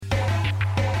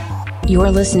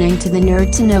You're listening to the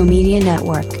Nerd to Know Media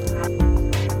Network.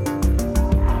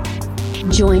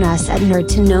 Join us at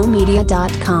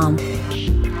nerdtoknowmedia.com.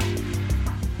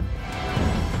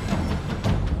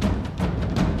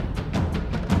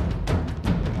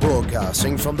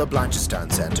 Broadcasting from the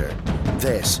Blanchardstown Centre,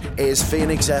 this is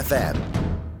Phoenix FM.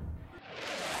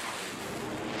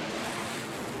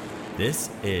 This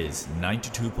is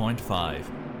 92.5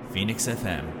 Phoenix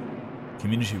FM,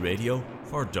 community radio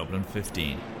for Dublin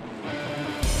 15.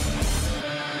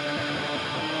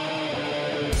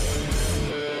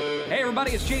 Hey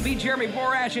everybody, it's JB Jeremy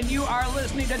Borash, and you are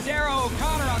listening to Darrow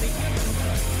O'Connor on the...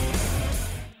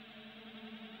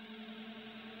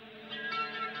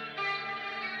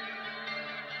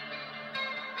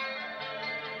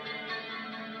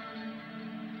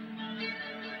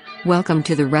 Welcome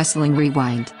to the Wrestling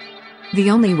Rewind,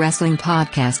 the only wrestling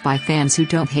podcast by fans who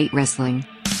don't hate wrestling.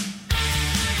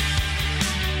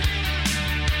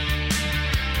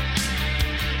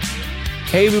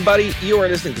 Hey everybody, you are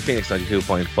listening to Phoenix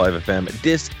 92.5 FM.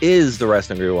 This is the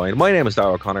Wrestling Rewind. My name is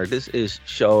Darrell O'Connor. This is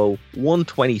show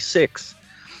 126.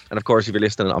 And of course, if you're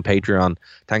listening on Patreon,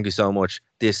 thank you so much.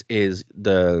 This is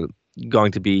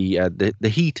going to be the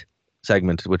Heat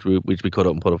segment, which we cut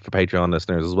up and put up for Patreon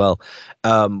listeners as well.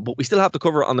 But we still have to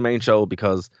cover it on the main show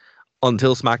because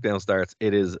until SmackDown starts,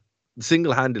 it is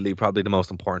single-handedly probably the most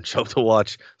important show to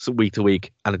watch week to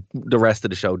week, and the rest of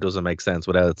the show doesn't make sense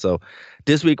without it. So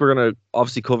this week we're going to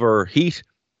obviously cover Heat,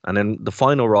 and then the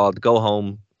final Raw to go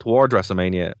home towards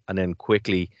WrestleMania, and then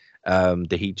quickly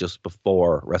the Heat just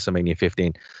before WrestleMania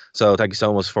 15. So thank you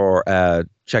so much for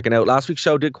checking out. Last week's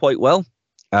show did quite well.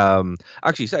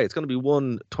 Actually, it's going to be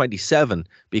 127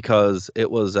 because it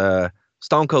was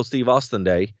Stone Cold Steve Austin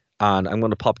Day. And I'm going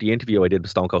to pop the interview I did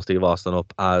with Stone Cold Steve Austin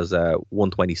up as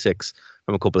 126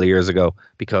 from a couple of years ago,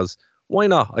 because why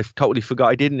not? I totally forgot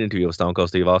I did an interview with Stone Cold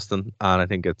Steve Austin, and I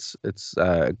think it's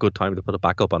a good time to put it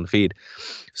back up on the feed.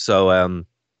 So, as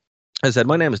I said,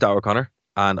 my name is Darrell O'Connor,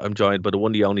 and I'm joined by the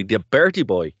one, the only, the Bertie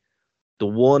boy, the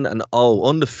one and all,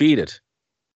 undefeated,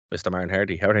 Mr. Martin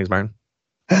Hardy. How are things, Martin?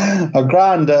 Oh,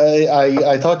 grand.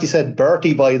 I thought you said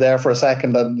Bertie boy there for a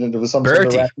second, and there was some sort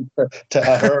of reference to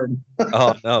Ahern.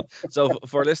 Oh, no. So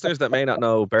for listeners that may not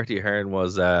know, Bertie Ahern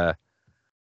was a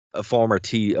former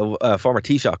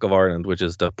Taoiseach of Ireland, which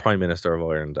is the Prime Minister of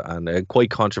Ireland, and a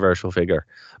quite controversial figure.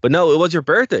 But no, it was your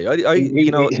birthday.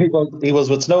 He was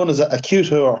what's known as a cute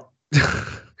whore.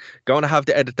 Going to have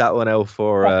to edit that one out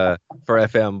for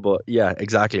FM, but yeah,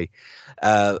 exactly.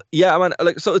 Yeah, man.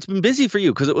 So it's been busy for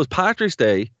you because it was Patrick's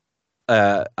Day.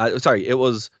 It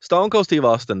was Stone Cold Steve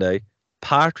Austin Day,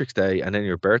 Patrick's Day, and then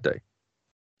your birthday.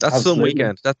 That's Absolutely. Some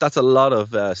weekend. That's a lot of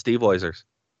Steve Weisers.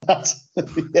 Yeah.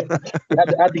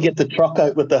 Had to get the truck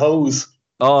out with the hose.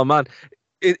 Oh man,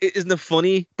 isn't it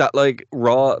funny that like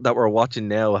Raw that we're watching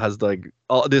now has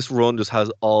this run just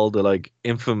has all the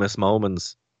infamous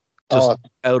moments. Just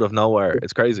out of nowhere.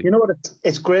 It's crazy. You know what?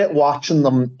 It's great watching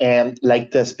them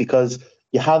like this because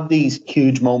you have these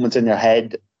huge moments in your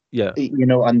head. Yeah.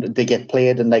 And they get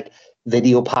played in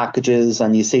video packages,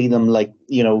 and you see them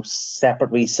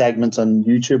separate segments on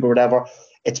YouTube or whatever.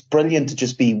 It's brilliant to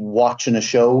just be watching a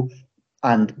show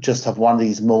and just have one of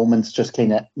these moments just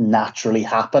kind of naturally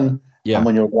happen. Yeah. And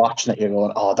when you're watching it, you're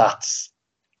going, "Oh, that's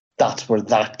where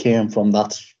that came from.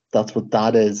 That's what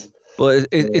that is." Well,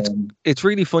 it's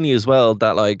really funny as well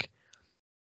that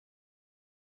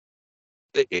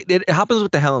it happens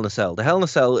with the Hell in a Cell. The Hell in a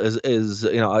Cell is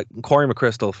Corey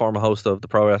McChrystal, former host of the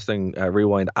Pro Wrestling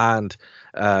Rewind and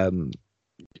the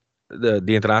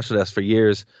International Desk for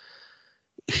years.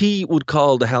 He would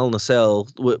call the Hell in a Cell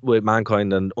with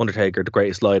Mankind and Undertaker the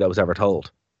greatest lie that was ever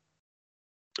told,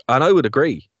 and I would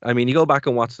agree. I mean, you go back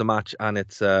and watch the match, and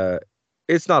it's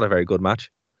not a very good match.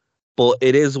 But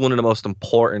it is one of the most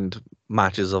important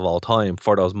matches of all time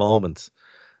for those moments.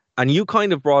 And you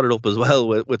kind of brought it up as well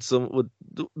with some of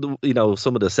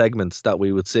the segments that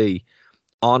we would see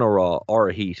on a Raw or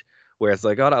a Heat, where it's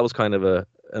like, oh, that was kind of a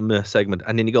meh segment.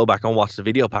 And then you go back and watch the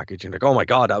video package and you're like, oh my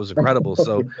God, that was incredible.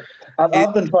 So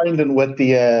I've been finding with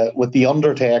the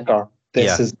Undertaker,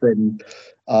 this has been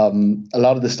a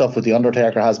lot of the stuff with the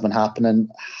Undertaker has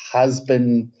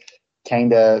been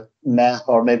kind of meh,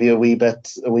 or maybe a wee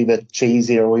bit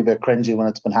cheesy or a wee bit cringy when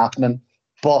it's been happening.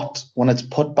 But when it's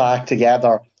put back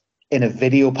together in a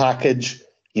video package,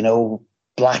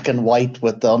 black and white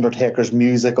with the Undertaker's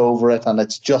music over it, and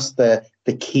it's just the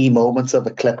key moments of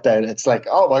it clipped out, it's like,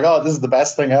 oh my God, this is the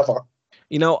best thing ever.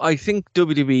 I think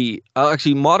WWE,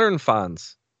 actually modern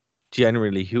fans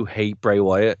generally who hate Bray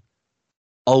Wyatt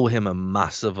owe him a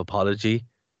massive apology.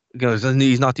 Because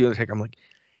he's not the Undertaker. I'm like,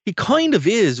 he kind of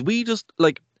is. We just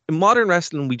in modern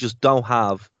wrestling, we just don't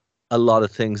have a lot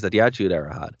of things that the Attitude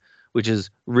Era had, which is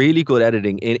really good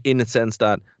editing in the sense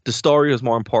that the story is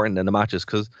more important than the matches,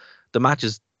 because the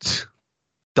matches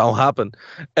don't happen.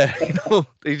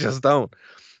 They just don't.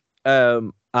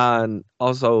 And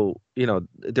also,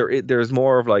 there's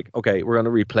more of like, okay, we're going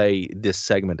to replay this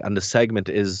segment, and the segment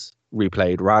is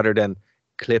replayed rather than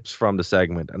clips from the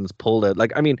segment and it's pulled out.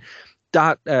 Like, I mean,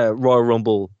 that Royal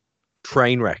Rumble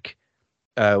train wreck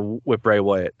with Bray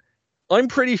Wyatt, I'm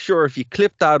pretty sure if you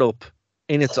clip that up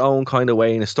in its own kind of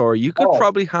way in a story, you could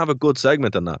probably have a good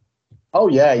segment in that. Oh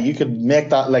yeah, you could make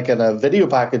that like in a video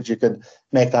package. You could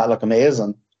make that look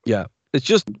amazing. Yeah, it's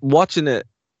just watching it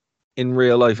in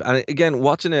real life, and again,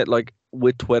 watching it like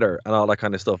with Twitter and all that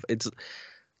kind of stuff. It's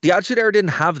the Attitude Era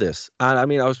didn't have this, and I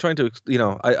mean, I was trying to,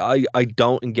 I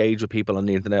don't engage with people on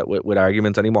the internet with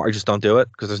arguments anymore. I just don't do it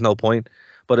because there's no point.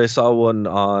 But I saw one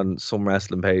on some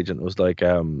wrestling page, and it was like,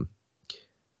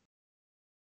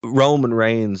 Roman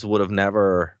Reigns would have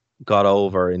never got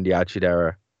over in the Attitude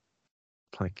Era.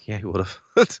 Like, yeah, he would have.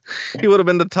 He would have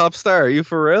been the top star. Are you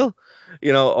for real?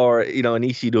 Or in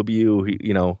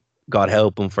ECW, God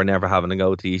help him for never having to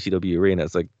go to the ECW arena.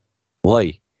 It's like, why?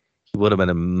 He would have been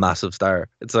a massive star.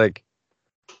 It's like,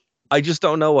 I just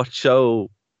don't know what show.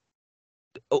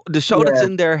 The show that's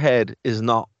in their head is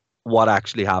not what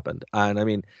actually happened. And I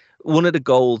mean, one of the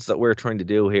goals that we're trying to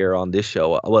do here on this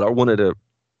show, or one of the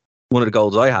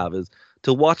goals I have, is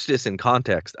to watch this in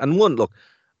context. And look,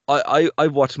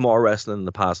 I've watched more wrestling in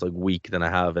the past like week than I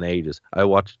have in ages.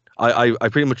 I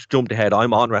pretty much jumped ahead.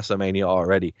 I'm on WrestleMania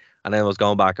already, and then I was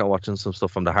going back and watching some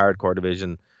stuff from the hardcore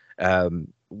division,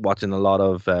 watching a lot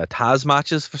of Taz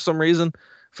matches for some reason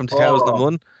from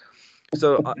 2001.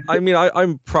 So I mean,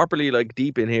 I'm properly like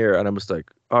deep in here, and I'm just like,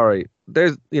 all right,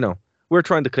 there's we're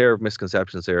trying to clear up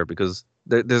misconceptions here, because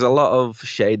there's a lot of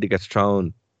shade that gets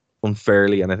thrown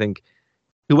unfairly, and I think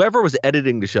whoever was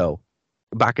editing the show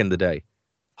back in the day,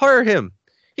 hire him.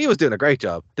 He was doing a great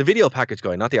job. The video package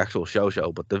guy, not the actual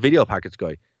show, but the video package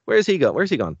guy. Where's he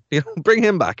gone? Bring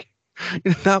him back.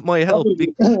 That might help.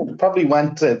 Probably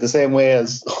went the same way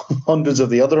as hundreds of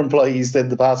the other employees did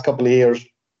the past couple of years.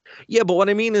 Yeah, but what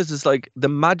I mean is like the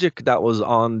magic that was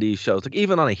on these shows, like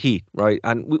even on a Heat, right?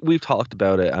 And we've talked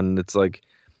about it, and it's like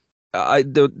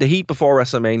the Heat before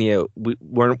WrestleMania,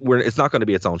 it's not going to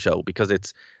be its own show, because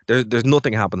there's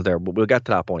nothing happens there. But we'll get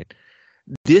to that point.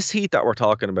 This Heat that we're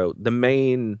talking about, the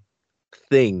main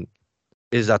thing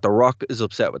is that The Rock is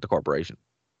upset with the corporation,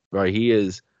 right? He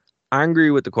is angry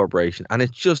with the corporation, and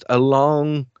it's just a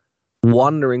long,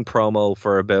 wandering promo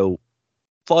for about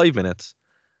 5 minutes,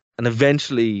 and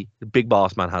eventually the big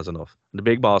boss man has enough. And the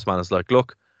big boss man is like,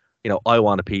 look, I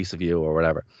want a piece of you, or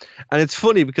whatever. And it's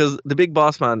funny because the big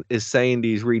boss man is saying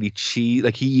these really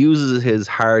like he uses his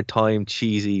hard time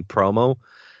cheesy promo.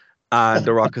 And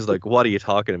The Rock is like, what are you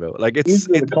talking about? Like, he did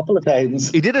it a couple of times.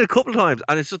 He did it a couple of times.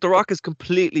 And it's just The Rock is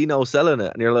completely no selling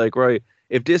it. And you're like, right,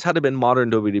 if this had been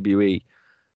modern WWE,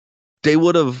 they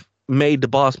would have made the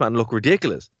boss man look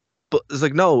ridiculous. But it's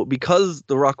like, no, because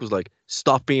The Rock was like,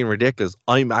 stop being ridiculous.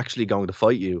 I'm actually going to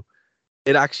fight you.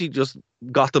 It actually just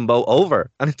got them both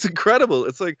over. And it's incredible.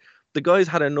 It's like the guys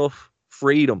had enough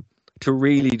freedom to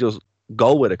really just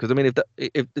go with it. Because, I mean,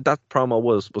 if that promo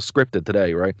was scripted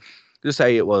today, right? Just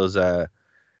say it was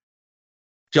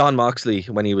John Moxley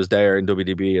when he was there in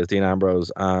WWE as Dean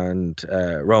Ambrose, and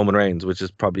Roman Reigns, which is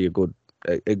probably a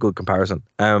good comparison.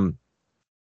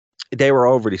 They were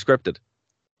overly scripted,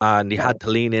 and he had to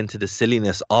lean into the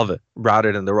silliness of it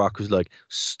rather than The Rock, who's like,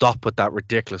 stop with that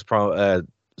ridiculous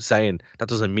saying that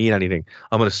doesn't mean anything.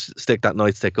 I'm going to stick that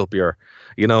nightstick up your,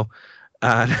 And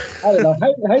I don't know.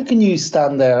 How can you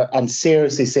stand there and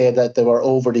seriously say that they were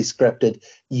overly scripted?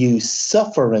 You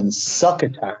suffering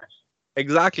succotash.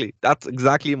 Exactly. That's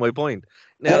exactly my point.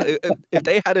 Now, if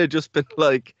they had just been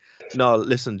like, no,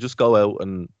 listen, just go out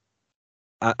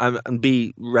and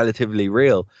be relatively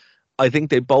real, I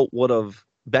think they both would have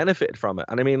benefited from it.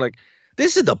 And I mean, like,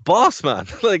 this is the boss man,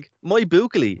 like my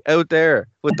Bookly out there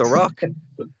with The Rock.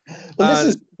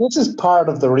 Well, this is part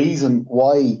of the reason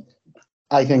why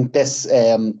I think this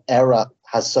era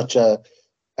has such a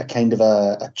kind of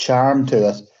a charm to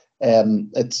it.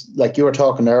 It's like you were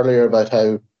talking earlier about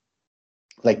how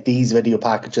like these video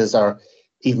packages are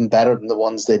even better than the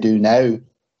ones they do now.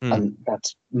 And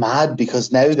that's mad,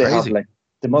 because now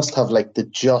they must have like the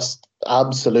just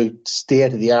absolute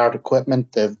state of the art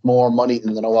equipment. They have more money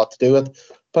than they know what to do with.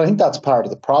 But I think that's part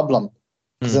of the problem,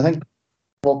 because I think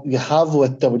what you have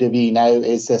with WWE now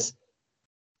is this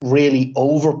really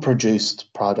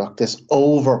overproduced product, this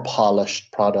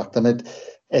over-polished product, and it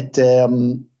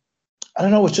I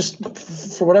don't know, it's just,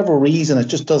 for whatever reason, it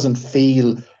just doesn't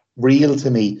feel real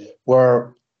to me.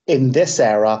 Where in this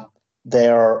era,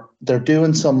 they're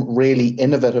doing some really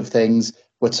innovative things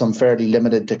with some fairly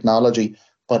limited technology,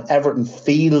 but everything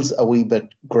feels a wee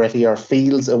bit grittier,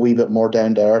 feels a wee bit more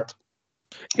down to earth.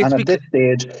 And at this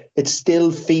stage, it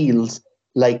still feels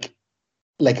like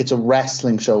it's a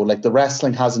wrestling show. Like the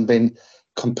wrestling hasn't been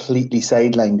completely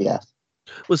sidelined yet.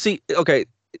 Well, see, okay,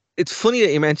 it's funny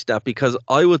that you mentioned that, because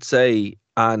I would say,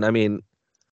 and I mean,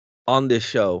 on this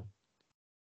show,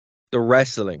 the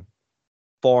wrestling,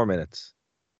 4 minutes,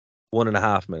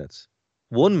 1.5 minutes,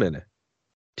 1 minute,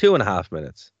 2.5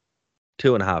 minutes,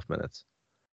 2.5 minutes.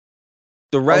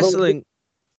 The wrestling,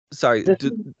 sorry. This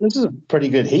is a pretty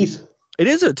good heat. It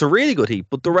is. It's a really good heat,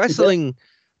 but the wrestling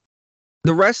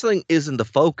isn't the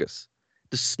focus.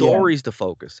 The story's the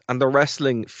focus, and the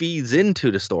wrestling feeds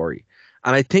into the story.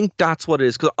 And I think that's what it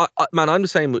is. Because, man, I'm the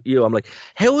same with you. I'm like,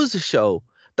 how is a show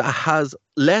that has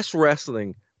less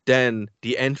wrestling than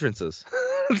the entrances?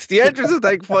 The entrances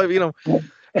take 5,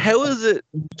 How is it?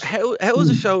 How is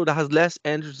a show that has less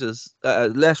entrances,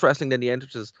 less wrestling than the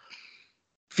entrances,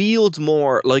 feels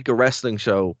more like a wrestling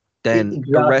show than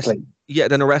a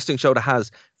wrestling show that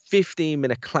has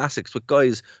 15-minute classics with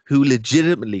guys who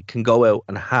legitimately can go out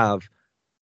and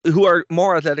who are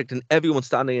more athletic than everyone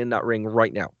standing in that ring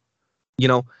right now.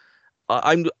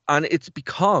 And it's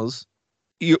because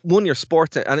you're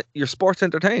sports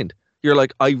entertained. You're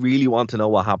like, I really want to know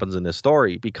what happens in this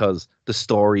story, because the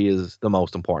story is the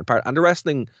most important part, and the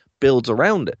wrestling builds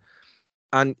around it.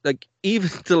 And like, even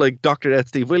to like Dr. Death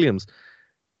Steve Williams,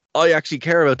 I actually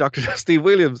care about Dr. Death Steve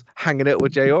Williams hanging out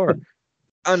with JR.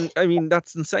 And I mean,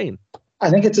 that's insane.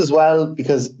 I think it's as well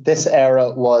because this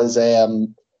era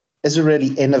is a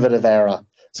really innovative era.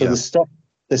 So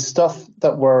the stuff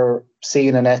that we're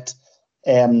seeing in it,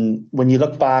 when you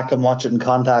look back and watch it in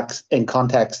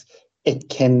context, it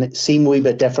can seem a wee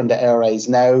bit different to eras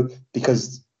now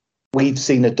because we've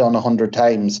seen it done 100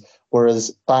 times.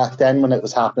 Whereas back then when it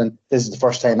was happening, this is the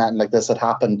first time anything like this had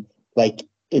happened. Like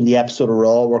in the episode of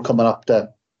Raw, we're coming up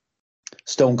to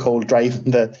Stone Cold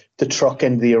driving the truck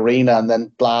into the arena and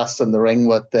then blasting the ring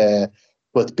with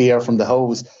beer from the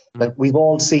hose. Like, we've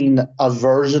all seen a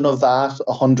version of that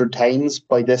 100 times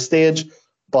by this stage.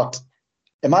 But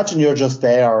imagine you're just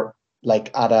there,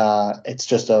 like it's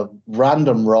just a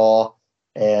random Raw,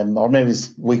 or maybe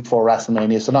it's week 4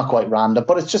 WrestleMania, so not quite random,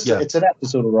 but it's just it's an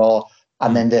episode of Raw,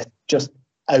 and then this just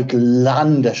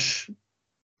outlandish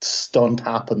stunt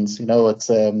happens.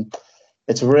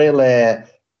 It's really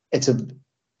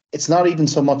it's not even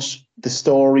so much the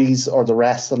stories or the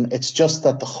wrestling. It's just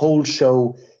that the whole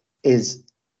show is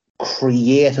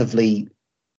creatively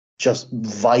just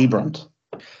vibrant.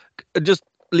 Just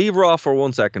leave Raw for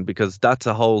 1 second, because that's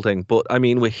a whole thing. But I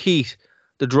mean, with Heat,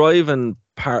 the driving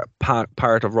part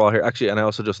of Raw here, actually, and I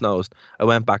also just noticed, I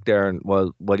went back there and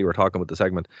while you were talking about the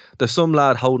segment, there's some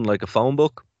lad holding like a phone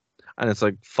book, and it's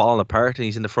like falling apart, and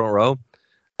he's in the front row.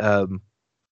 Don't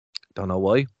know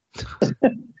why.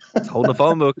 It's holding a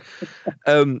phone book.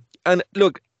 And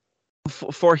look,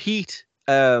 for Heat,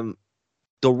 The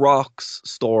Rock's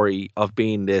story of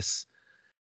being this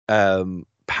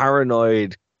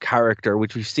paranoid character,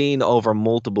 which we've seen over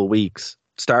multiple weeks,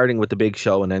 starting with the big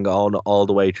show and then going all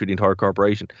the way through the entire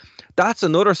corporation. That's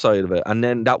another side of it. And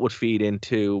then that would feed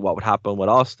into what would happen with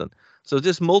Austin. So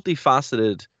this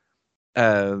multifaceted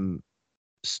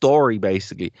story,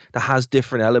 basically, that has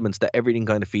different elements that everything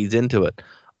kind of feeds into it.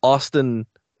 Austin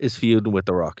is feuding with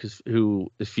The Rock, who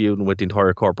is feuding with the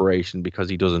entire corporation because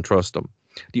he doesn't trust them.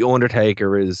 The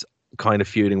Undertaker is kind of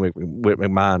feuding with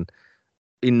McMahon,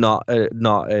 not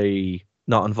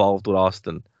involved with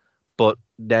Austin. But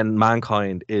then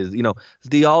Mankind is,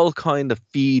 they all kind of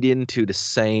feed into the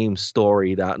same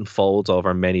story that unfolds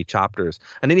over many chapters.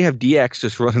 And then you have DX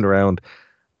just running around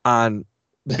and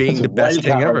being the best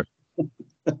thing ever.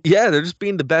 Yeah, they're just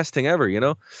being the best thing ever,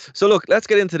 So look, let's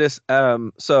get into this.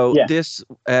 This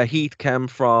Heat came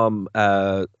from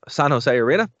San Jose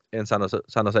Arena in San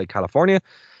Jose, California.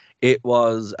 It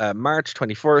was March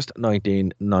 21st,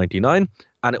 1999,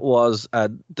 and it was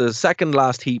the second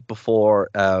last Heat before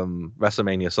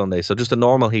WrestleMania Sunday. So just a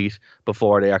normal Heat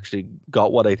before they actually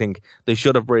got what I think they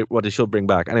should bring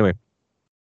back. Anyway,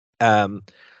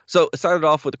 so it started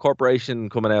off with the corporation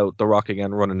coming out, The Rock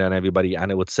again running down everybody,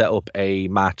 and it would set up a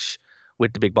match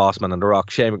with the Big Boss Man and The Rock.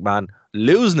 Shane McMahon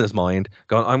losing his mind,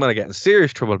 going, I'm going to get in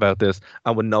serious trouble about this,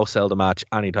 and would no sell the match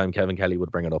anytime Kevin Kelly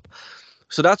would bring it up.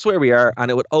 So that's where we are, and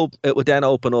it would then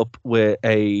open up with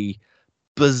a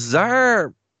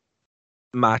bizarre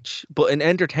match, but an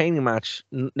entertaining match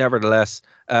nevertheless.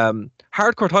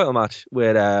 Hardcore title match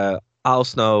with Al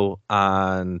Snow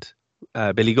and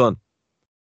Billy Gunn.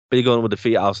 Billy Gunn would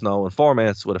defeat Al Snow in 4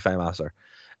 minutes with a Fairmaster.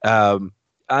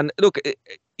 And look,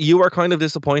 you were kind of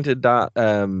disappointed that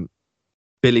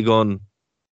Billy Gunn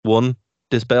won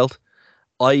this belt.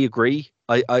 I agree.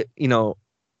 I you know,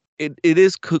 it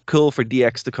is cool for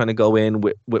DX to kind of go in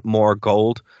with more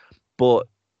gold, but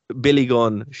Billy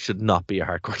Gunn should not be a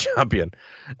hardcore champion.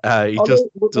 He just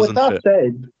doesn't with that fit.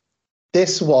 said,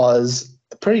 this was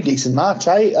a pretty decent match.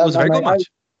 It was a very good match.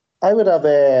 I would have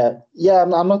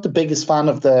I'm not the biggest fan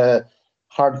of the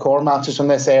hardcore matches from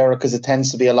this era because it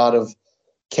tends to be a lot of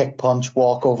kick, punch,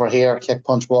 walk over here, kick,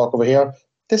 punch, walk over here.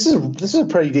 This is a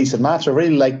pretty decent match. I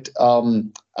really liked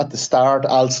at the start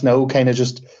Al Snow kind of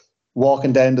just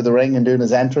walking down to the ring and doing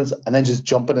his entrance and then just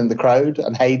jumping in the crowd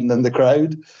and hiding in the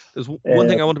crowd. There's one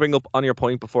thing I want to bring up on your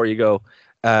point before you go.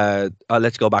 I'll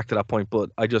let you go back to that point, but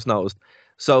I just noticed.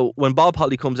 So when Bob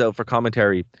Holly comes out for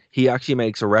commentary, he actually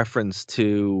makes a reference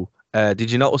to, did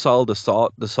you notice all the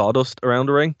sawdust around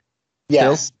the ring?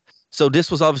 Yes. Still? So this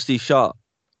was obviously shot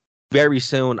very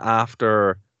soon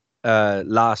after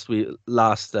last week's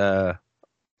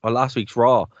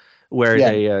Raw, where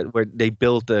they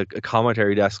built a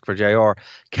commentary desk for JR.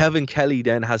 Kevin Kelly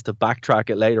then has to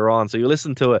backtrack it later on. So you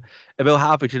listen to it about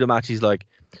halfway through the match. He's like,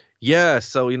 "Yeah,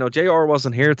 so JR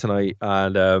wasn't here tonight,"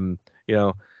 and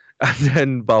and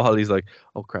then Bob Holly's like,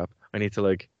 "Oh crap, I need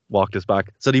to walk this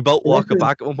back." So they both walk it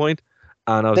back at one point,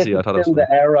 and obviously I thought it was the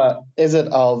era. Is it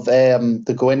of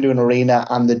they go into an arena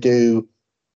and they do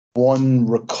one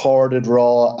recorded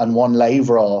Raw and one live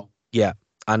Raw? Yeah,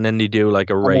 and then they do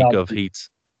a rake of heats.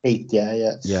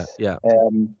 Yeah.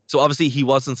 So obviously he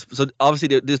wasn't. So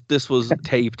obviously this was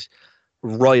taped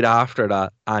right after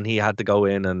that, and he had to go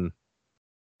in and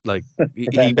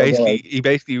he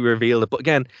basically revealed it. But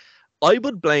again, I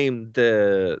would blame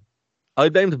the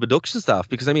production staff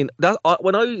because I mean that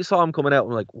when I saw him coming out,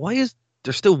 I'm like, why is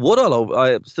there still wood all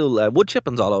over? Wood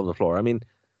chippings all over the floor. I mean,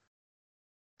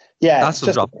 yeah, that's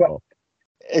the drop.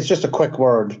 It's just a quick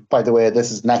word, by the way.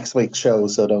 This is next week's show,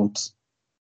 so don't.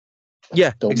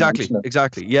 Yeah,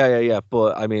 exactly. Yeah.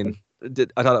 But I mean, I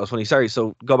thought that was funny. Sorry.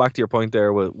 So go back to your point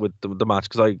there with the match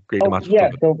because I agree the match.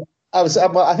 Yeah. So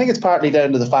I think it's partly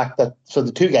down to the fact that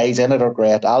the two guys in it are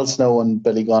great. Al Snow and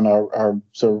Billy Gunn are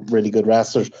sort of really good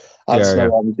wrestlers. Al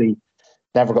Snow obviously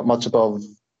never got much above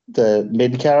the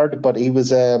mid card, but he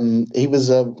was a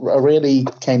really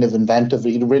kind of inventive,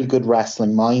 he had a really good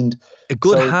wrestling mind, a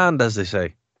good hand, as they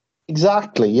say.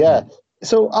 Exactly. Yeah.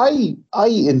 So I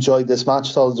enjoyed this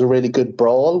match. Thought it was a really good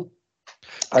brawl.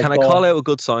 I call out a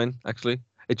good sign? Actually,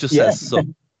 it just says so.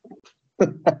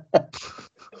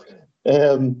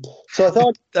 So I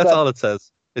thought that's all it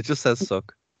says. It just says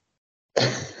suck.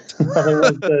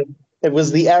 it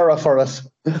was the era for us.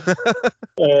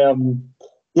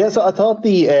 So I thought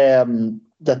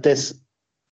that this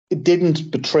it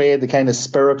didn't betray the kind of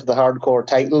spirit of the hardcore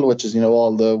title, which is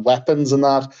all the weapons and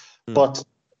that, but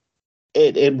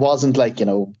it wasn't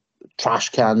trash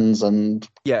cans and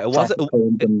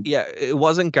it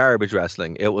wasn't garbage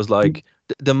wrestling. It was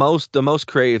the most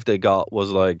creative they got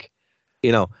was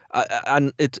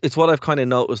and it's what I've kind of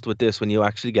noticed with this when you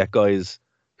actually get guys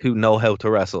who know how to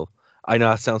wrestle. I know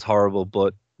that sounds horrible,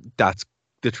 but that's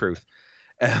the truth.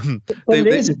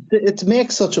 It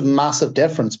makes such a massive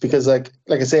difference because like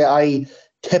I say, I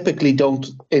typically don't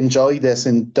enjoy this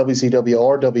in WCW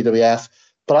or WWF,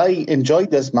 but I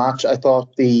enjoyed this match. I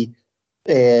thought the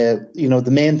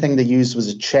main thing they used was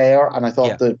a chair, and I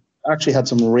thought that actually had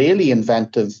some really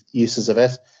inventive uses of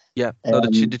it. Yeah,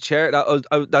 the chair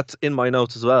that's in my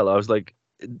notes as well. I was like,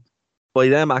 by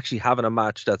them actually having a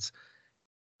match that's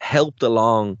helped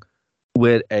along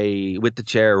with the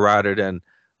chair rather than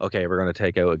okay, we're going to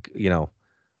take out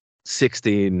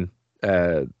 16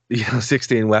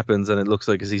 weapons and it looks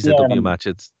like a CCW match.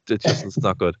 It's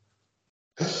not good.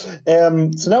 So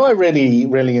now I really,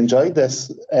 really enjoyed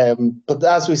this. But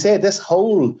as we say, this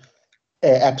whole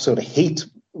episode of Heat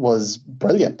was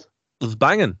brilliant. It was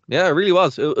banging. Yeah, it really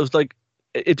was. It was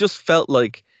it just felt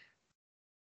like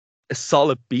a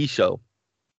solid B show.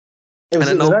 It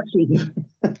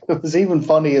was even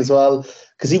funny as well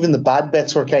because even the bad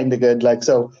bits were kind of good.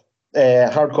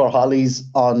 Hardcore Holly's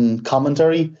on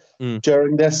commentary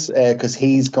during this because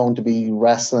he's going to be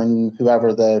wrestling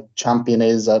whoever the champion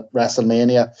is at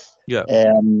WrestleMania. Yeah.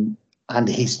 And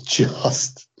he's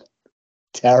just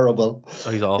terrible.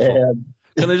 Oh, he's awful.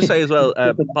 Can I just say as well,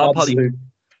 Bob Holly.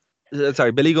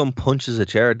 Sorry, Billy Gunn punches a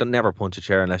chair. Don't never punch a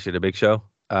chair unless you're the Big Show.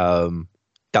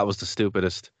 That was the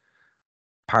stupidest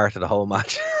part of the whole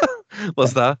match.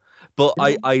 Was that? But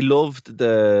I loved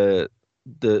the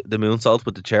moonsault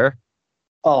with the chair.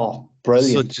 Oh,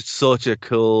 brilliant! Such a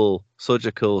cool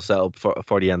setup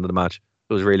for the end of the match.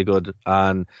 was really good.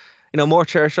 And more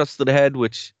chair shots to the head,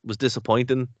 which was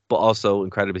disappointing, but also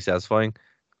incredibly satisfying.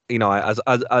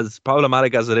 As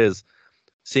problematic as it is,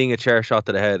 seeing a chair shot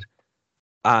to the head,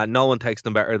 no one takes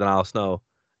them better than Al Snow.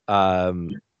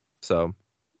 So,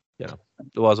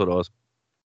 it was what it was.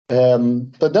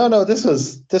 But no, this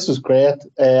was great.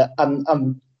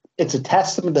 And it's a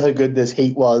testament to how good this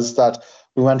heat was that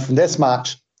we went from this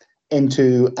match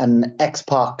into an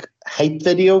X-Pac hype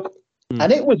video,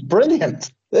 and it was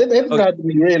brilliant. It had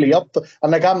me really up.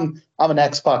 And like I'm an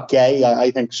X-Pac gay.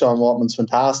 I think Sean Waltman's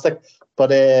fantastic. But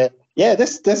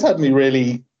this had me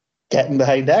really getting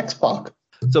behind X-Pac.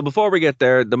 So before we get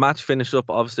there, the match finished up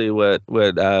obviously with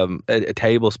a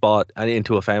table spot and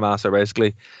into a Fameasser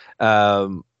basically.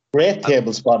 Great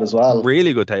table spot as well.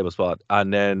 Really good table spot.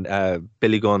 And then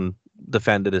Billy Gunn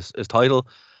defended his title.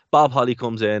 Bob Holly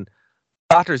comes in,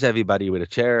 batters everybody with a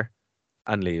chair,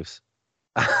 and leaves.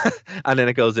 And then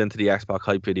it goes into the X-Pac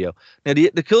hype video. Now,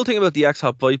 the cool thing about the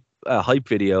X-Pac hype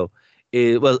video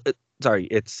is,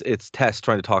 it's Tess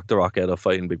trying to talk The Rock out of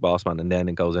fighting Big Boss Man, and then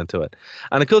it goes into it.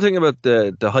 And the cool thing about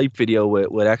the hype video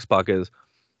with X-Pac is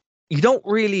you don't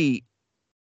really...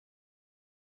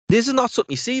 This is not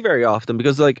something you see very often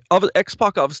because, like,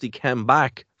 X-Pac obviously came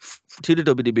back to the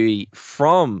WWE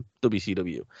from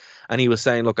WCW, and he was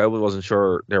saying, "Look, I wasn't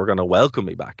sure they were going to welcome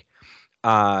me back."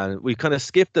 And we kind of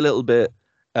skipped a little bit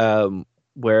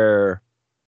where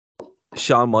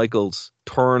Shawn Michaels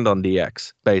turned on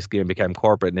DX basically and became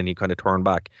corporate, and then he kind of turned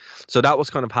back. So that was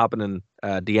kind of happening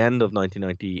at the end of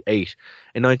 1998.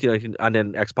 In 1990, and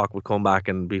then X-Pac would come back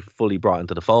and be fully brought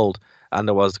into the fold. And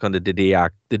there was kind of the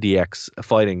DX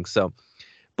fighting. So,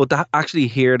 but to actually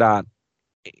hear that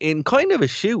in kind of a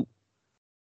shoot,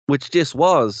 which this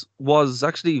was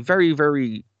actually very,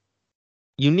 very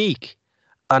unique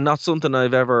and not something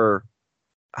I've ever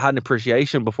had an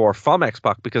appreciation before from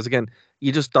X-Pac, because again,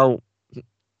 you just don't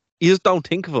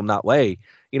think of him that way.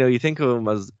 You think of him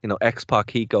as, X-Pac,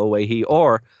 he go away, he,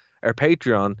 or our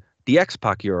Patreon, the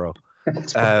X-Pac Euro.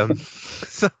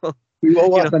 So we all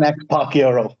want an X-Pac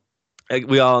Euro.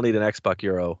 We all need an X-Pac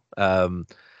Euro. And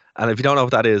if you don't know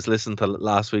what that is, listen to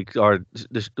last week or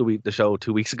the show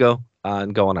 2 weeks ago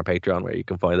and go on our Patreon where you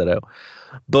can find that out.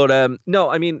 But no,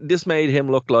 I mean, this made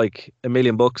him look like $1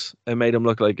 million. It made him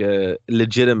look like a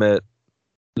legitimate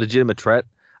threat.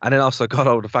 And then also got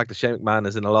over the fact that Shane McMahon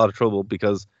is in a lot of trouble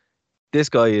because this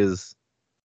guy is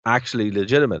actually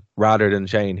legitimate rather than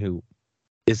Shane, who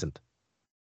isn't.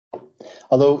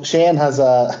 Although Shane has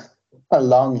a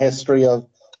long history of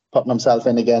putting himself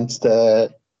in against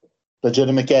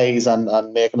legitimate guys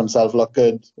and making himself look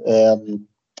good.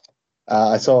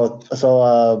 I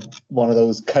saw one of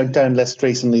those countdown lists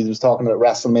recently that was talking about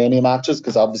WrestleMania matches,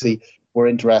 because obviously we're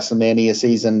into WrestleMania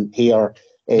season here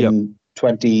in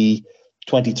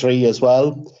 2023 as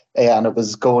well. And it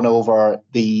was going over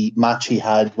the match he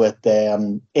had with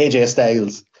AJ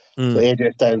Styles. So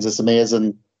AJ Styles is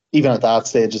amazing. Even at that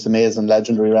stage, it's amazing,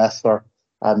 legendary wrestler.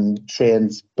 And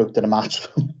Shane's booked in a match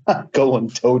going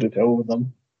toe-to-toe with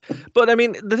them. But, I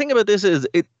mean, the thing about this is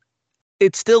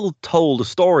it still told a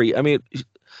story. I mean,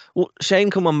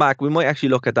 Shane coming back, we might actually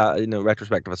look at that in a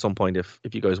retrospective at some point if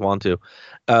you guys want to.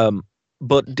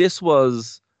 But this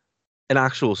was an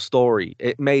actual story.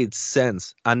 It made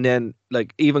sense. And then,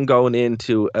 like, even going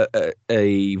into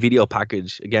a video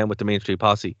package, again, with the Main Street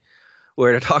Posse,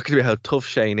 where they're talking about how tough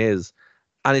Shane is.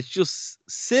 And it's just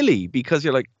silly because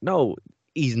you're like, no,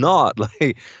 he's not.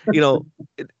 Like,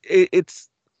 it's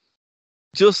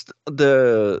just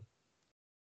the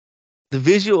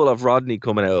visual of Rodney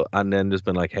coming out and then just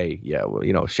been like, hey, yeah,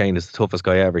 well, Shane is the toughest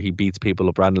guy ever. He beats people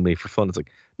up randomly for fun. It's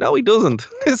like, no, he doesn't.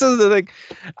 This is the thing.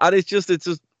 And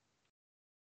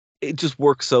it just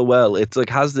works so well. It's like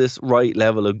has this right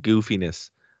level of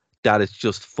goofiness that it's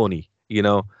just funny,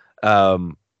 So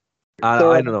I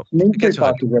don't know.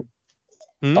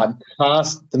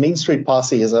 Fantastic. The Mean Street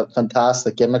Posse is a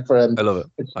fantastic gimmick for him. I love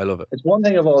it. It's one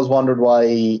thing I've always wondered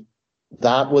why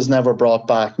that was never brought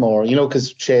back more.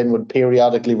 Because Shane would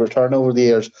periodically return over the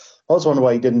years. I always wonder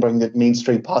why he didn't bring the Mean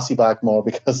Street Posse back more,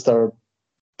 because they're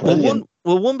brilliant.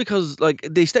 One because like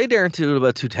they stayed there until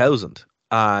about 2000,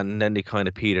 and then they kind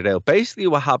of petered out. Basically,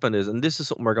 what happened is, and this is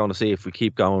something we're going to see if we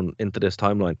keep going into this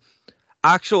timeline,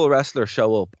 actual wrestlers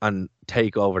show up and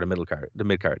take over the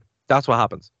mid card. That's what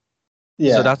happens.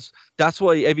 Yeah. So that's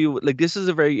why this is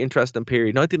a very interesting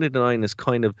period. 1999 is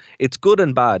kind of, it's good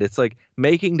and bad. It's like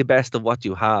making the best of what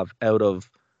you have out of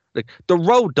like the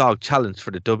Road Dogg challenge for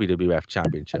the WWF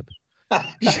Championship.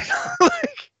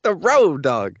 The Road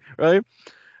Dogg, right?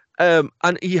 And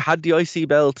he had the IC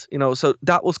belt, so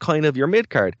that was kind of your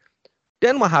mid card.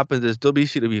 Then what happens is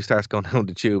WCW starts going down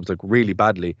the tubes like really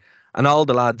badly, and all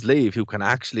the lads leave who can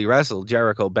actually wrestle: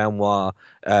 Jericho, Benoit,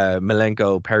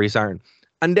 Malenko, Perry Saturn,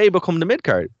 and they become the mid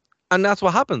card, and that's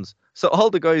what happens. So all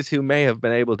the guys who may have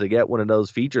been able to get one of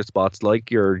those feature spots, like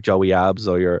your Joey Abs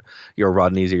or your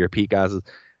Rodneys or your Picasses,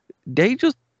 they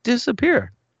just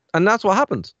disappear, and that's what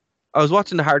happens. I was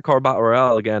watching the Hardcore Battle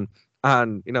Royale again,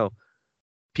 and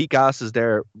Pete Gas is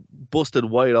there, busted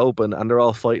wide open, and they're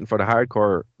all fighting for the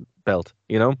hardcore belt,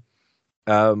 and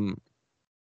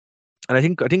I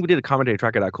think we did a commentary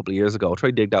track of that a couple of years ago. I'll try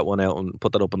to dig that one out and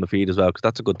put that up on the feed as well, because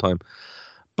that's a good time.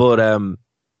 But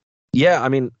yeah, I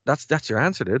mean that's your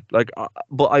answer, dude. Like,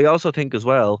 but I also think as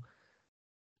well,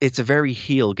 it's a very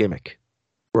heel gimmick,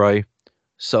 right?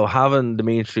 So having the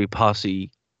Main Street Posse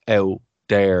out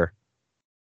there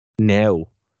now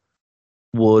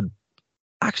would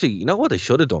actually, you know what they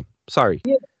should have done? Sorry.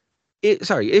 Yeah.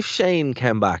 If Shane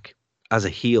came back as a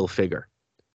heel figure,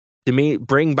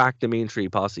 bring back the Mean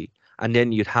Street Posse, and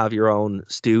then you'd have your own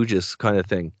Stooges kind of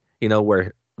thing,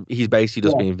 where he's basically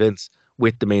just being Vince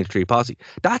with the Main Street Posse.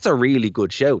 That's a really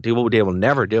good shout. They will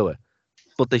never do it,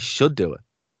 but they should do it.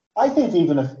 I think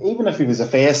even if he was a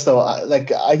face, though,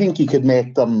 I think you could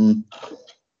make them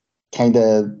kind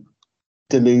of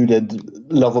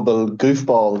deluded, lovable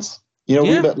goofballs. A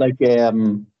wee bit like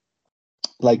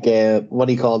what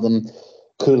do you call them?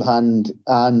 Cool Hand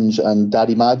Ange and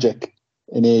Daddy Magic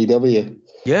in AEW.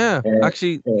 Yeah,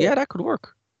 that could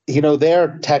work.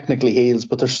 They're technically heels,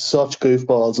 but they're such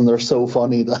goofballs and they're so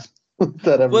funny that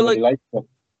everybody likes them.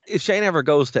 If Shane ever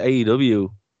goes to AEW,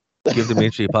 give the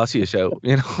Main Street Posse a shout.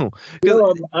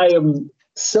 I am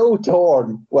so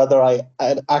torn whether I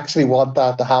actually want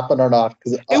that to happen or not,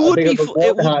 because it would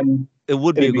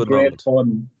be a good moment.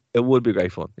 Fun. It would be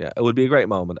great fun. Yeah, it would be a great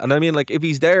moment. And I mean, like, if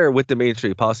he's there with the Main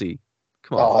Street Posse,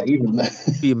 come on,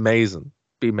 be amazing.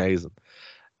 Be amazing.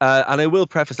 And I will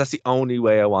preface, that's the only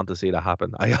way I want to see that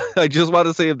happen. I just want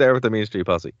to see him there with the Main Street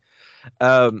Posse.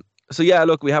 So yeah,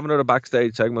 look, we have another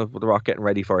backstage segment with The Rock getting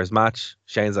ready for his match.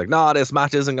 Shane's like, no, this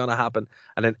match isn't going to happen.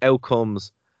 And then out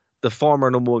comes the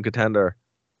former number one contender,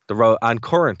 and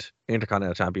current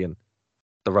Intercontinental Champion,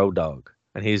 the Road Dogg.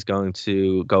 And he's going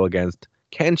to go against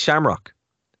Ken Shamrock.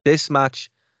 This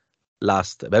match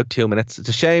lasts about 2 minutes. It's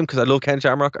a shame, because I love Ken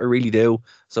Shamrock. I really do.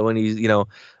 So when he's,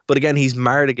 but again, he's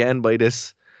marred again by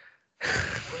this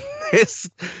this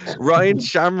Ryan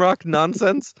Shamrock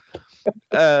nonsense,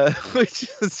 which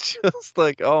is just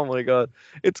like, oh my God,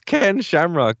 it's Ken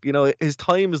Shamrock. His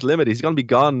time is limited. He's going to be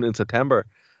gone in September.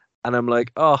 And I'm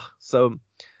like, oh, so,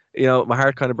 my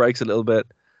heart kind of breaks a little bit.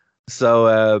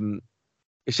 So,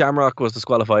 Shamrock was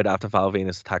disqualified after Val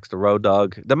Venus attacks the Road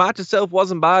Dogg. The match itself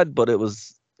wasn't bad, but it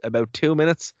was about 2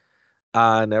 minutes.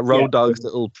 And Road Dogg's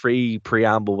little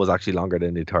preamble was actually longer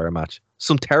than the entire match.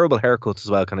 Some terrible haircuts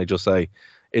as well, can I just say,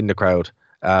 in the crowd.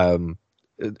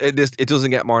 It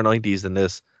doesn't get more 90s than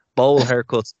this. Bowl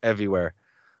haircuts everywhere.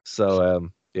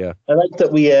 So, yeah. I like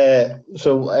that we,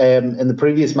 in the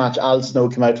previous match, Al Snow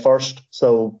came out first,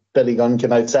 so Billy Gunn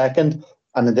came out second.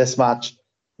 And in this match,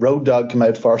 Road Dogg came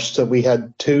out first, so we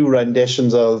had two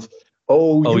renditions of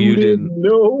you didn't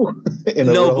know in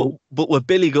a row. But with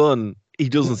Billy Gunn, he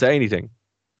doesn't say anything.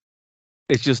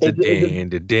 It's just the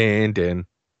din.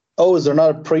 Oh, is there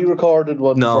not a pre-recorded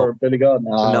one for Billy Gunn?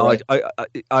 No, right.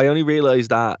 I only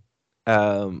realised that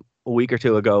a week or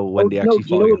two ago when they actually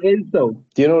fought. Do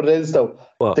you know what it is though?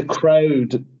 What? The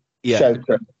crowd shouts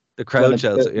it. The crowd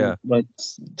shouts it, yeah. When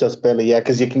it's just Billy, yeah,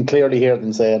 because you can clearly hear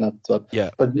them saying it. So. Yeah.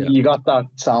 But you got that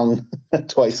song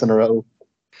twice in a row.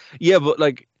 Yeah, but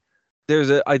like,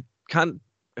 I can't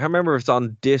remember if it's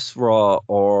on This Raw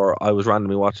or I was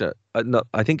randomly watching it. No,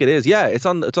 I think it is. Yeah, it's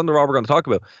on the Raw we're going to talk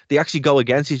about. They actually go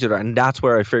against each other, and that's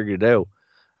where I figured it out.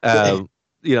 Because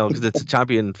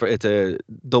it's a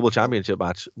double championship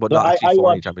match, but not actually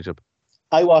for any championship.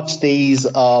 I watched these,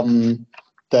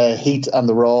 the Heat and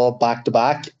the Raw back to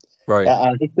back. Right.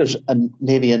 I think there's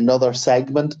maybe another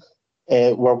segment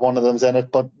where one of them's in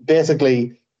it, but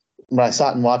basically, when I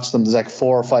sat and watched them, there's like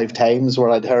 4 or 5 times where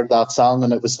I'd heard that song,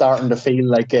 and it was starting to feel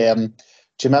like. Do you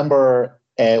remember?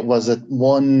 Was it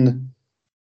one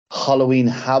Halloween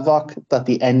Havoc that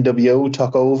the NWO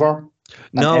took over?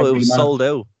 No, it was sold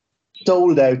out.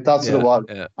 Sold out. That's what it was.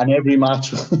 Yeah. And every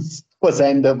match was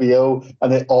NWO,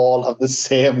 and they all have the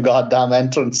same goddamn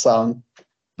entrance song.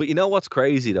 But you know what's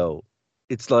crazy though?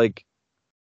 It's like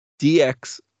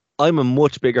DX. I'm a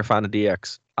much bigger fan of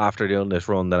DX after doing this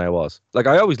run than I was. Like,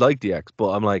 I always liked DX,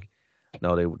 but I'm like,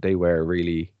 no, they were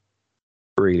really,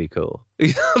 really cool.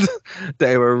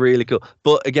 They were really cool.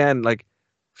 But again, like,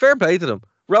 fair play to them.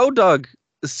 Road Dogg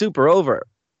is super over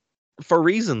for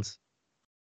reasons.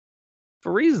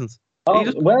 for reasons. Oh,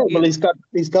 he's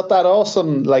got that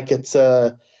awesome, like, it's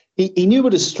he knew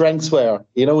what his strengths were.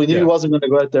 You know, he knew he wasn't going to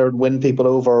go out there and win people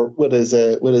over with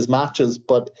his matches,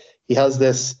 but he has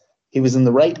this. He was in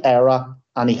the right era,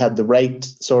 and he had the right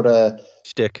sort of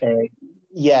shtick.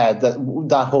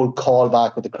 That whole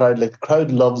callback with the crowd. Like, the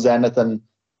crowd loves anything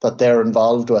that they're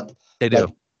involved with. They do.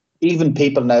 Like, even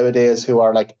people nowadays who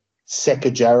are like sick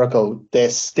of Jericho, they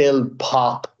still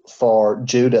pop for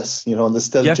Judas, you know, and they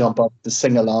still jump up to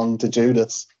sing along to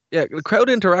Judas. Yeah, the crowd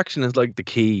interaction is like the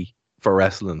key for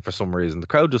wrestling for some reason. The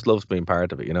crowd just loves being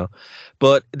part of it, you know.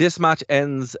 But this match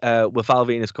ends with Val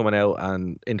Venus coming out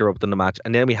and interrupting the match,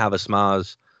 and then we have a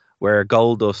schmaz where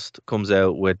Goldust comes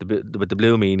out with the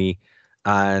blue meanie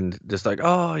and just like,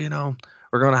 oh, you know,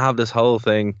 we're going to have this whole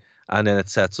thing, and then it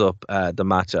sets up the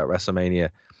match at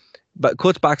WrestleMania. But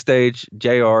cuts backstage,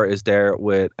 JR is there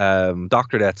with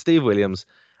Dr. Death, Steve Williams,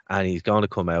 and he's going to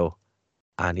come out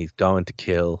and he's going to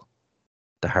kill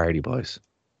the Hardy Boys.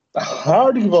 The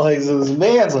Hardy Boys is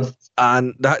amazing.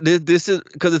 And this is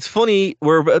because it's funny.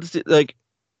 We're about to, like,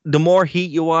 the more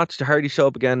heat you watch, the Hardy show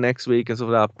up again next week and stuff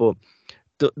like that. But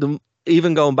the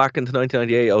even going back into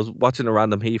 1998, I was watching a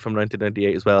random heat from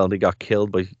 1998 as well, and they got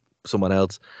killed by someone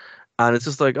else. And it's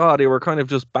just like, oh, they were kind of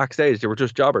just backstage. They were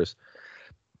just jobbers.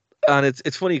 And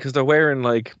it's funny because they're wearing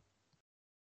like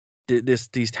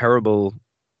these terrible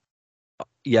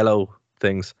yellow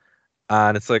things,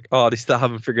 and it's like, oh, they still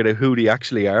haven't figured out who they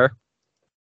actually are.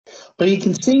 But you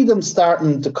can see them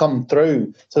starting to come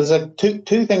through. So there's like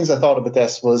two things I thought about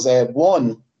this was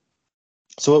one.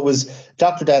 So it was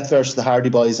Dr. Death versus the Hardy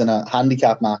Boys in a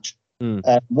handicap match.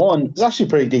 One, it was actually a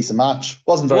pretty decent match.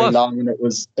 Wasn't very long, and it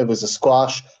was a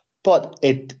squash, but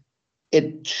it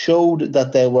showed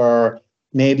that they were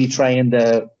maybe trying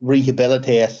to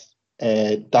rehabilitate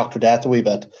Dr. Death a wee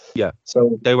bit. Yeah.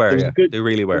 So they were, they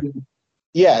really were.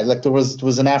 Yeah, like there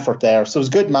was an effort there. So it was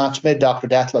a good match, made Dr.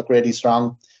 Death look really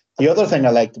strong. The other thing I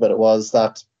liked about it was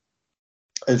that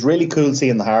it was really cool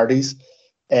seeing the Hardys.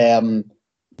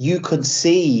 You could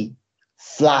see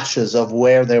flashes of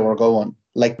where they were going.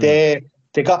 Like they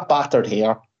got battered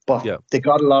here, but they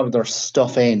got a lot of their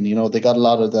stuff in. You know, they got a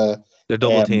lot of their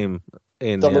double team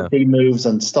team moves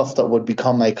and stuff that would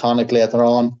become iconic later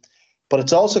on. But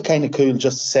it's also kind of cool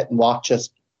just to sit and watch it.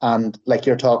 And like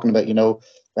you're talking about, you know,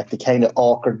 like the kind of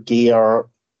awkward gear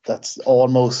that's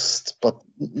almost, but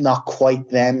not quite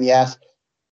them yet.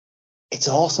 It's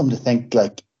awesome to think,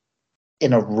 like,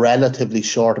 in a relatively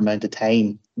short amount of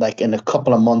time, like in a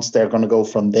couple of months, they're going to go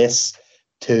from this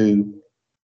to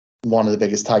one of the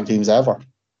biggest tag teams ever.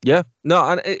 Yeah. No,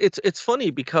 and it's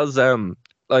funny because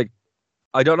like,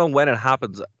 I don't know when it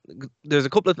happens. There's a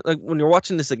couple of, like, when you're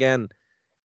watching this again,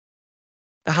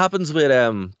 it happens with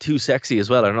Too Sexy as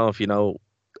well. I don't know if you know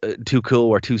Too Cool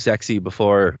or Too Sexy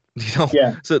before, you know.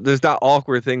 Yeah. So there's that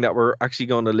awkward thing that we're actually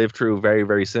going to live through very,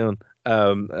 very soon.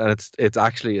 And it's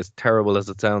actually as terrible as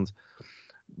it sounds.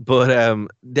 But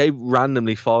they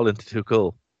randomly fall into Too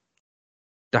Cool.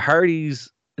 The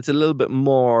Hardys, it's a little bit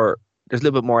more. There's a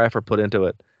little bit more effort put into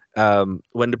it.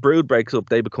 When the Brood breaks up,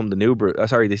 they become the New Brood.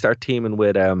 They start teaming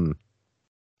with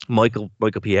Michael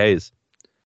P. Hayes.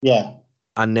 Yeah.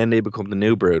 And then they become the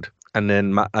New Brood, and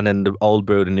then the Old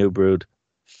Brood and New Brood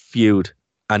feud,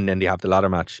 and then they have the ladder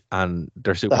match, and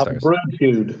they're superstars. They have a Brood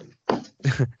feud.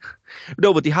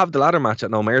 No, but they have the ladder match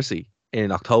at No Mercy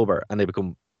in October, and they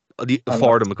become the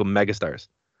four of them become megastars.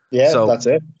 Yeah, so that's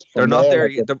it. They're not there.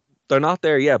 They're not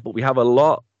there yet, but we have a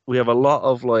lot. We have a lot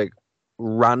of like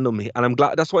random, and I'm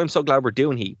glad. That's why I'm so glad we're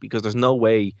doing Heat, because there's no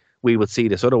way we would see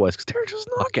this otherwise, because they're just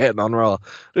not getting on Raw.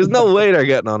 There's no way they're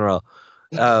getting on Raw.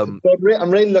 I'm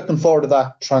really looking forward to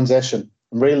that transition.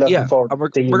 I'm really looking forward. We're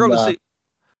going to see.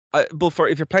 But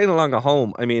if you're playing along at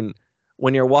home, I mean,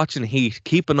 when you're watching Heat,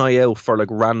 keep an eye out for like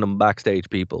random backstage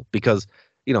people, because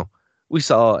you know we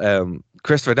saw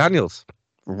Christopher Daniels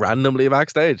randomly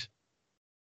backstage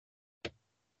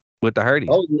with the Hardys.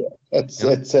 Oh yeah,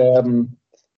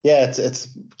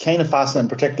 it's kind of fascinating,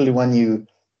 particularly when you,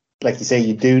 like you say,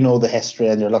 you do know the history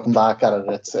and you're looking back at it.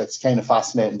 It's kind of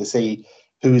fascinating to see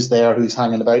who's there, who's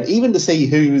hanging about, even to see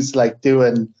who's like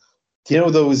doing, you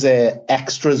know, those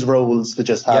extras roles they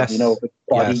just have, you know,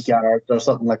 bodyguard or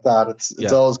something like that.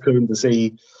 It's always cool to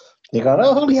see. You go,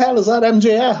 oh, holy hell, is that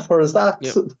MJF or is that,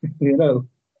 you know?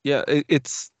 Yeah,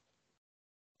 it's,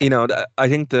 you know, I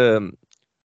think the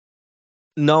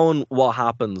knowing what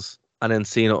happens and then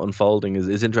seeing it unfolding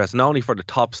is interesting, not only for the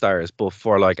top stars, but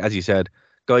for, like, as you said,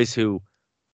 guys who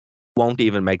won't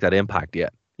even make that impact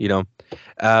yet, you know.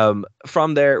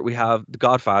 From there, we have the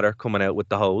Godfather coming out with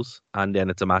the hose, and then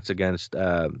it's a match against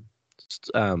it's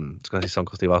going to say Stone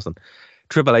Cold Steve Austin,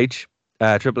 Triple H,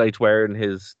 Triple H wearing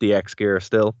his DX gear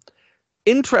still.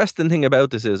 Interesting thing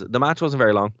about this is the match wasn't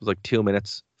very long. It was like 2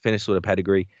 minutes, finished with a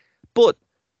pedigree. But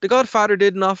the Godfather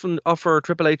didn't often offer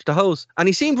Triple H the hose, and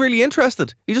he seemed really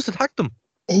interested. He just attacked them.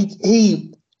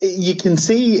 You can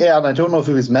see, and I don't know if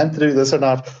he was meant to do this or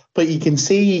not, but you can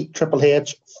see Triple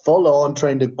H full on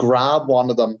trying to grab one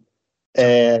of them,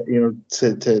 to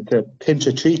pinch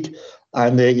a cheek,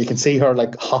 and you can see her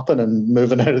like hopping and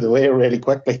moving out of the way really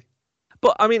quickly.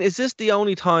 But I mean, is this the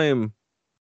only time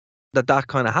that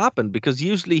kind of happened? Because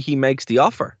usually he makes the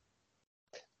offer.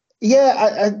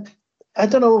 Yeah, I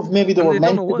don't know if maybe they were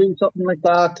meant to do something like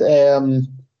that.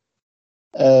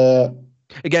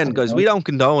 Again, guys, we don't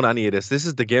condone any of this. This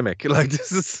is the gimmick. Like,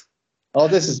 this is. Oh,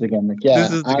 this is the gimmick. Yeah,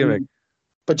 this is the gimmick.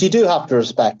 But you do have to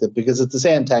respect it, because at the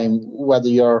same time, whether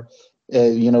you're,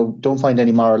 don't find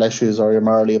any moral issues or you're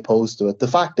morally opposed to it, the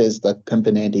fact is that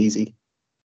pimping ain't easy.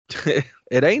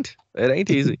 It ain't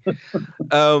easy.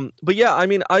 But yeah, I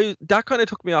mean, that kind of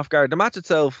took me off guard. The match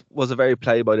itself was a very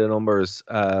play by the numbers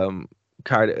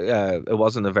card. It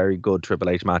wasn't a very good Triple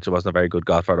H match. It wasn't a very good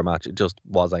Godfather match. It just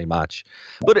was a match.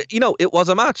 But it was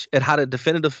a match. It had a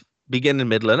definitive beginning,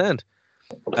 middle, and end.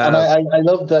 And I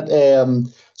love that.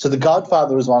 So the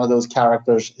Godfather is one of those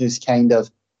characters who's kind of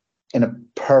in a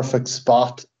perfect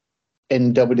spot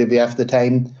in WWF at the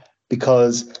time,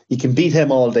 because you can beat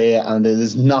him all day and it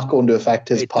is not going to affect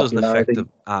his popularity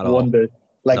at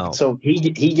all. So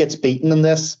he gets beaten in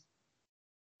this.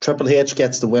 Triple H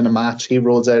gets to win a match. He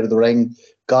rolls out of the ring.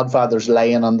 Godfather's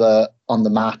laying on the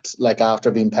mat, like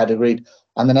after being pedigreed.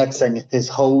 And the next thing, his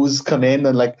hoes come in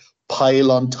and like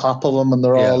pile on top of him, and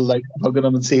they're all like hugging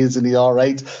him and saying, "Is he all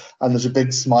right?" And there's a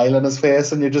big smile on his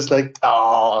face, and you're just like,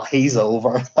 "Oh, he's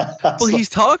over." Well, he's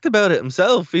talked about it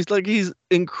himself. He's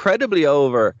incredibly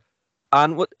over.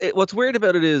 And what's weird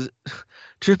about it is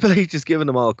Triple H is giving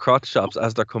them all crotch chops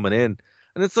as they're coming in,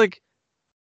 and it's like,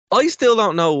 I still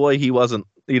don't know why he wasn't,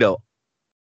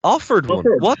 offered one.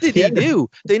 What did he do?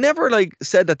 They never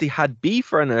said that they had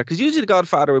beef or anything, because usually the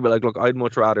Godfather would be like, "Look, I'd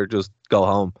much rather just go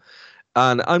home."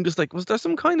 And I'm just like, was there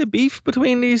some kind of beef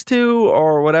between these two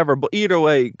or whatever? But either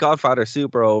way, Godfather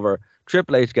super over.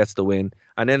 Triple H gets the win,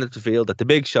 and then it's revealed that the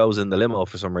Big Show's in the limo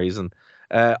for some reason.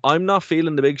 I'm not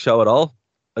feeling the Big Show at all.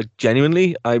 Like,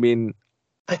 genuinely, I mean,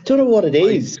 I don't know what it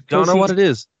is. I don't know what it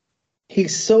is.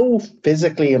 He's so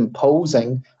physically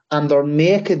imposing, and they're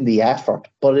making the effort,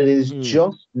 but it is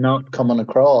just not coming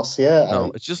across. Yeah,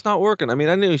 no, it's just not working. I mean,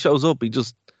 I knew he shows up. He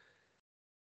just,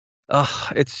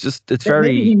 it's very.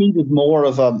 Maybe he needed more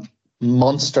of a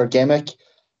monster gimmick.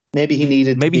 Maybe he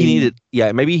needed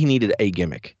a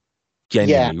gimmick,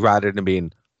 genuinely, rather than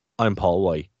being, "I'm Paul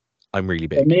White, I'm really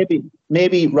big."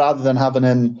 Maybe rather than having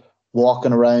him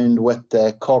walking around with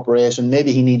the corporation,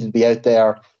 maybe he needed to be out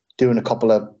there doing a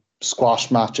couple of squash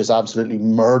matches, absolutely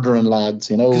murdering lads,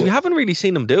 Because we haven't really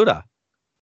seen him do that.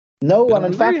 No, and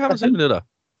in fact, haven't seen him do that.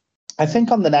 I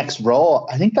think on the next Raw,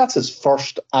 I think that's his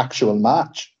first actual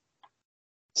match.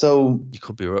 So you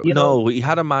could be right. No, he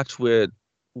had a match with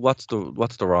what's the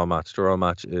Raw match? The Raw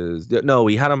match is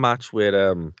he had a match with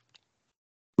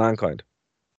Mankind.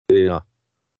 Yeah.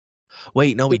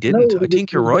 Wait, no, he didn't. I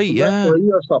think you're right. Yeah.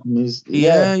 Or something.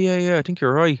 Yeah. I think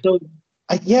you're right. So,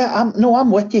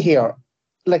 I'm with you here.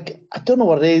 Like, I don't know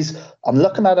what it is. I'm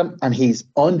looking at him, and he's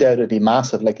undoubtedly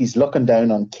massive. Like, he's looking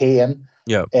down on Kane.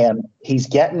 Yeah. And he's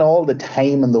getting all the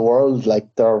time in the world.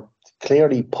 Like, they're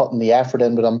clearly putting the effort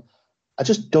in with him. I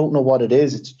just don't know what it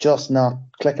is. It's just not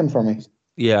clicking for me.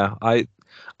 Yeah,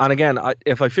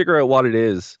 if I figure out what it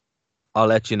is, I'll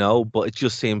let you know. But it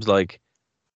just seems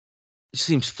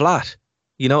flat.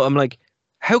 I'm like,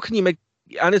 how can you make?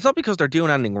 And it's not because they're doing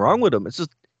anything wrong with him. It's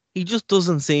just he just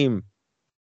doesn't seem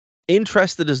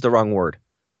interested. Is the wrong word,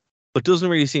 but doesn't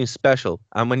really seem special.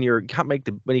 And when you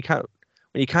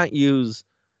can't use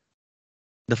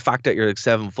the fact that you're like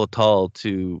 7 foot tall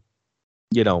to,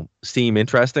 seem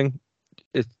interesting,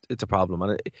 it's a problem.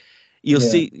 And you'll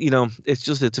see,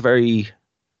 it's very.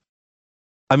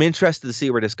 I'm interested to see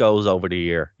where this goes over the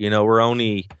year. We're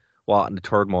only in the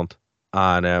third month.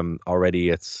 And already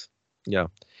it's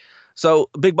So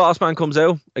Big Boss Man comes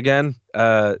out again,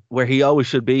 where he always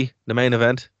should be, the main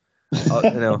event.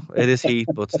 It is heat,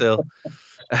 but still.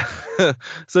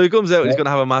 So he comes out. He's going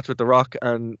to have a match with The Rock,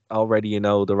 and already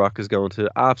The Rock is going to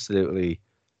absolutely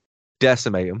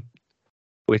decimate him,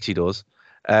 which he does.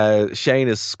 Shane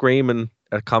is screaming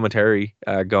at commentary,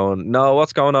 going, "No,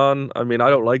 what's going on? I mean, I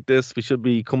don't like this. We should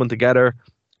be coming together."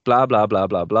 Blah blah blah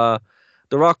blah blah.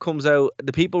 The Rock comes out.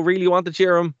 The people really want to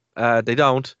cheer him. They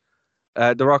don't.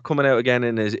 The Rock coming out again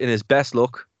in his best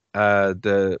look.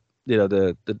 The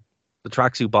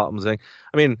tracksuit bottoms thing.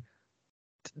 I mean,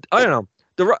 I don't know.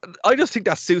 I just think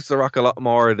that suits The Rock a lot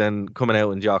more than coming out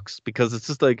in jocks, because it's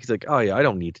just like, he's like, oh yeah, I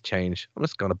don't need to change. I'm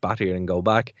just gonna bat here and go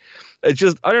back. It's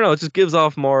just, I don't know. It just gives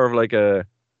off more of like a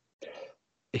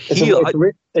heel.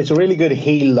 It's a really good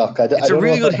heel look. It's a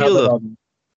really good heel look.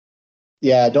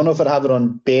 Yeah, I don't know if I'd have it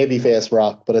on babyface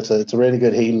Rock, but it's a really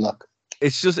good heel look.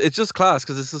 It's just class,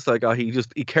 because it's just like, oh, he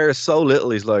cares so little.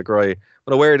 He's like, right,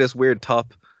 I'm gonna wear this weird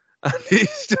top and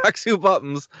these tracksuit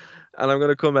bottoms, and I'm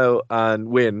gonna come out and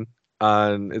win.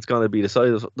 And it's going to be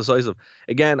decisive.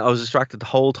 Again, I was distracted the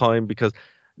whole time because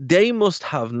they must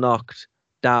have knocked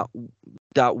that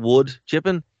wood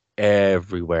chipping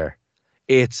everywhere.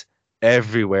 It's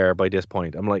everywhere by this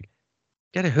point. I'm like,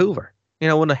 get a Hoover. You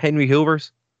know, one of Henry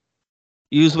Hoovers.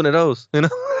 Use one of those. You know,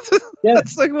 yeah.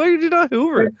 It's like, why did you not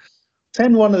Hoover it?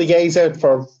 Send one of the guys out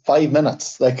for 5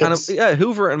 minutes.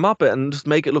 Hoover and mop it and just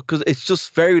make it look, because it's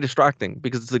just very distracting,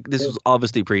 because it's like, this was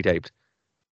obviously pre-taped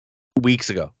weeks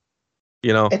ago.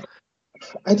 You know,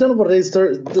 I don't know what it is.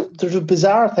 There's a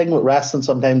bizarre thing with wrestling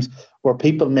sometimes where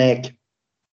people make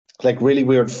like really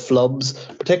weird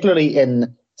flubs, particularly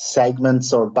in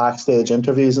segments or backstage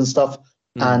interviews and stuff,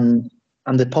 and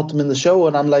they put them in the show,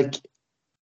 and I'm like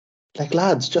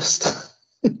lads, just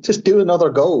do another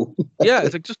go. Yeah,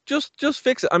 it's like just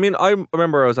fix it. I mean, I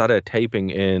remember I was at a taping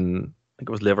in, I think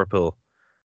it was Liverpool,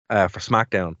 for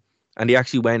SmackDown. And he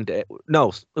actually went.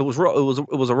 No, it was Raw.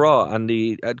 It was a Raw, and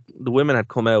the women had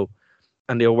come out,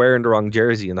 and they were wearing the wrong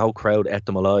jersey, and the whole crowd ate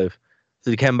them alive. So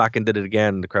they came back and did it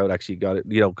again. And the crowd actually got it,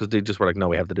 you know, because they just were like, "No,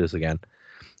 we have to do this again."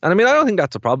 And I mean, I don't think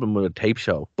that's a problem with a tape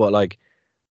show, but like,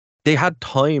 they had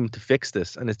time to fix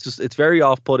this, and it's very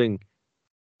off-putting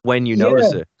when you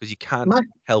notice it, because you can't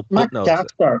help but notice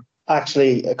Caster, it.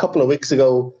 Actually, a couple of weeks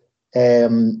ago,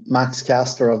 Max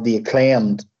Caster of the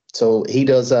Acclaimed, so he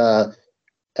does a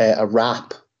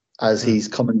rap as he's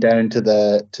coming down to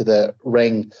the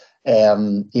ring.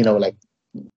 You know, like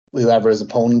whoever his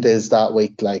opponent is that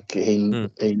week, like he'll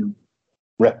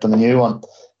rip them a new one,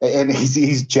 and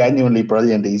he's genuinely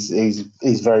brilliant. He's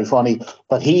very funny,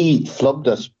 but he flubbed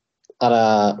it at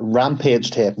a Rampage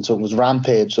tape, and so it was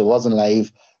Rampage, so it wasn't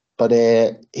live. But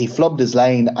he flubbed his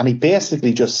line, and he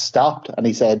basically just stopped, and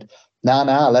he said,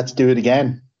 "Nah, let's do it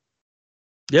again."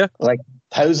 Yeah, like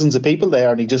thousands of people there,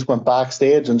 and he just went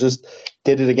backstage and just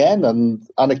did it again, and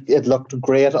it looked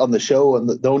great on the show. And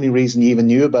the only reason you even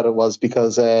knew about it was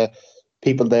because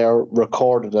people there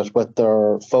recorded it with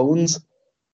their phones.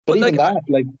 But even that,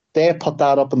 like, they put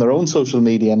that up on their own social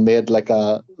media and made like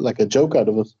a joke out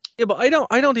of it. Yeah, but I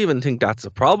don't even think that's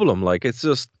a problem. Like, it's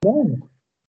just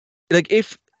like,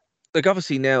 if, like,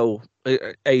 obviously now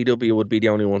AEW would be the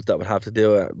only ones that would have to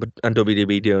do it, and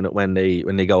WWE doing it when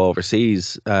they go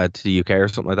overseas to the UK or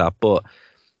something like that. But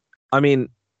I mean,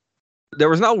 there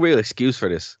was no real excuse for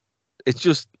this. It's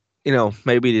just, you know,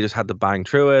 maybe they just had to bang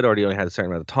through it, or they only had a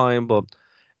certain amount of time. But,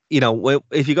 you know,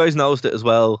 if you guys noticed it as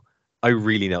well, I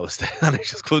really noticed it, and I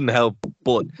just couldn't help.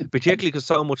 But particularly because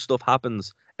so much stuff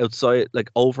happens outside, like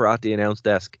over at the announce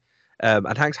desk. And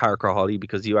thanks, Hardcore Holly,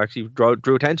 because you actually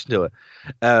drew attention to it.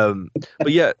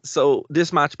 But yeah, so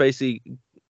this match basically,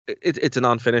 it's a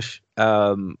non-finish.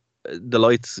 The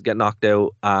lights get knocked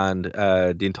out, and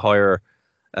the entire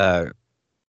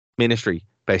ministry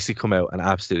basically come out and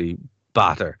absolutely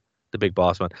batter the big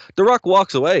boss man. The Rock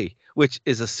walks away, which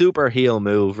is a super heel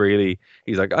move, really.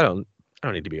 He's like, I don't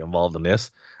need to be involved in this.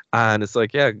 And it's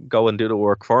like, yeah, go and do the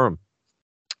work for him.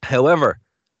 However,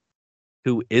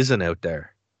 who isn't out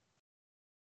there?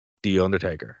 The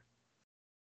Undertaker.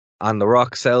 And The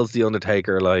Rock sells The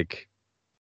Undertaker like,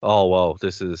 oh, wow,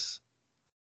 this is...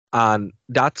 And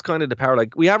that's kind of the power.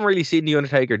 Like, we haven't really seen The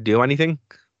Undertaker do anything,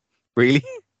 really,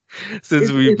 since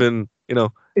we've been, you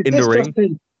know, in the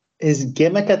ring. His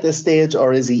gimmick at this stage,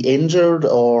 or is he injured,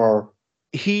 or...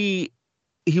 He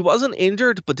wasn't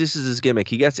injured, but this is his gimmick.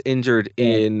 He gets injured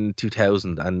in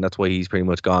 2000, and that's why he's pretty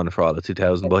much gone for all of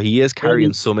 2000. But he is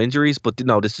carrying some injuries, but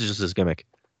no, this is just his gimmick.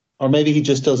 Or maybe he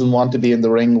just doesn't want to be in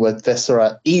the ring with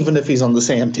Viscera, even if he's on the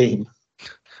same team.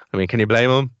 I mean, can you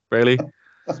blame him, really?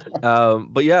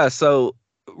 But yeah, so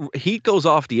Heat goes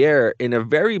off the air in a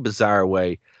very bizarre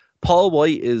way. Paul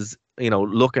White is, you know,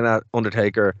 looking at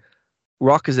Undertaker.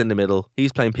 Rock is in the middle.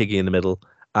 He's playing Piggy in the middle.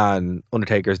 And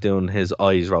Undertaker's doing his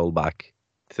eyes roll back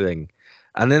thing.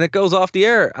 And then it goes off the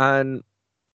air, and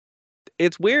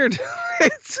it's weird.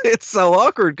 it's so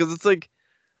awkward, because it's like...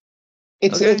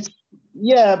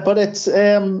 Yeah, but it's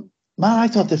man, I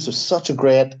thought this was such a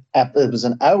great it was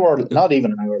an hour, not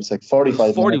even an hour, it's like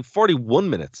 41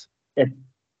 minutes. It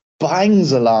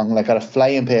bangs along like at a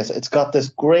flying pace. It's got this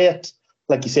great,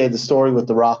 like you say, the story with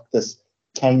The Rock, this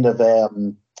kind of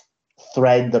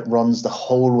thread that runs the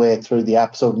whole way through the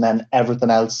episode, and then everything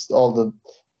else, all the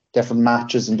different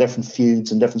matches and different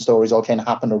feuds and different stories all kind of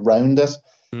happen around it.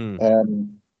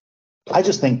 I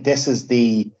just think this is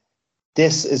the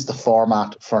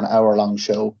format for an hour-long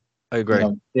show. I agree. You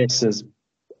know, this is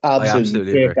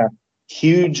absolutely agree.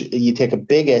 You take a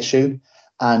big issue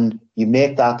and you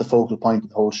make that the focal point of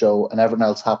the whole show, and everything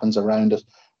else happens around it.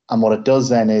 And what it does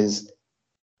then is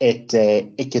it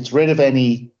gets rid of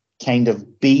any kind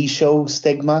of B show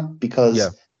stigma,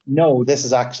 because no, this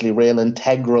is actually real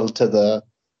integral to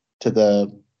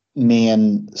the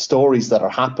main stories that are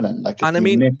happening. Like, and I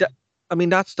mean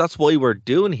that's why we're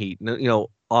doing Heat, you know,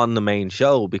 on the main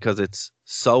show, because it's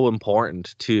so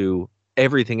important to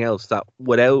everything else that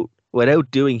without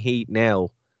doing Heat now,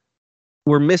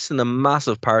 we're missing a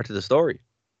massive part of the story.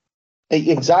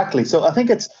 Exactly. So I think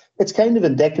it's kind of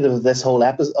indicative of this whole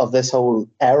episode, of this whole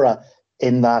era,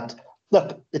 in that,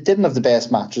 look, it didn't have the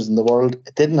best matches in the world.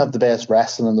 It didn't have the best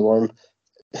wrestling in the world.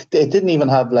 It didn't even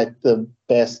have like the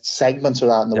best segments or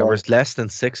that in the world. There was less than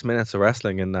 6 minutes of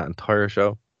wrestling in that entire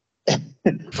show.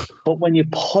 But when you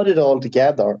put it all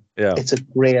together, it's a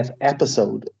great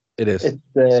episode. It is.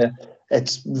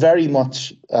 It's very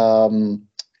much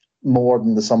more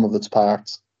than the sum of its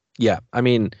parts. Yeah, I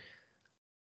mean,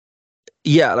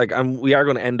 like, we are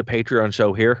going to end the Patreon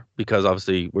show here, because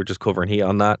obviously we're just covering Heat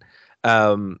on that.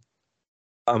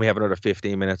 And we have another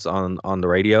 15 minutes on the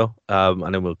radio,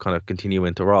 and then we'll kind of continue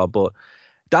into Raw. But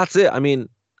that's it. I mean,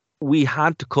 we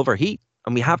had to cover Heat,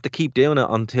 and we have to keep doing it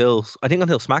until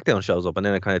SmackDown shows up, and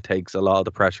then it kind of takes a lot of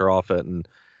the pressure off it, and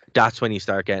that's when you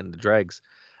start getting the dregs.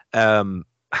 I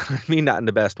mean that in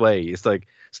the best way. It's like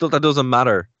stuff that doesn't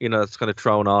matter, you know, it's kind of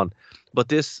thrown on. But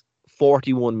this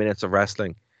 41 minutes of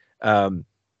wrestling,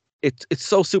 it's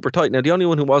so super tight. Now, the only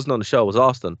one who wasn't on the show was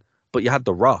Austin, but you had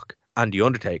The Rock and The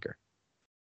Undertaker.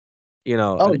 You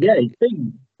know,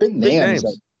 big names.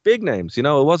 Big names. You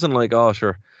know, it wasn't like, oh,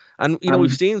 sure. And you know,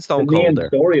 we've seen Stone Cold there.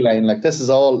 Storyline, like, this is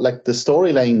all like the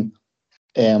storyline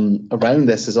around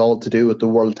this is all to do with the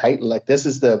world title. Like, this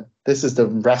is the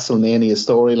WrestleMania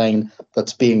storyline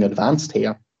that's being advanced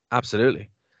here. Absolutely.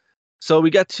 So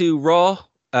we get to Raw.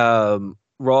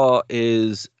 Raw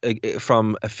is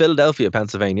from Philadelphia,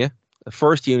 Pennsylvania,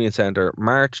 First Union Center,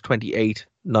 March 28th.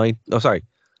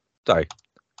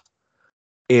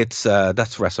 It's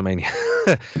that's WrestleMania.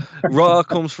 Raw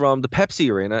comes from the Pepsi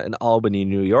Arena in Albany,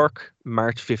 New York,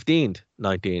 March 15th,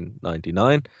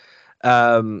 1999.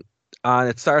 And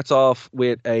it starts off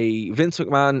with a Vince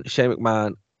McMahon, Shane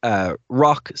McMahon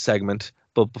Rock segment.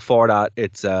 But before that,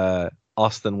 it's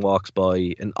Austin walks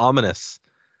by an ominous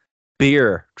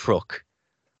beer truck.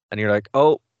 And you're like,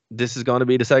 oh, this is going to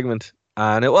be the segment.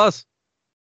 And it was.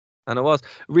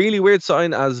 Really weird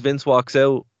sign as Vince walks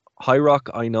out. Hi, Rock,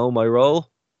 I know my role.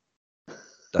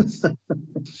 That's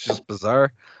just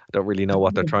bizarre. I don't really know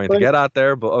what they're trying to get at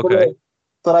there, but okay.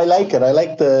 But I like it. I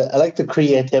like the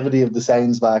creativity of the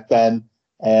signs back then.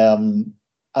 And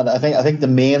I think the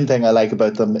main thing I like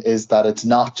about them is that it's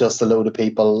not just a load of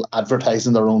people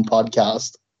advertising their own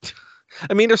podcast.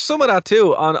 I mean, there's some of that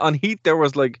too. On Heat, there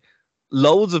was like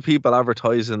loads of people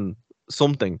advertising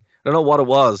something. I don't know what it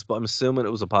was, but I'm assuming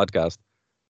it was a podcast.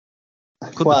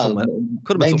 Could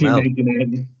have been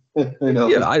something else. You know.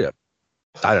 Yeah,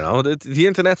 I don't know. The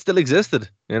internet still existed,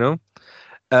 you know.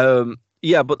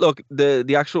 Yeah, but look,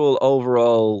 the actual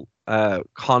overall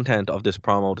content of this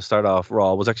promo to start off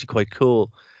Raw was actually quite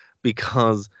cool,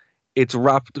 because it's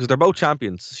wrapped, because they're both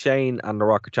champions. Shane and The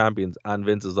Rock are champions, and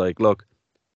Vince is like, look,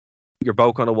 you're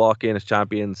both going to walk in as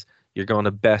champions. You're going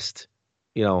to best,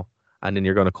 you know, and then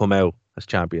you're going to come out as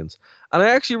champions. And I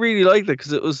actually really liked it,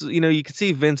 because it was, you know, you could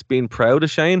see Vince being proud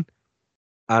of Shane,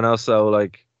 and also,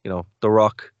 like, you know, The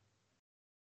Rock,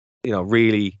 you know,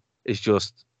 really is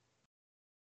just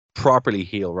properly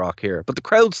heel Rock here. But the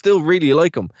crowd still really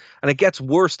like him, and it gets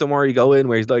worse the more you go in,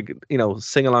 where he's like, you know,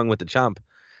 sing along with the champ.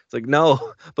 It's like,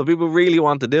 no, but people really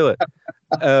want to do it.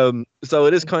 So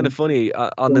it is kind of funny.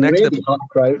 On the next really hot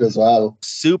crowd as well.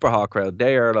 Super hot crowd.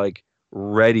 They are like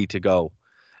ready to go.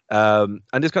 And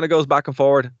this kind of goes back and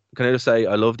forward. Can I just say,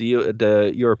 I love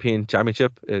the European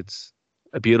Championship. It's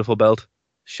a beautiful belt.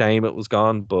 Shame it was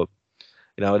gone, but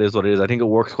you know, it is what it is. I think it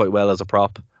works quite well as a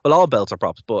prop. Well, all belts are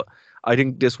props, but I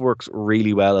think this works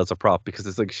really well as a prop, because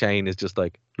it's like Shane is just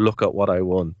like, look at what I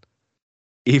won.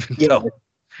 Even though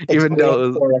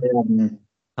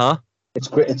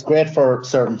it's great for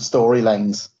certain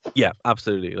storylines. Yeah,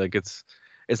 absolutely. Like, it's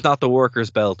not the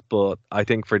workers' belt, but I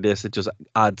think for this it just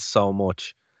adds so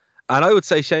much. And I would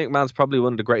say Shane McMahon's probably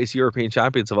one of the greatest European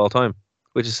champions of all time,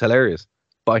 which is hilarious,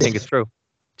 but I think it's true,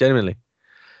 genuinely.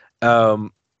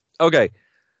 Okay,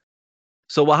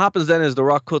 So what happens then is The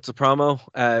Rock cuts a promo.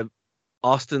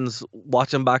 Austin's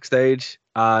watching backstage,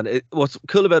 and what's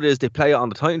cool about it is they play it on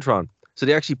the Titantron. So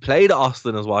they actually play to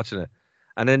Austin as watching it,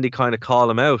 and then they kind of call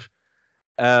him out.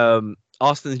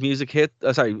 Austin's music hit.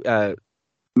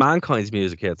 Mankind's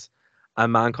music hits,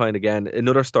 and Mankind again.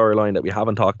 Another storyline that we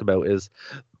haven't talked about is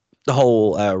the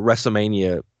whole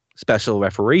WrestleMania special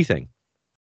referee thing.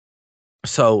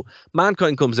 So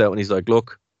Mankind comes out and he's like,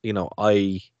 "Look,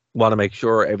 I want to make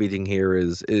sure everything here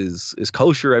is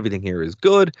kosher. Everything here is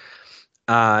good."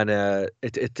 And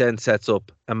it then sets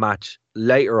up a match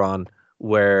later on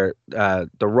where The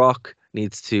Rock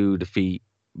needs to defeat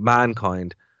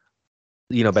Mankind.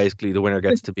 Basically the winner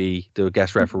gets to be the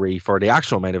guest referee for the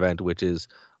actual main event, which is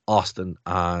Austin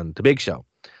and The Big Show.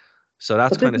 So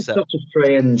that's kind of set. Such a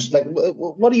strange. Like,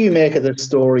 what do you make of this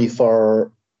story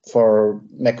for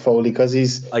Mick Foley? Because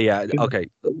he's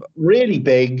really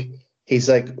big. He's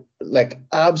like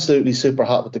absolutely super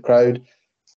hot with the crowd.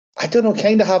 I don't know,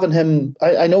 kind of having him.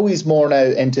 I know he's more now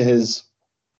into his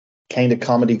kind of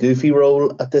comedy goofy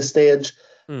role at this stage,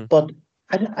 but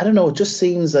I don't know. It just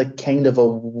seems like kind of a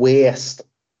waste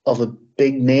of a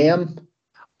big name.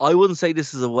 I wouldn't say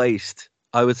this is a waste.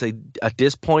 I would say at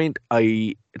this point,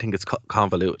 I think it's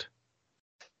convoluted.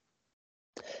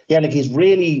 Yeah, like he's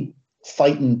really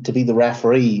fighting to be the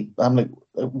referee. I'm like,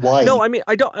 why? No,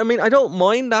 I don't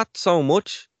mind that so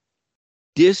much.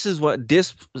 This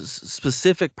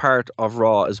specific part of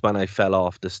Raw is when I fell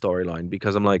off the storyline,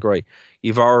 because I'm like, right,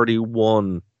 you've already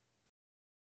won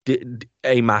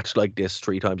a match like this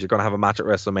 3 times. You're going to have a match at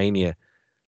WrestleMania.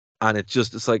 And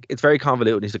it's like, it's very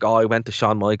convoluted. He's like, oh, I went to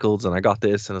Shawn Michaels and I got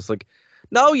this. And it's like,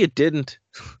 no, you didn't.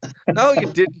 No,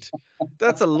 you didn't.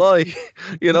 That's a lie.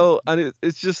 And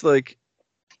it's just like,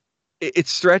 it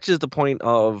stretches the point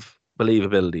of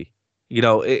believability.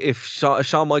 If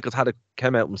Shawn Michaels had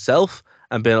come out himself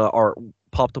and been or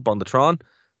popped up on the Tron,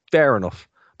 fair enough.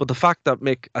 But the fact that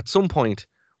Mick at some point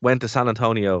went to San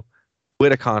Antonio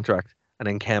with a contract and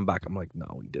then came back, I'm like,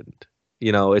 no, he didn't.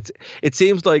 It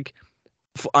seems like,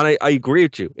 and I agree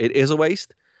with you, it is a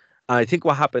waste. And I think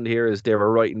what happened here is they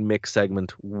were writing Mick's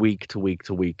segment week to week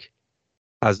to week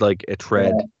as like a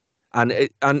thread. Yeah. And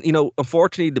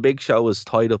unfortunately, the Big Show is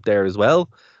tied up there as well.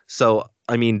 So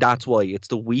that's why it's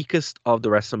the weakest of the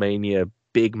WrestleMania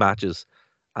big matches,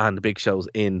 and the Big Show's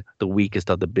in the weakest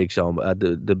of the Big Show,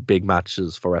 the big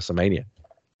matches for WrestleMania.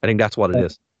 I think that's what it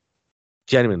is,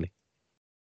 genuinely.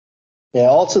 Yeah.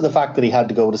 Also, the fact that he had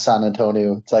to go to San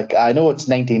Antonio. It's like, I know it's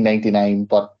 1999,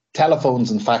 but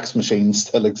telephones and fax machines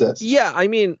still exist. Yeah,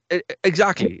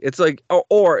 exactly. It's like,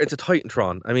 or it's a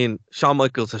Titantron. Shawn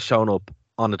Michaels has shown up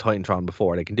on the Titantron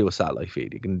before. They can do a satellite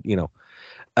feed. You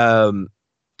can,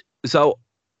 So,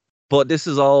 but this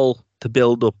is all to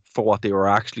build up for what they were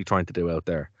actually trying to do out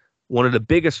there. One of the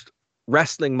biggest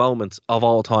wrestling moments of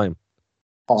all time.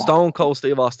 Stone Cold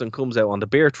Steve Austin comes out on the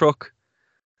beer truck,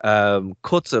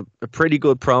 cuts a pretty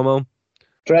good promo.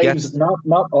 Drives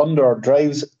not under,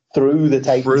 drives through the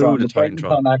Titantron. The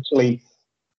Titantron actually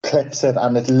clips it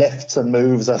and it lifts and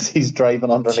moves as he's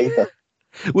driving underneath it.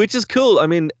 Which is cool.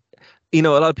 A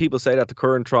lot of people say that the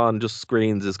current Tron just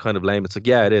screens is kind of lame. It's like,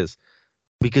 yeah, it is.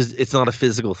 Because it's not a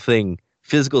physical thing.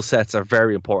 Physical sets are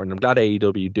very important. I'm glad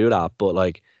AEW do that, but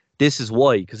like, this is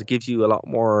why, because it gives you a lot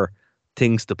more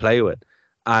things to play with.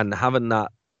 And having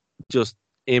that just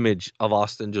image of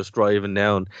Austin just driving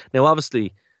down. Now,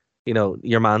 obviously,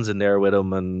 your man's in there with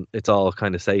him and it's all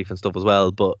kind of safe and stuff as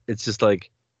well, but it's just like,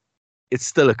 it's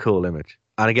still a cool image.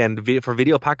 And again, for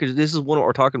video package, this is one what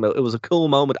we're talking about. It was a cool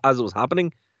moment as it was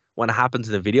happening. When it happens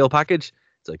in a video package,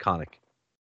 it's iconic.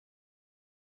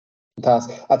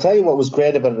 Fantastic. I'll tell you what was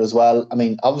great about it as well.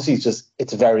 Obviously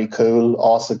it's very cool.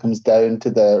 Austin comes down to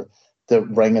the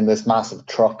ring in this massive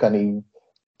truck and he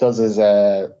does his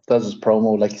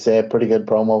promo, like you say, pretty good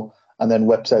promo, and then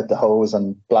whips out the hose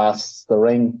and blasts the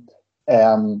ring.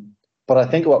 But I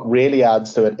think what really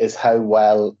adds to it is how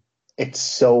well it's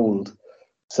sold.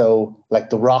 So like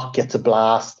The Rock gets a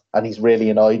blast and he's really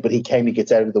annoyed, but he kind of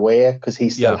gets out of the way because he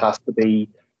still has to be,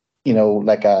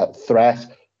 like a threat.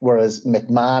 Whereas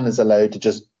McMahon is allowed to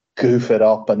just goof it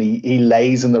up and he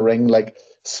lays in the ring like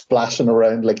splashing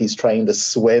around like he's trying to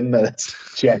swim, and it's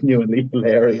genuinely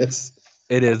hilarious.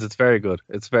 It is. It's very good.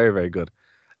 It's very, very good.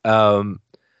 And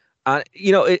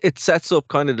it sets up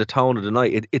kind of the tone of the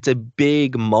night. It's a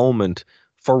big moment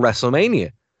for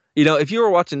WrestleMania. If you were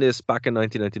watching this back in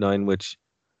 1999, which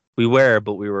we were,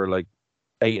 but we were like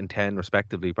 8 and 10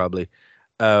 respectively, probably.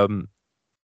 You're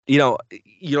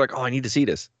like, oh, I need to see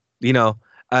this.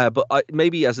 But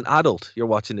maybe as an adult, you're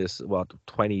watching this,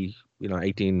 20,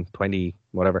 18, 20,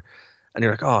 whatever. And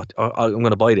you're like, oh, I'm going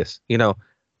to buy this,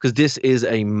 because this is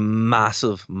a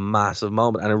massive, massive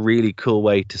moment and a really cool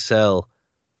way to sell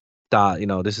that,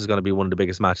 this is going to be one of the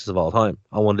biggest matches of all time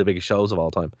on one of the biggest shows of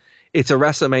all time. It's a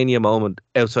WrestleMania moment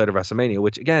outside of WrestleMania,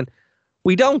 which again,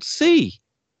 we don't see.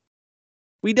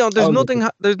 We don't. There's nothing.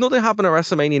 There's nothing happening at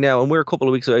WrestleMania now, and we're a couple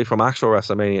of weeks away from actual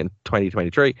WrestleMania in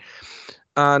 2023,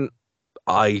 and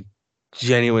I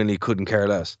genuinely couldn't care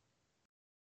less.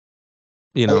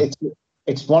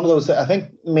 It's one of those. I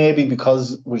think maybe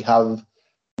because we have,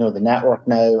 the network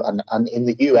now, and in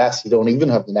the US you don't even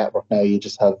have the network now. You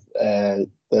just have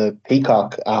the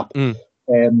Peacock app,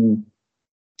 and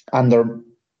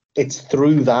it's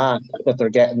through that they're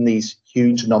getting these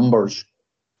huge numbers.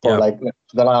 Or like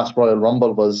the last Royal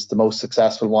Rumble was the most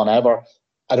successful one ever.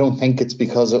 I don't think it's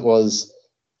because it was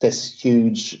this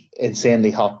huge, insanely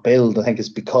hot build. I think it's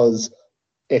because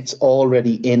it's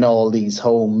already in all these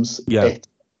homes. Yeah. It's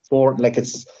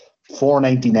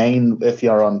 $4.99 if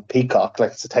you're on Peacock.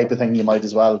 Like, it's the type of thing you might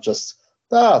as well just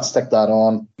stick that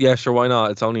on. Yeah, sure, why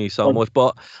not? It's only so much,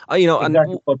 but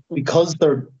exactly. But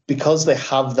because they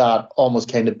have that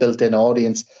almost kind of built-in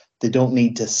audience, they don't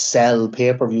need to sell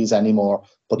pay-per-views anymore.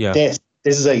 But this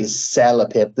is how you sell a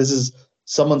pay. This is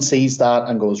someone sees that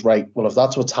and goes, right, well, if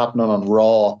that's what's happening on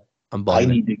Raw, I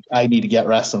need to get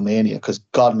WrestleMania, because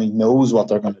God only knows what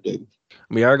they're going to do.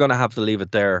 We are going to have to leave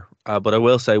it there, but I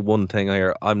will say one thing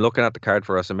here. I'm looking at the card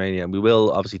for WrestleMania, and we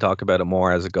will obviously talk about it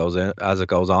more as it goes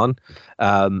on.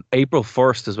 April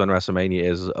 1st is when WrestleMania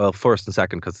is, 1st and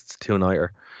 2nd, because it's a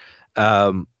two-nighter.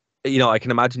 I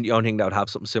can imagine the only thing that would have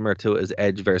something similar to it is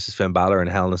Edge versus Finn Balor in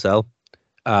Hell in a Cell.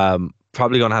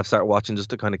 Probably going to have to start watching just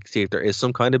to kind of see if there is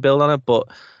some kind of build on it, but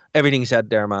everything said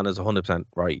there, man, is 100%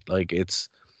 right. Like,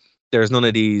 there's none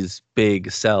of these big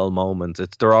sell moments.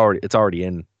 It's already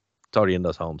in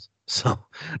those homes. So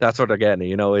that's what they're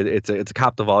getting. It's a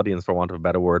captive audience, for want of a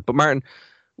better word. But Martin,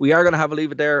 we are going to have to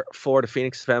leave it there for the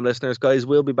Phoenix FM listeners. Guys,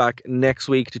 we'll be back next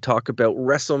week to talk about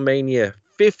WrestleMania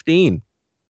 15,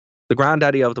 the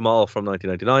granddaddy of them all from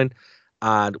 1999.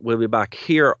 And we'll be back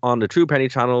here on the True Penny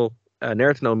channel,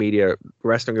 Nerd to Know Media,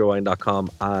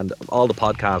 WrestlingRewind.com, and all the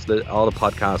podcast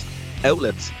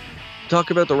outlets.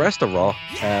 Talk about the rest of Raw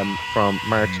from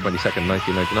March 22nd,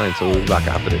 1999. So we'll be back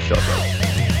after this show.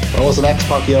 What was the next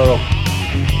Pac Euro?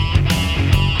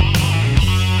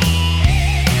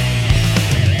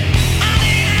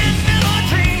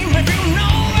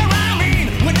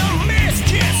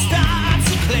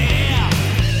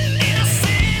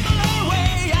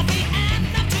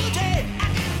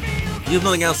 You have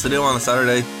nothing else to do on a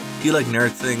Saturday? Do you like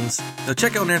nerd things? Now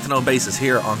check out Nerd to Know Basis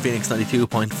here on Phoenix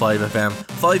 92.5 FM,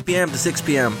 5 p.m. to 6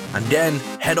 p.m. And then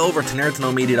head over to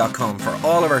nerdtoknowmedia.com for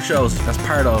all of our shows as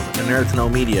part of the Nerd to Know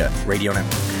Media Radio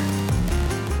Network.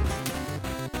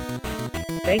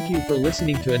 Thank you for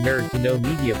listening to a Nerd to Know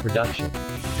Media production.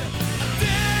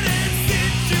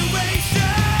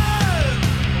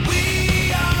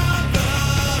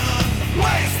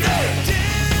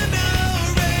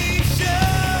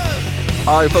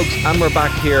 Alright folks, and we're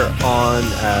back here on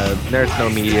Nerd to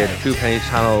Know Media, the True Penny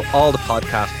channel, all the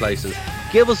podcast places.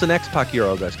 Give us an X-Pac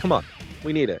Euro, guys. Come on.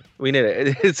 We need it.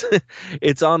 It's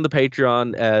on the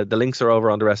Patreon. The links are over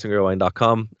on the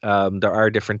WrestlingRewind.com. There are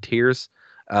different tiers,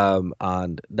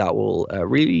 and that will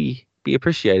really be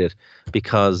appreciated,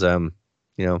 because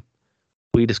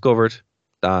we discovered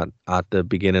that at the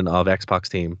beginning of X-Pac's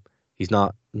team, he's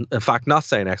not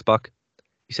saying X-Pac,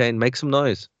 he's saying make some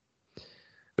noise,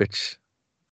 which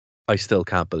I still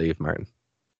can't believe, Martin.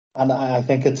 And I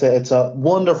think it's a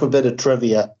wonderful bit of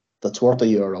trivia that's worth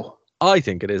 €1. I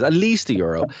think it is at least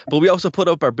 €1. But we also put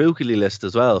up our Bookily list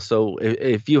as well. So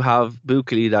if you have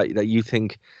Bookily that you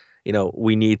think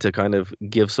we need to kind of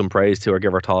give some praise to or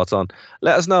give our thoughts on,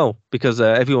 let us know, because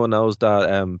everyone knows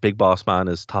that Big Boss Man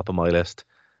is top of my list.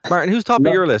 Martin, who's top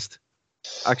of your list?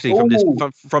 Actually,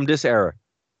 from this era.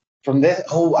 From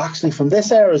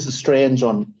this era is a strange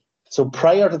one. So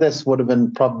prior to this would have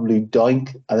been probably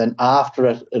Doink, and then after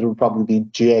it would probably be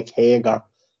Jake Hager.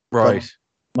 Right.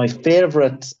 But my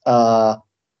favourite, do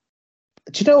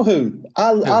you know who?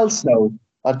 Al Snow.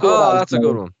 That's a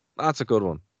good one. That's a good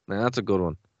one. Man, that's a good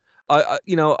one. I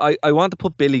want to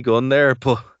put Billy Gunn there,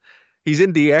 but he's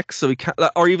in DX, so he can't.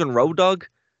 Or even Road Dogg.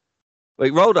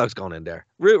 Like, Road Dogg's gone in there.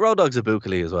 Road Dogg's a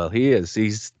Bookily as well. He is.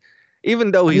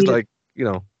 Even though he's Yeah,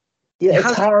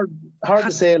 it's hard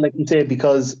to say, like you say,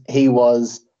 because he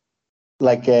was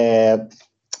like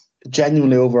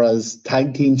genuinely over as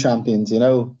tag team champions,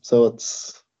 So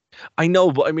it's. I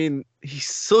know, but I mean, he's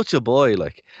such a boy,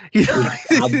 like.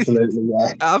 Absolutely,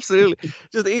 yeah. Absolutely.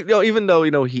 Just even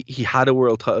though he had a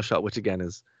world title shot, which again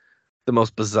is the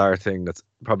most bizarre thing that's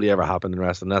probably ever happened in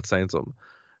wrestling. That's saying something.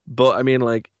 But I mean,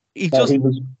 like, he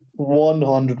was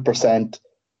 100%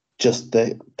 just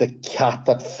the cat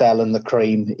that fell in the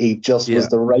cream. He just was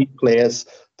the right place,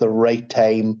 the right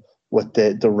time with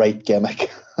the right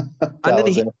gimmick.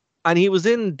 And he was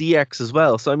in DX as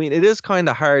well. So I mean, it is kind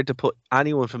of hard to put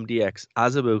anyone from DX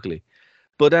as Ibuki.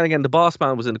 But then again, the boss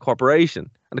man was in the corporation,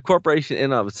 and the corporation in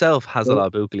and of itself has a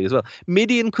lot of Ibuki as well.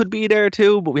 Midian could be there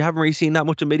too, but we haven't really seen that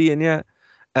much of Midian yet.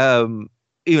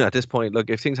 Even at this point,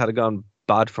 look, if things had gone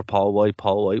bad for Paul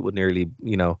White would nearly,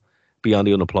 be on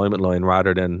the unemployment line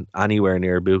rather than anywhere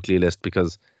near Ibuki list,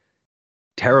 because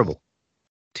terrible.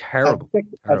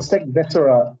 I'd stick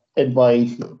Viscera in my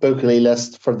Ibuki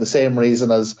list for the same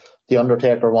reason as The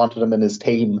Undertaker wanted him in his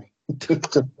team.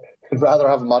 I'd rather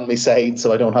have him on my side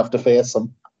so I don't have to face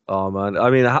him. Oh man, I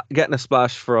mean, getting a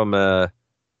splash from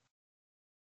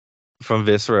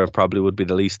Viscera probably would be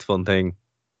the least fun thing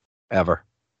ever.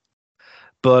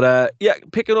 But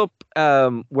picking up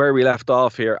where we left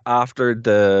off here after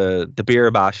the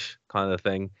beer bash kind of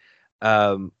thing,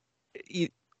 Vince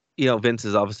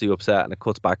is obviously upset, and it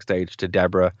cuts backstage to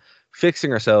Deborah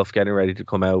fixing herself, getting ready to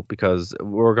come out, because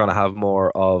we're going to have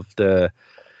more of the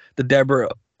Deborah,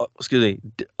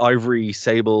 Ivory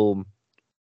Sable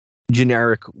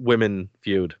generic women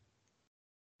feud.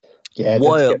 Yeah,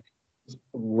 it's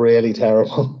really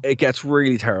terrible. It gets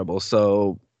really terrible.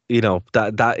 So,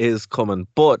 that is coming.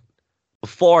 But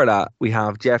before that, we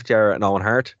have Jeff Jarrett and Owen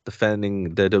Hart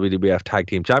defending the WWF Tag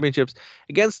Team Championships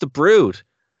against the Brood,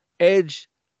 Edge,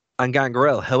 and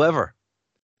Gangrel. However,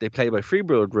 they play by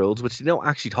Freebird rules, which they don't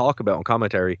actually talk about on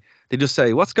commentary. They just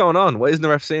say, "What's going on? Why isn't the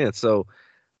ref seeing it?" So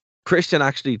Christian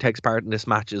actually takes part in this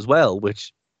match as well,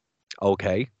 which,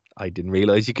 okay, I didn't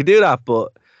realize you could do that,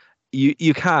 but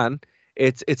you can.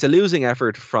 It's a losing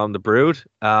effort from the Brood,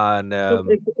 and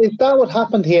is that what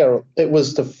happened here? It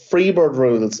was the Freebird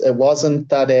rules. It wasn't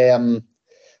that.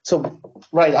 So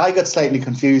right, I got slightly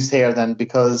confused here then,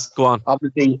 because go on.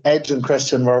 Obviously Edge and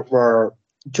Christian were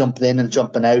jumping in and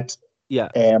jumping out. Yeah.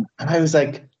 And I was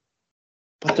like,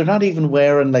 but they're not even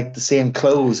wearing like the same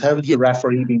clothes. How is the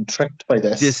referee being tricked by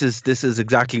this? This is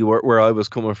exactly where I was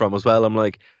coming from as well. I'm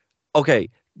like, okay,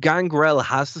 Gangrel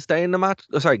has to stay in the match.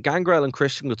 Sorry, Gangrel and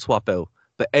Christian could swap out,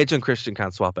 but Edge and Christian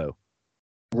can't swap out.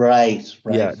 Right.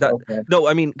 Yeah. Okay. No,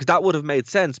 I mean, because that would have made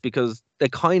sense, because they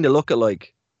kind of look at,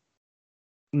 like,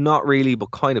 not really,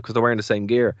 but kind of, because they're wearing the same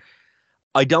gear.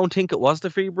 I don't think it was the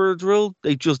Freebirds rule.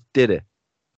 They just did it.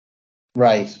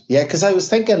 Right. Yeah, because I was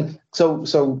thinking,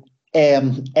 so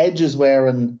Edge is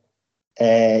wearing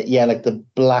like the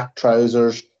black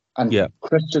trousers, and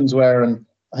Christian's wearing,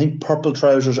 I think, purple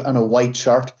trousers and a white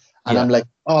shirt. And I'm like,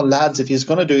 oh lads, if he's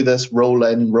gonna do this roll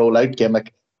in, roll out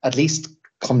gimmick, at least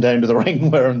come down to the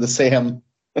ring wearing the same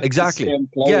exactly. The same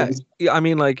clothes. Yeah, I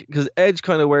mean, like, because Edge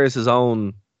kind of wears his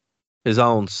own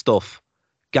stuff.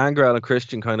 Gangrel and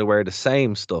Christian kind of wear the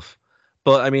same stuff.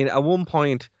 But I mean, at one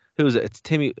point, who is it? It's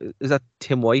Timmy. Is that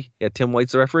Tim White? Yeah, Tim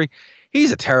White's the referee.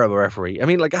 He's a terrible referee. I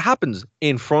mean, like, it happens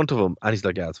in front of him, and he's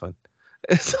like, "Yeah, it's fine."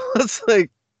 So it's like,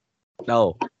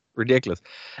 no, ridiculous.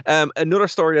 Another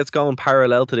story that's going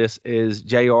parallel to this is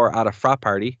JR at a frat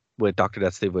party with Dr.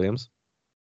 Death Steve Williams.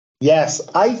 Yes,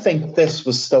 I think this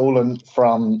was stolen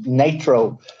from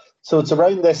Nitro. So it's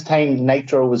around this time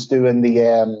Nitro was doing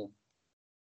the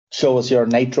show us your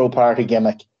Nitro party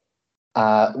gimmick,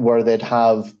 where they'd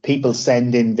have people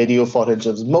send in video footage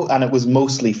of, and it was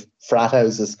mostly frat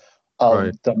houses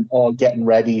of them all getting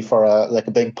ready for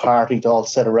a big party to all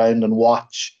sit around and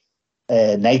watch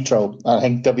Nitro. And I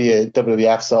think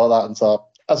WWF saw that and thought,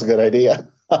 that's a good idea.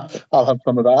 I'll have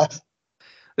some of that.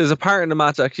 There's a part in the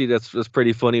match actually that's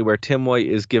pretty funny, where Tim White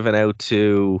is given out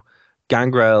to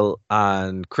Gangrel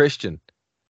and Christian.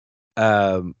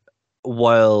 He's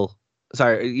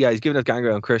giving out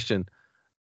Gangrel and Christian.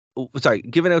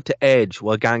 Giving out to Edge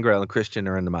while Gangrel and Christian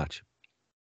are in the match.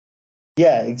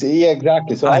 Yeah,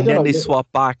 exactly. So and then they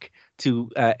swap back to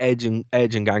Edge and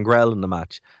Gangrel in the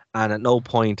match, and at no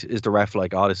point is the ref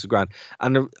like, "Oh, this is grand."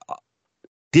 And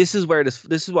this is where this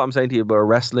is what I'm saying to you, where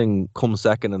wrestling comes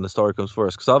second and the story comes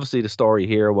first. Because obviously the story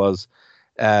here was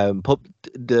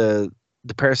the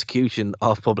persecution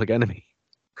of Public Enemy.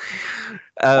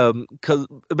 Because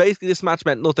basically this match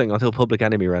meant nothing until Public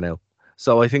Enemy ran out.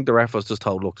 So I think the ref was just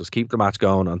told, look, just keep the match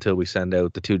going until we send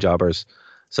out the two jobbers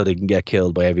so they can get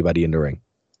killed by everybody in the ring.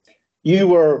 You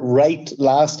were right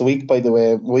last week, by the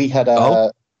way. We had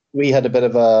a bit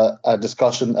of a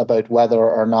discussion about whether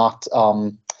or not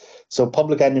so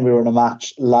Public Enemy were in a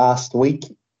match last week,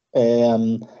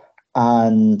 and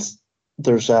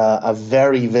there's a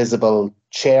very visible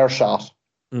chair shot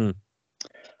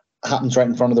happens right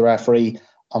in front of the referee,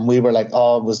 and we were like,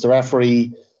 oh, was the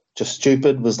referee just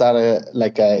stupid? Was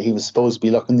that he was supposed to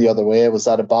be looking the other way? Was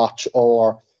that a botch,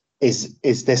 or is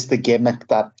this the gimmick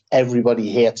that everybody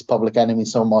hates Public Enemy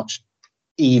so much,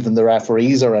 even the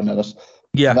referees are in it?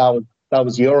 Yeah, and that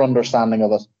was your understanding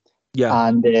of it. Yeah,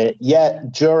 and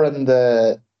during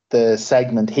the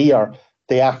segment here,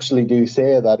 they actually do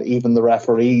say that even the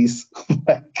referees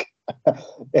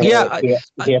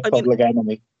hate Public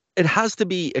Enemy. It has to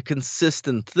be a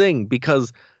consistent thing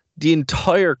because the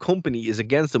entire company is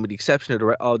against them, with the exception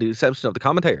of the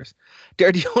commentators.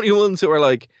 They're the only ones who are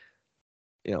like,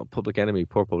 Public Enemy,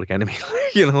 poor Public Enemy,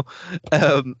 And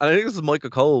I think this is Michael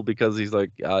Cole because he's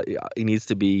like, he needs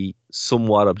to be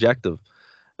somewhat objective.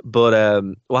 But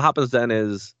what happens then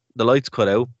is the lights cut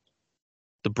out.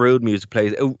 The Brood music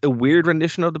plays. A weird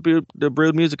rendition of the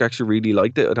Brood music. I actually really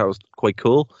liked it. I thought it was quite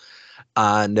cool.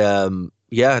 And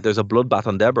there's a bloodbath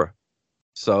on Deborah.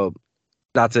 So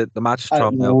that's it. The match is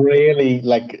thrown out. Really,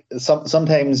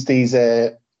 sometimes these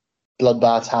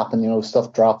bloodbaths happen.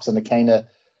 Stuff drops and it kind of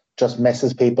just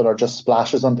misses people or just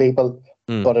splashes on people.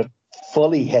 But it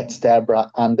fully hits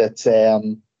Deborah, and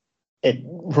it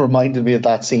reminded me of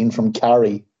that scene from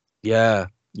Carrie. Yeah.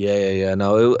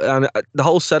 No, and the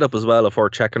whole setup as well of her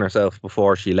checking herself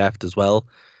before she left as well,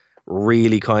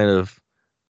 really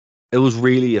it was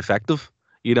really effective.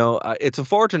 It's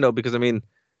unfortunate though, because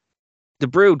the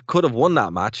Brood could have won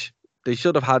that match. They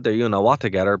should have had their what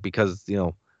together, because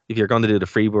if you're going to do the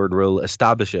Freebird rule,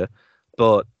 establish it.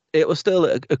 But it was still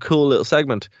a cool little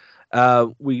segment.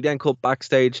 We then cut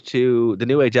backstage to the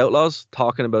New Age Outlaws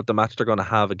talking about the match they're going to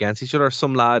have against each other.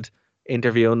 Some lad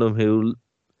interviewing them who,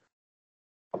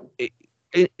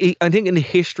 I think in the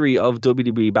history of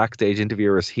WWE backstage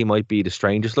interviewers, he might be the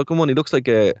strangest looking one. He looks like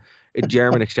a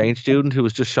German exchange student who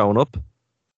was just showing up.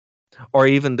 Or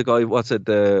even the guy,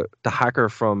 the hacker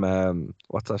from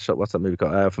what's that movie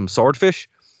called? From Swordfish,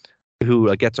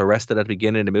 who gets arrested at the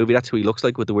beginning of the movie. That's who he looks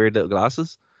like with the weird little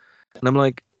glasses. And I'm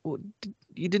like,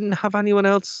 you didn't have anyone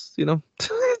else,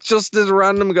 just this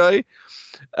random guy.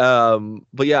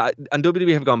 But yeah, and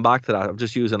WWE have gone back to that. I'm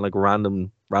just using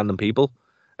random people,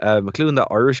 including that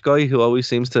Irish guy who always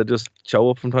seems to just show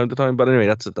up from time to time. But anyway,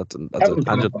 that's a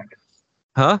tangent.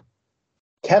 Huh?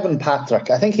 Kevin Patrick.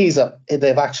 I think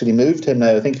they've actually moved him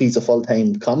now. I think he's a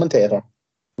full-time commentator.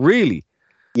 Really?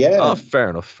 Yeah. Oh, fair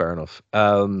enough.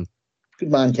 Good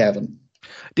man, Kevin.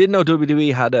 Didn't know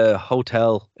WWE had a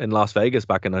hotel in Las Vegas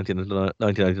back in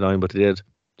 1999, but they did.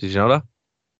 Did you know that?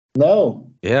 No.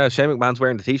 Yeah, Shane McMahon's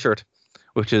wearing the t-shirt,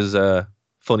 which is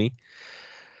funny.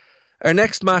 Our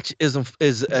next match is a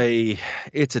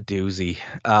doozy.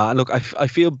 Look,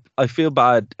 I feel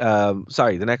bad.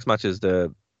 Sorry, the next match is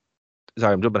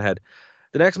Sorry, I'm jumping ahead.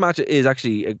 The next match is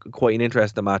actually quite an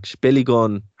interesting match. Billy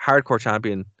Gunn, Hardcore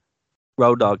Champion,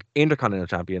 Road Dogg, Intercontinental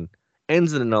Champion,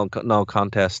 ends in a no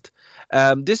contest.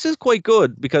 This is quite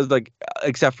good because,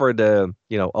 except for the,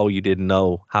 you didn't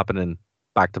know happening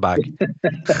back to back.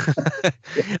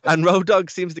 And Road Dogg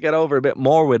seems to get over a bit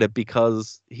more with it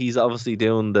because he's obviously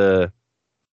doing the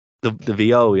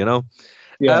VO,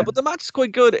 Yeah. But the match is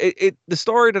quite good. The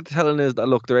story that they're telling is that,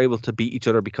 look, they're able to beat each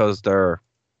other because they're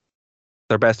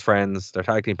best friends, they're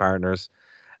tag team partners.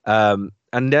 And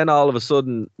then all of a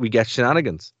sudden we get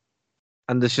shenanigans.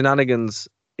 And the shenanigans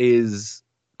is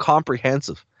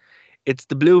comprehensive. It's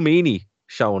the Blue Meanie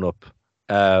showing up,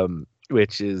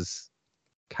 which is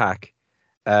cack.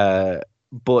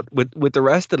 But with the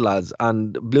rest of the lads,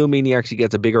 and Blue Meanie actually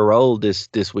gets a bigger role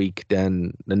this week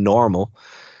than normal.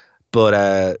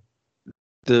 But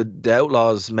the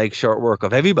Outlaws make short work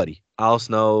of everybody. Al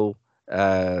Snow,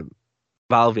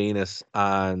 Val Venus,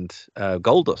 and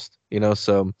Goldust.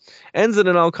 So ends in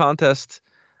a no contest.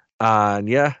 And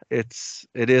yeah, it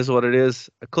is what it is.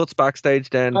 It cuts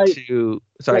backstage then to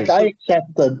sorry. I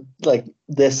accept that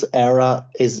this era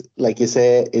is, like you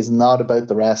say, is not about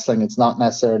the wrestling. It's not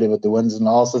necessarily about the wins and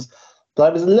losses. But I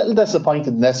was a little disappointed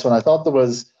in this one. I thought there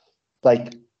was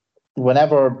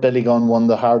whenever Billy Gunn won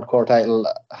the hardcore title,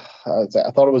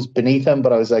 I thought it was beneath him,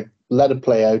 but I was like, let it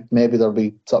play out. Maybe there'll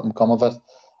be something come of it.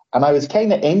 And I was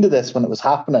kind of into this when it was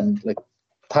happening,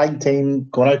 tag team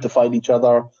going out to fight each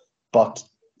other, but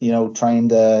trying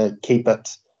to keep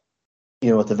it,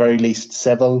 at the very least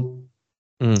civil.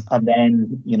 And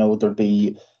then, there'd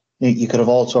be, you could have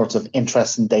all sorts of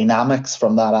interesting dynamics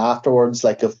from that afterwards.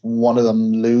 If one of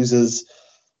them loses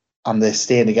and they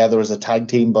stay together as a tag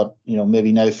team, but,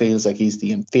 maybe now feels like he's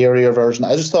the inferior version.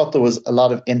 I just thought there was a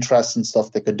lot of interesting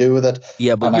stuff they could do with it.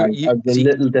 Yeah, but I was a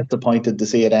little disappointed to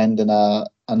see it end in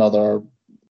another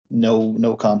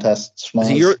no contest.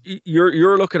 See,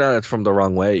 you're looking at it from the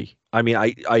wrong way. I mean,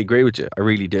 I agree with you. I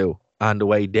really do. And the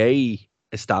way they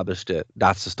established it.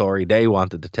 That's the story they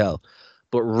wanted to tell.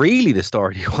 But really, the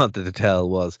story they wanted to tell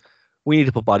was, we need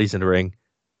to put bodies in the ring.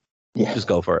 Yeah. Just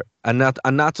go for it. And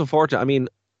that's unfortunate. I mean,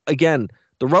 again,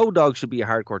 the Road Dogg should be a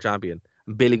hardcore champion,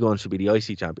 and Billy Gunn should be the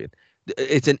IC champion.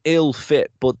 It's an ill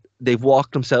fit, but they've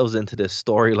walked themselves into this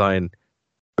storyline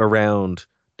around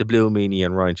the Blue Meanie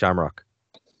and Ryan Shamrock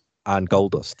and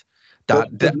Goldust. That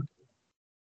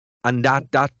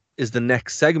is the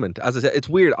next segment. As I said, it's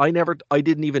weird. I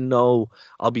didn't even know.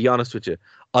 I'll be honest with you.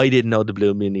 I didn't know the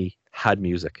Blue Meanie had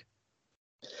music.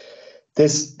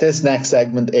 This next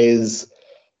segment is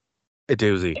a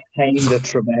doozy. Kind of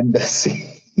tremendous.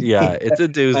 Yeah, it's a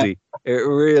doozy. It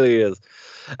really is.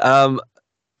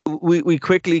 We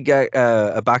quickly get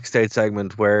a backstage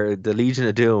segment where the Legion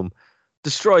of Doom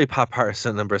destroy Pat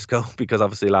Patterson and Briscoe, because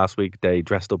obviously last week they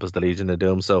dressed up as the Legion of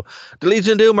Doom. So the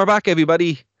Legion of Doom are back,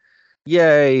 everybody.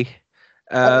 Yay. It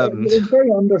was a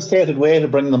very understated way to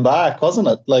bring them back, wasn't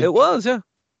it? Like, it was, yeah.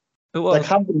 It was. Like,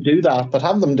 have them do that, but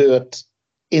have them do it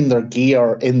in their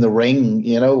gear, in the ring,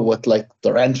 you know, with like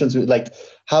their entrance. Like,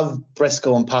 have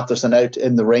Briscoe and Patterson out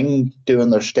in the ring doing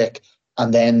their shtick,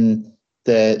 and then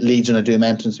the Legion of Doom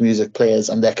entrance music plays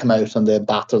and they come out and they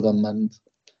batter them. And,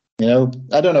 you know,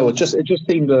 I don't know. It just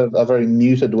seemed a very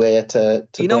muted way to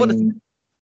you know bring...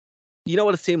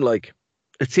 what it seemed like?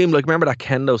 It seemed like, remember that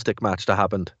kendo stick match that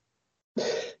happened?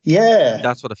 Yeah.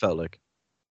 That's what it felt like.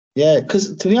 Yeah,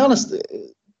 because to be honest,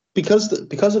 because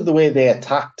of the way they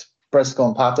attacked Briscoe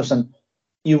and Patterson,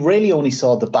 you really only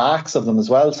saw the backs of them as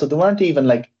well. So they weren't even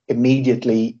like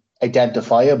immediately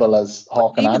identifiable as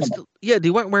Hawk and Animal. Still, yeah,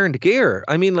 they weren't wearing the gear.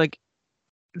 I mean, like,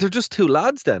 they're just two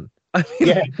lads then. I mean,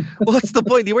 yeah. What's the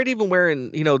point? They weren't even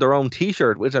wearing, you know, their own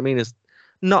T-shirt, which I mean is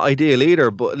not ideal either.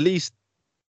 But at least,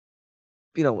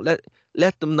 you know,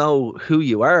 let them know who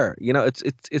you are. You know,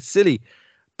 it's silly.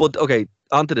 But okay,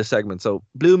 onto the segment. So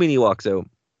Blue Meanie walks out.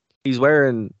 He's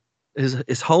wearing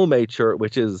his homemade shirt,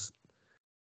 which is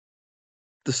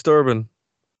disturbing,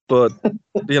 but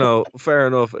you know, fair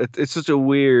enough. It's such a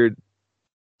weird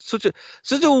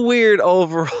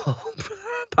overall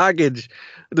package.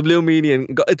 The Blue Meanie,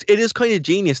 and it is kind of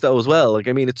genius though as well. Like,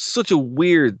 I mean, it's such a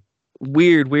weird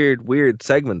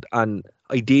segment and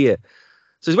idea.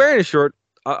 So he's wearing a shirt.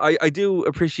 I do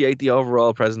appreciate the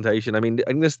overall presentation. I mean,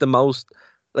 I think this is the most,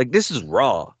 like, this is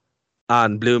Raw,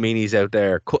 and Blue Meanie's out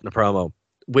there cutting a promo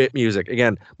with music.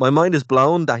 Again, my mind is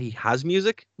blown that he has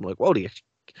music. I'm like, whoa, he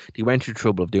went through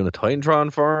trouble of doing a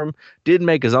Titantron for him. Did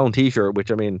make his own T-shirt,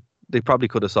 which, I mean, they probably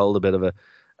could have sold a bit of it.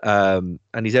 And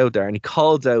he's out there, and he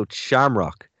calls out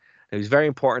Shamrock. It was very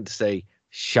important to say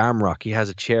Shamrock. He has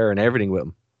a chair and everything with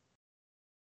him.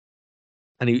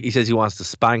 And he says he wants to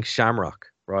spank Shamrock,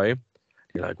 right?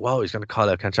 You're like, whoa, he's going to call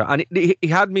out Ken Shamrock. And he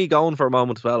had me going for a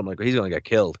moment as well. I'm like, he's going to get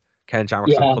killed. Ken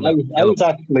Shamrock's going to come out. I was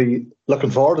actually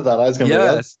looking forward to that. I was going to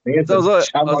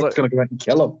Shamrock's going to go out and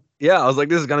kill him. Yeah, I was like,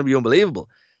 this is going to be unbelievable.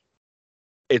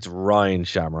 It's Ryan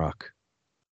Shamrock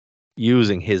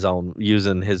using his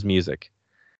music.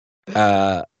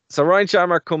 So Ryan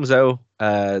Shamrock comes out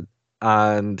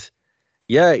and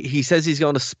yeah, he says he's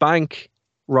going to spank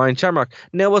Ryan Shamrock.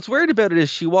 Now, what's weird about it is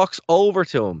she walks over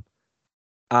to him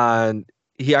and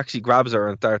he actually grabs her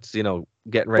and starts, you know,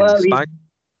 getting ready to spank.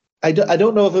 I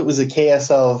don't know if it was a case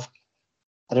of,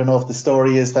 I don't know if the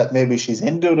story is that maybe she's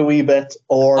into it a wee bit,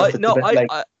 or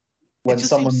when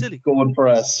someone's going for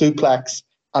a suplex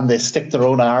and they stick their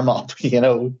own arm up, you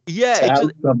know. Yeah,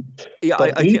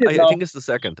 I think it's the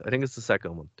second. I think it's the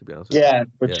second one, to be honest. Yeah,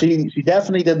 but she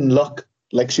definitely didn't look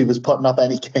like she was putting up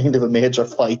any kind of a major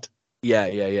fight. Yeah.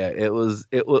 It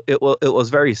was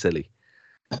very silly.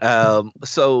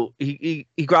 So he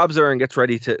grabs her and gets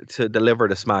ready to deliver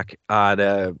the smack,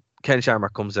 and Ken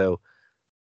Shamrock comes out,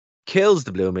 kills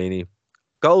the Blue Meanie.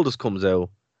 Goldust comes out,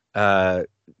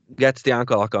 gets the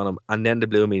ankle lock on him, and then the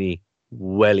Blue Meanie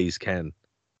wellies Ken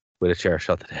with a chair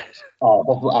shot to the head.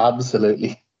 Oh,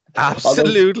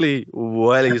 absolutely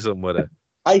wellies him with it.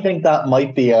 I think that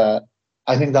might be a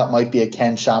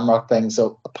Ken Shamrock thing.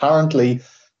 So apparently,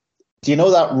 do you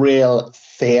know that real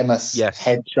famous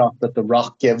headshot that The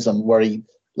Rock gives him, where he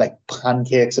like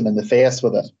pancakes him in the face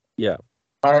with it? Yeah.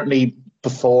 Apparently,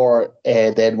 before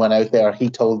they went out there, he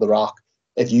told The Rock,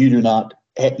 "If you do not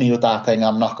hit me with that thing,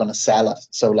 I'm not going to sell it.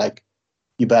 So like,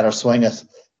 you better swing it."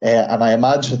 And I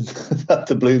imagine that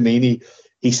the Blue Meanie,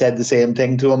 he said the same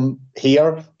thing to him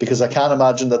here, because I can't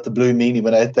imagine that the Blue Meanie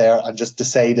went out there and just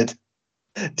decided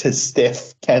to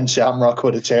stiff Ken Shamrock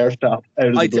with a chair shot out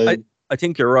of the blue. I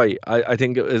think you're right. I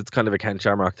think it's kind of a Ken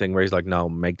Shamrock thing where he's like, no,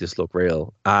 make this look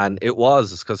real. And it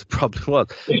was, because it probably was.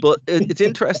 But it's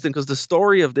interesting because the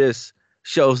story of this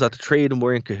shows that the three of them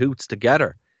were in cahoots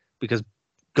together, because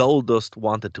Goldust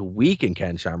wanted to weaken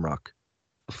Ken Shamrock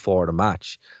for the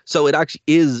match. So it actually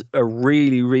is a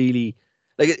really, really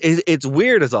it's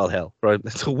weird as all hell, right?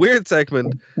 It's a weird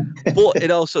segment, but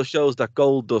it also shows that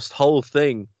Goldust's whole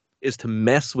thing is to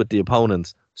mess with the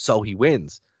opponents so he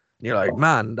wins. And you're like,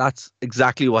 man, that's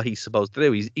exactly what he's supposed to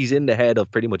do. He's in the head of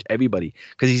pretty much everybody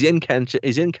because he's in Ken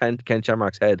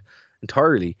Shamrock's head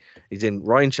entirely. He's in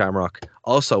Ryan Shamrock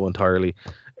also entirely.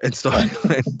 And stuff.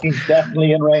 He's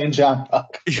definitely in Ryan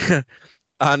Shamrock. Yeah.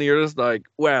 And you're just like,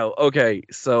 wow, okay.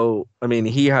 So, I mean,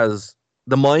 he has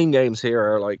the mind games here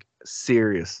are like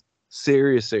serious.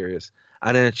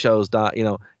 And then it shows that,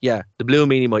 the Blue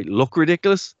Meanie might look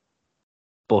ridiculous,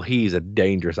 but he's a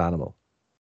dangerous animal.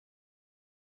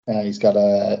 Yeah, he's got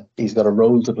a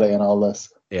role to play in all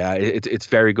this. Yeah, it's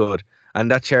very good. And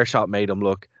that chair shot made him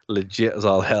look legit as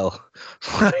all hell.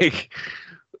 Like,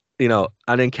 and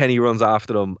then Kenny runs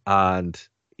after him and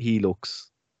he looks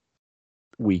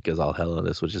weak as all hell on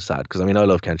this, which is sad because I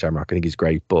love Ken Shamrock. I think he's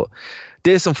great, but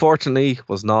this unfortunately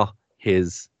was not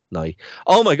his night.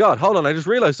 Oh my god, hold on, I just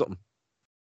realized something.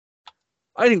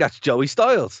 I think that's Joey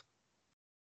Styles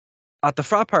at the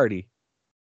frat party.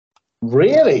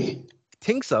 Really? I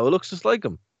think so. It looks just like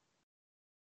him.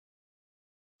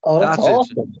 Oh, that's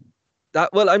awesome.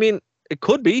 It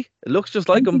could be. It looks just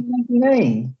like him.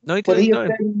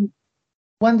 1999.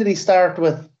 When did he start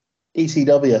with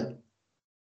ECW?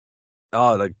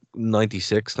 Oh, like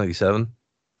 96, 97.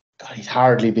 God, he'd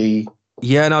hardly be.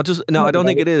 Yeah, I don't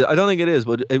think it is. I don't think it is,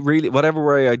 but it really, whatever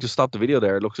way I just stopped the video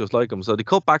there, it looks just like him. So they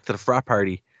cut back to the frat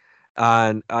party.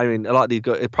 And a lot of these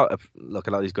guys, a lot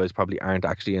of these guys probably aren't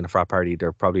actually in a frat party.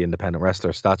 They're probably independent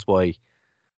wrestlers. That's why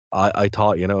I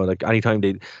thought, like anytime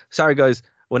sorry guys,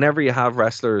 whenever you have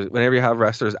wrestlers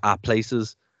at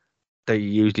places, they're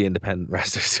usually independent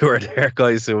wrestlers who are there,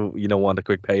 guys who want a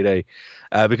quick payday,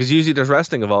 because usually there's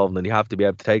wrestling involved and you have to be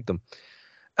able to take them.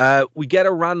 We get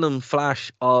a random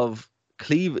flash of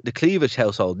the Cleavage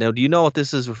household. Now, do you know what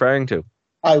this is referring to?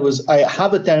 I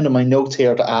have it down in my notes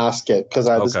here to ask it because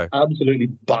I was absolutely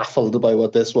baffled by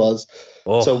what this was.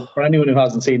 Oh. So for anyone who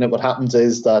hasn't seen it, what happens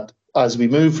is that as we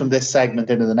move from this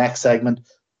segment into the next segment,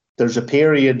 there's a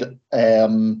period,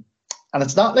 and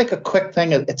it's not like a quick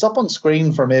thing. It's up on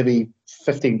screen for maybe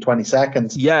 15, 20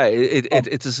 seconds. Yeah,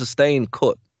 it's a sustained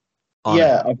cut.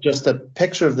 Of just a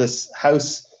picture of this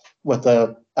house with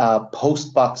a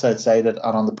post box outside it,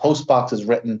 and on the post box is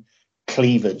written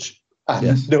Cleavage.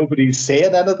 And nobody's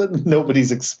saying anything.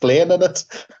 Nobody's explaining it.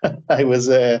 I was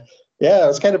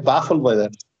kind of baffled by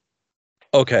that.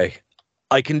 Okay.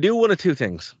 I can do one of two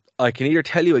things. I can either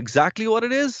tell you exactly what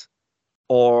it is,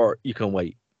 or you can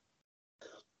wait.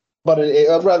 But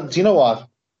do you know what?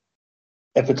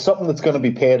 If it's something that's going to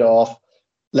be paid off,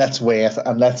 let's wait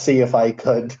and let's see if I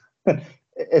could,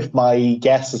 if my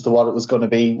guess as to what it was going to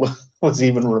be was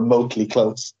even remotely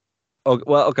close. Oh,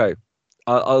 well, okay.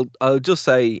 I'll just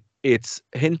say it's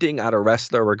hinting at a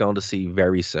wrestler we're going to see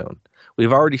very soon.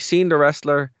 We've already seen the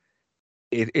wrestler.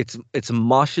 It's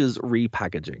Mosh's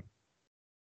repackaging.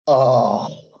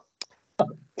 Oh,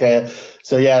 okay.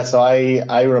 So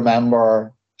I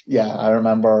remember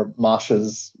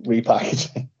Mosh's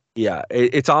repackaging. Yeah,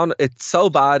 it's so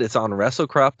bad it's on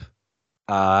WrestleCrap,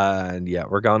 and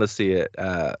we're going to see it.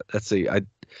 Let's see. I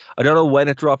don't know when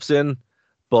it drops in,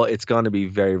 but it's going to be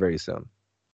very, very soon.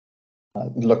 I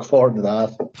look forward to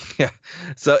that. Yeah,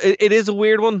 so it is a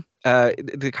weird one.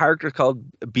 The character is called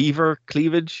Beaver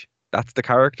Cleavage. That's the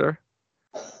character.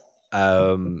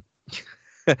 And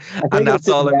that's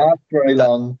all. Very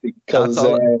long because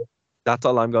that's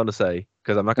all I'm going to say,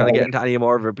 because I'm not going to get into any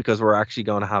more of it because we're actually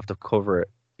going to have to cover it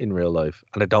in real life,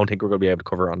 and I don't think we're going to be able to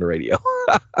cover it on the radio.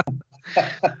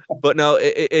 But no,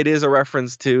 it is a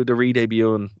reference to the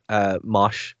re-debuting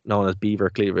Mosh known as Beaver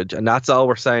Cleavage, and that's all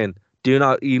we're saying. You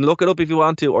can look it up if you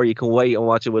want to, or you can wait and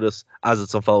watch it with us as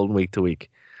it's unfolding week to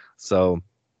week. So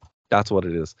that's what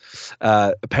it is.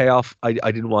 Payoff, I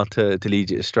didn't want to lead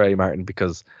you astray, Martin,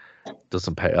 because it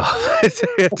doesn't pay off.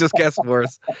 It just gets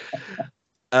worse.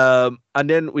 And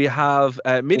then we have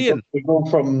Midian. We go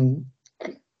from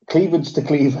cleavage to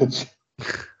cleavage.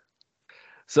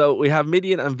 So we have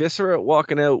Midian and Viscera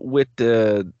walking out with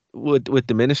the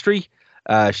ministry.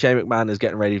 Shane McMahon is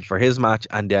getting ready for his match,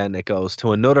 and then it goes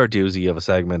to another doozy of a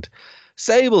segment.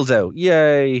 Sable's out.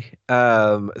 Yay.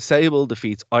 Sable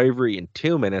defeats Ivory in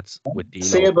 2 minutes with Dino.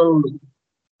 Sable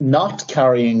not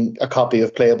carrying a copy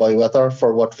of Playboy with her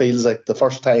for what feels like the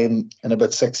first time in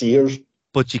about 6 years.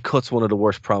 But she cuts one of the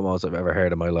worst promos I've ever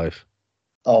heard in my life.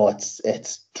 Oh,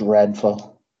 it's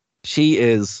dreadful. She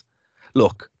is...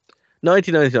 Look,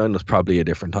 1999 was probably a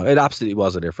different time. It absolutely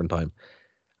was a different time.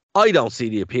 I don't see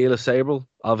the appeal of Sable.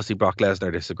 Obviously, Brock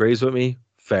Lesnar disagrees with me.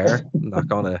 Fair. I'm not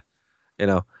gonna, you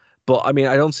know. But I mean,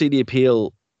 I don't see the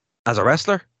appeal as a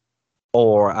wrestler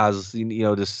or as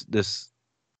this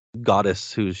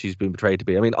goddess who she's been portrayed to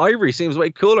be. I mean, Ivory seems way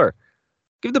cooler.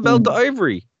 Give the belt to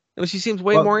Ivory. She seems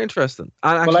way more interesting.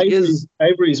 And actually,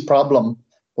 Ivory's problem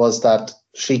was that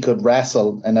she could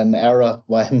wrestle in an era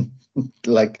when,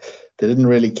 like, they didn't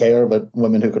really care about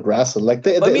women who could wrestle. Like,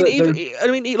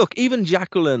 look, even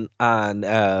Jacqueline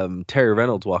and Terry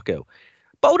Reynolds walk out.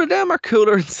 Both of them are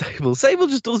cooler than Sable. Sable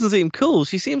just doesn't seem cool.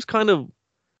 She seems kind of,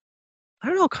 I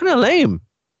don't know, kind of lame.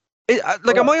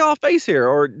 Am I off base here,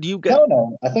 or do you get?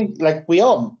 No. I think we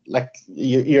all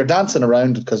you're dancing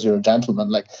around because you're a gentleman.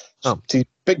 Like,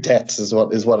 big tits is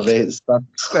what it is.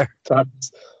 That's fair.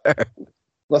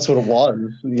 That's what it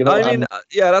was. I mean,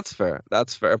 yeah, that's fair.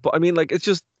 That's fair. But I mean, it's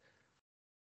just,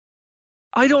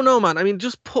 I don't know, man. I mean,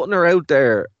 just putting her out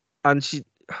there, and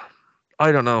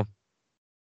I don't know.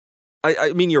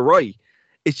 I mean, you're right.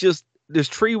 It's just there's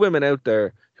 3 women out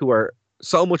there who are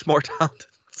so much more talented.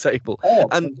 Sable,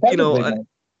 and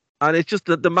and it's just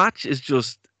that the match is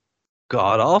just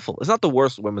god awful. It's not the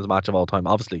worst women's match of all time.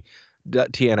 Obviously,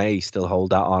 TNA still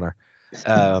hold that honor,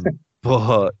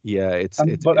 but yeah,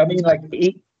 But I mean,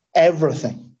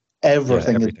 everything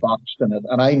is botched in it,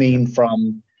 and I mean,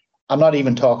 I'm not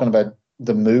even talking about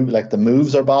the move. The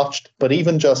moves are botched, but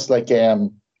even just running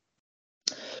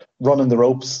the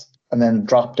ropes and then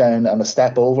drop down and a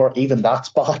step over, even that's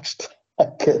botched.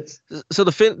 So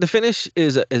the finish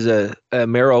is a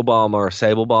Miro bomb or a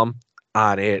Sable bomb,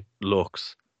 and it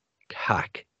looks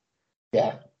hack.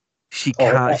 Yeah, she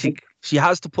can't. She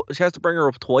has to bring her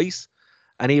up twice,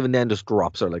 and even then just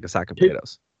drops her like a sack of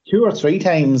potatoes. 2 or 3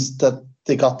 times that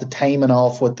they got the timing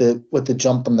off with the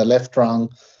jump and the lift wrong.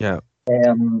 Yeah.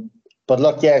 But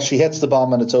look, yeah, she hits the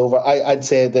bomb and it's over. I'd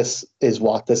say this is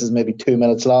maybe 2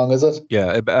 minutes long, is it?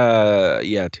 Yeah.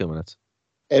 2 minutes.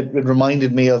 It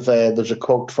reminded me of there's a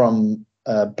quote from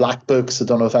Black Books. I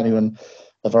don't know if anyone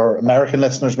of our American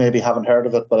listeners maybe haven't heard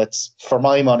of it, but it's, for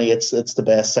my money, it's the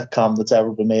best sitcom that's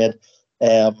ever been made.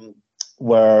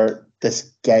 Where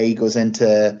this guy goes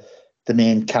into the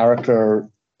main character,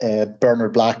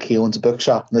 Bernard Black. He owns a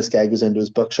bookshop, and this guy goes into his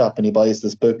bookshop and he buys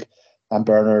this book, and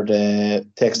Bernard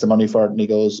takes the money for it and he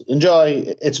goes, "Enjoy.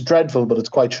 It's dreadful, but it's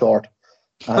quite short."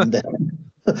 And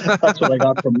that's what I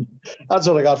got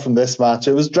from this match.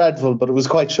 It was dreadful, but it was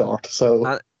quite short.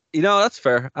 So that's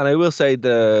fair. And I will say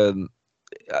the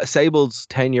Sable's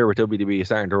tenure with WWE is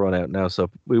starting to run out now, so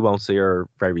we won't see her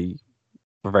for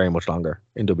very much longer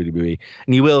in WWE.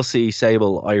 And you will see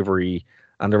Sable, Ivory,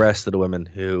 and the rest of the women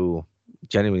who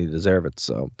genuinely deserve it.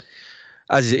 So,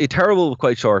 as a terrible,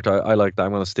 quite short. I like that.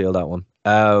 I'm going to steal that one.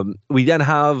 We then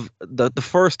have the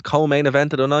first co-main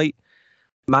event of the night.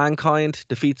 Mankind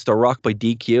defeats The Rock by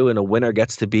DQ, and a winner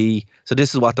gets to be. So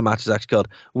this is what the match is actually called.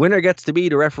 Winner gets to be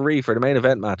the referee for the main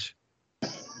event match.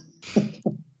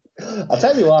 I'll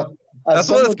tell you what. That's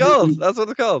what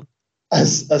it's called.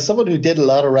 As someone who did a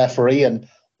lot of refereeing,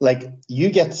 you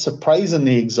get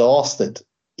surprisingly exhausted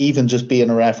even just being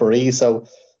a referee. So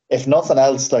if nothing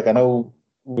else, I know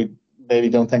we maybe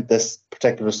don't think this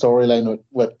particular storyline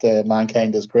with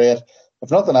Mankind is great. If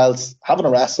nothing else, having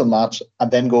a wrestling match and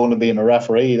then going to being a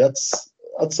referee, that's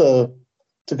a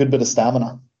good bit of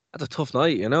stamina. That's a tough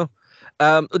night,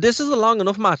 This is a long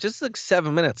enough match. This is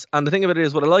 7 minutes. And the thing of it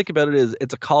is, what I like about it is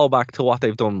it's a callback to what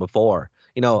they've done before.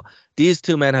 These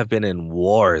 2 men have been in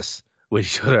wars with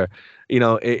each other.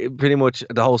 Pretty much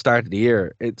the whole start of the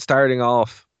year. It's starting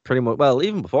off pretty much, well,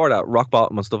 even before that, Rock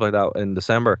Bottom and stuff like that in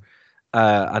December,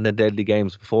 and the Deadly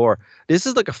Games before. This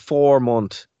is like a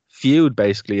 4-month feud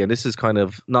basically, and this is kind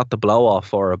of not the blow off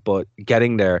for it, but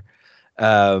getting there.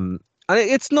 And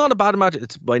it's not a bad match.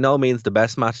 It's by no means the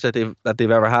best match that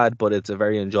they've ever had, but it's a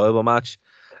very enjoyable match.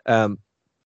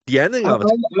 The ending of it,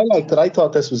 I liked it. I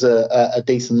thought this was a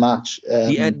decent match.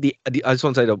 I just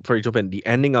want to say though, before you jump in, the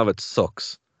ending of it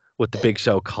sucks. With the Big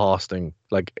Show costing,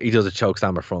 he does a choke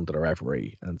slam in front of the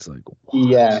referee, and it's like, what?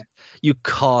 Yeah, you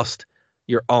cost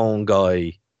your own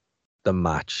guy the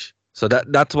match. So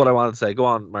that's what I wanted to say. Go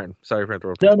on, Martin. Sorry for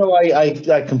interrupting. No,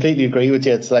 I completely agree with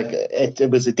you. It's it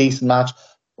was a decent match,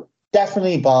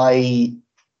 definitely by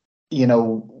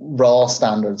Raw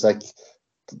standards.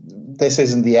 This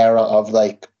isn't the era of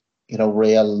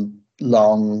real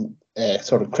long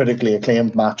sort of critically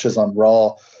acclaimed matches on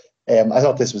Raw. I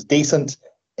thought this was decent.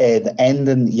 The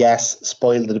ending, yes,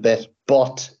 spoiled it a bit,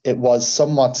 but it was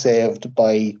somewhat saved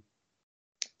by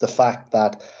the fact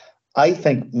that I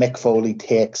think Mick Foley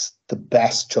takes the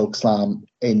best chokeslam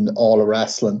in all of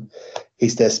wrestling.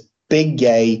 He's this big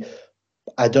guy,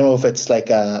 I don't know if it's like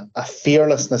a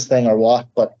fearlessness thing or what,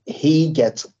 but he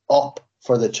gets up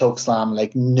for the chokeslam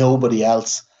like nobody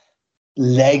else.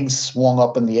 Legs swung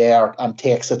up in the air and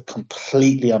takes it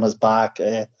completely on his back.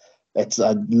 I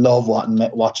love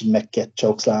watching Mick get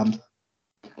chokeslammed.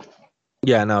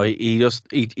 Yeah, no, he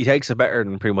takes it better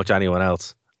than pretty much anyone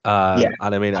else. And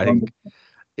I mean, I think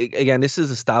again, this is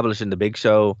established in the Big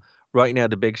Show. Right now,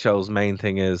 the Big Show's main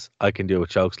thing is I can do a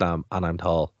chokeslam and I'm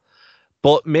tall.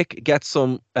 But Mick gets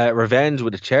some revenge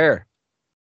with a chair,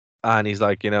 and he's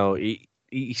like,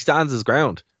 he stands his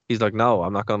ground. He's like, no,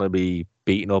 I'm not going to be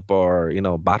beaten up or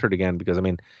battered again, because I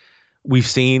mean, we've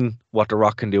seen what The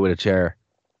Rock can do with a chair.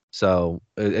 So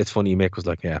it's funny. Mick was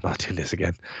like, yeah, I'm not doing this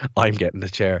again. I'm getting the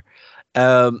chair.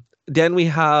 Then we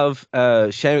have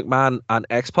Shane McMahon and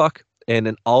X-Pac in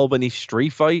an Albany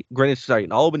street fight, Greenwich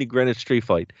street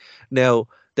fight. Now,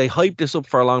 they hyped this up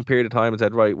for a long period of time and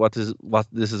said, right, what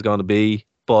this is going to be.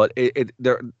 But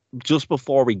there, just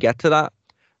before we get to that,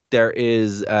 there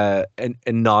is a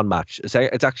non-match.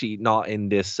 It's actually not in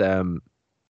this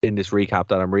recap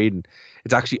that I'm reading.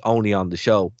 It's actually only on the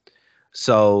show.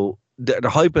 So they're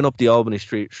hyping up the Albany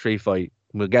street fight.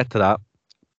 We'll get to that.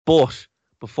 But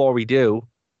before we do,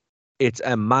 it's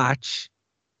a match.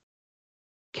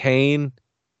 Kane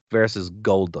versus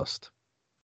Goldust.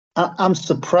 I'm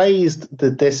surprised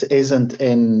that this isn't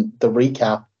in the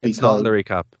recap. It's not in the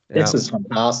recap. This is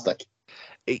fantastic.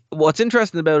 What's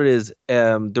interesting about it is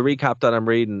the recap that I'm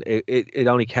reading, it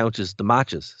only counts as the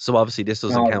matches. So obviously this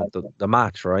doesn't count the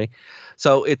match, right?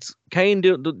 So it's Kane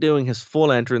doing his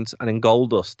full entrance and then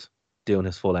Goldust doing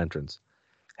his full entrance.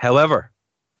 However,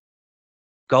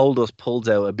 Goldust pulls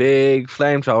out a big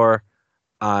flamethrower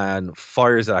and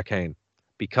fires at Kane,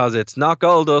 because it's not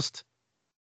Goldust,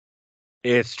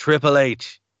 it's Triple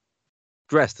H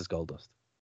dressed as Goldust.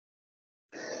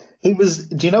 He was,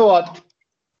 do you know what?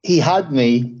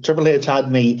 Triple H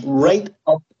had me right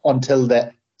up until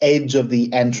the edge of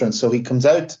the entrance. So he comes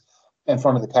out in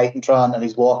front of the Titantron and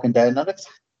he's walking down, and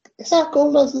is that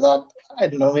Goldust? Is that, I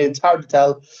don't know, it's hard to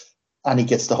tell. And he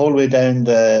gets the whole way down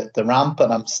the ramp,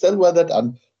 and I'm still with it.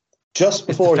 And just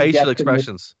before it's the facial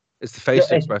expressions. It's the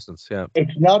facial expressions, yeah.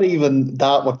 It's not even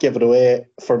that what give it away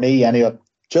for me anyway.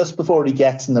 Just before he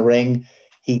gets in the ring,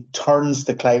 he turns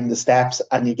to climb the steps,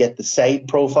 and you get the side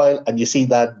profile, and you see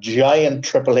that giant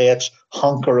Triple H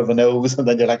hunker of a nose, and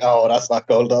then you're like, oh, that's not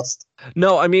Goldust.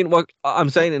 No, I mean, what I'm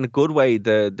saying in a good way,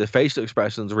 the facial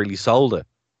expressions really sold it.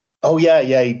 Oh yeah,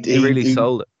 he really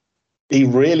sold it. He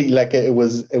really, like, it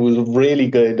was really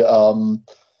good.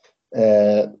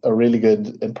 A really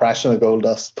good impression of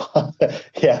Goldust. But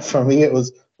yeah, for me, it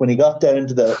was when he got down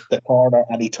to the corner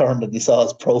and he turned and he saw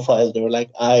his profile. They were like,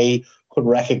 I could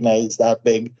recognize that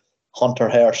big Hunter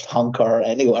Hearst hunker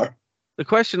anywhere. The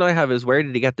question I have is, where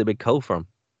did he get the big coat from?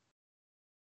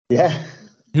 Yeah.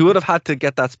 He would have had to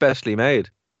get that specially made.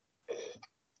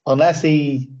 Unless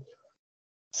he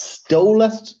stole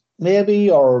it, maybe,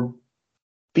 or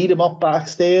beat him up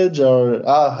backstage, or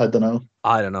I don't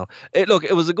know. Look,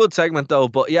 it was a good segment though,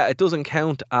 but yeah, it doesn't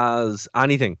count as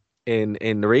anything in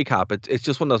the recap. It's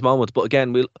just one of those moments. But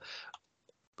again,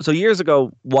 so years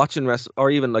ago, watching or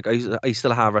even like I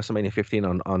still have WrestleMania 15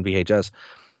 on VHS,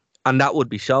 and that would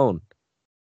be shown,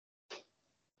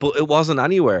 but it wasn't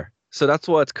anywhere. So that's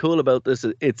what's cool about this.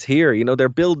 It's here. They're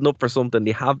building up for something.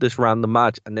 They have this random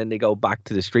match, and then they go back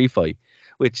to the street fight,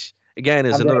 which again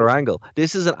is another angle.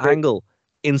 This is an angle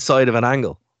inside of an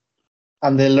angle.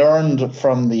 And they learned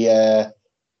from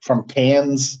from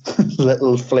Kane's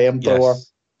little flamethrower.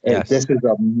 Yes. This is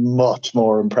a much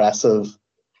more impressive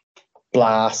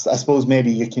blast. I suppose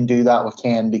maybe you can do that with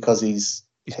Kane because he's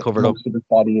covered up. Most of his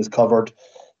body is covered.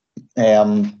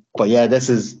 But yeah, this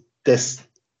is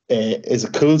a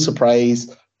cool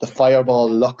surprise. The fireball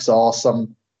looks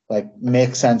awesome. Like,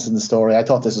 makes sense in the story. I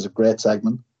thought this was a great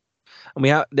segment. And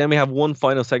we have one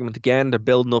final segment again. They're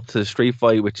building up to the street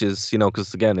fight, which is,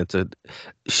 because again, it's a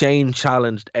Shane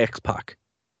challenged X-Pac.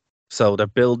 So they're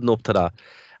building up to that.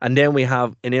 And then we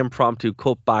have an impromptu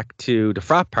cut back to the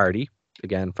frat party.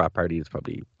 Again, frat party is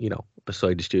probably,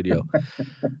 beside the studio.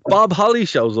 Bob Holly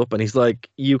shows up and he's like,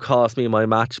 you cost me my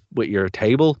match with your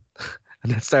table.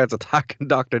 And then starts attacking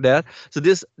Dr. Death. So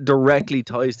this directly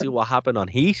ties to what happened on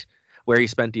Heat, where he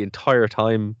spent the entire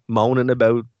time moaning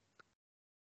about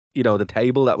the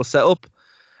table that was set up.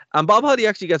 And Bob Hardy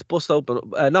actually gets busted open,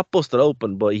 not busted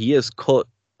open, but he is cut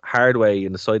hard way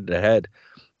in the side of the head,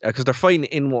 because they're fighting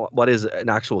in what is an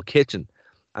actual kitchen.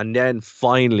 And then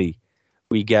finally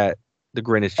we get the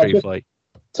Greenwich street fight.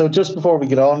 So just before we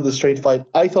get on to the street fight,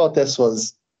 I thought this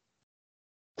was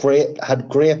great, had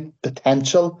great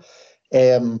potential.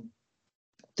 The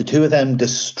the two of them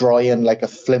destroying like a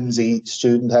flimsy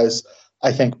student house,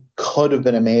 I think could have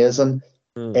been amazing.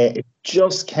 It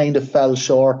just kind of fell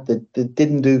short. They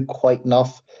didn't do quite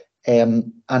enough.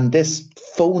 And this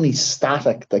phony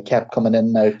static that kept coming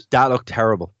in and out. That looked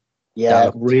terrible. Yeah, that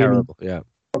looked really terrible. Yeah.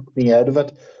 took me out of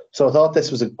it. So I thought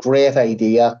this was a great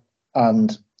idea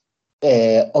and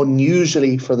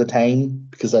unusually for the time,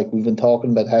 because like we've been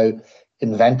talking about how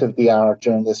inventive they are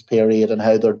during this period and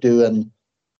how they're doing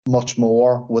much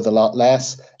more with a lot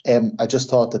less. I just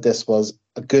thought that this was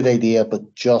a good idea,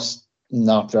 but just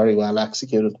not very well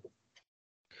executed.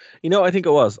 You know, I think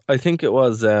it was,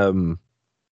 as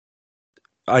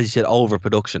you said,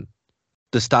 overproduction.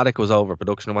 The static was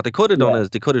overproduction. And what they could have done is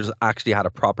they could have just actually had a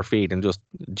proper feed and just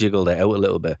jiggled it out a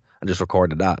little bit and just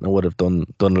recorded that, and it would have done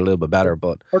a little bit better.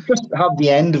 But or just have the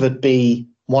end of it be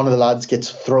one of the lads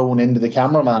gets thrown into the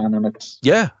cameraman and it's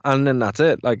and then that's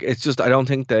it. Like, it's just, I don't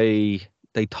think they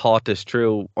thought this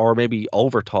through, or maybe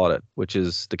overthought it, which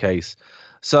is the case.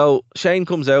 So Shane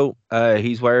comes out.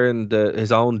 He's wearing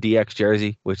his own DX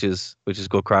jersey, which is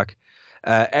good crack.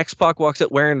 X-Pac walks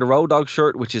out wearing the Road Dogg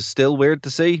shirt, which is still weird to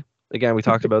see. Again, we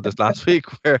talked about this last week,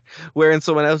 where wearing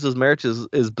someone else's merch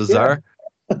is bizarre.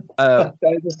 I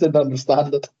just didn't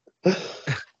understand it.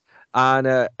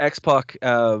 And X-Pac,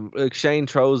 Shane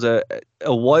throws a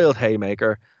wild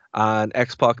haymaker, and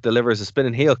X-Pac delivers a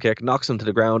spinning heel kick, knocks him to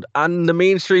the ground, and the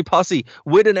Mean Street Posse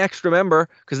with an extra member,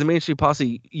 because the Mean Street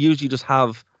Posse usually just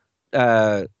have,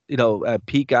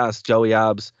 Pete Gas, Joey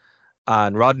Abs,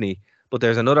 and Rodney, but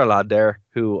there's another lad there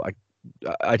who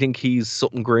I think he's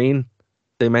something green.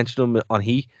 They mentioned him on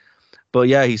Heat, but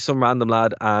yeah, he's some random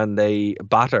lad, and they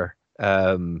batter.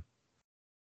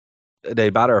 They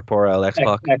batter poor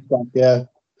X-Pac. Yeah.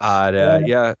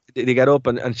 And they get up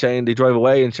and Shane, they drive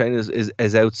away, and Shane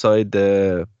is outside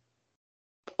up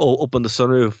on the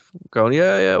sunroof going,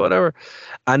 yeah, whatever.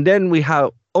 And then we have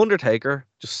Undertaker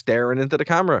just staring into the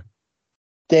camera.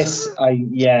 Which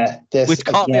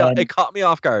caught me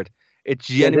off guard. It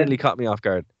genuinely caught me off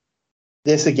guard.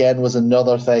 This again was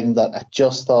another thing that I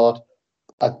just thought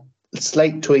a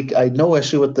slight tweak. I had no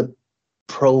issue with the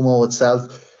promo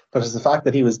itself, but it's the fact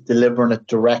that he was delivering it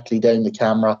directly down the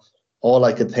camera. All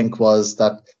I could think was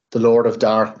that the Lord of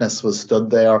Darkness was stood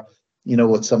there,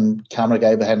 with some camera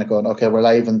guy behind it going, okay, we're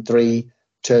live in 3,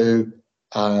 2,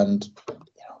 and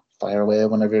fire away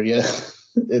whenever you.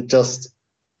 It's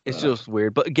just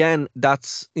weird. But again,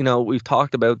 that's, we've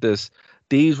talked about this.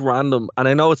 These random, and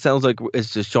I know it sounds like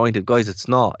it's disjointed, guys. It's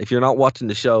not. If you're not watching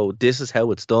the show, this is how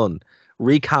it's done.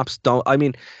 Recaps don't. I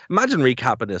mean, imagine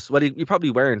recapping this. Well, you probably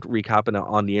weren't recapping it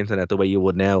on the internet the way you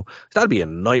would now. That'd be a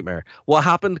nightmare. What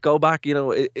happened? Go back.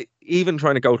 Even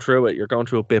trying to go through it, you're going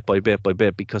through it bit by bit by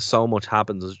bit, because so much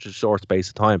happens in just a short space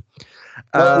of time.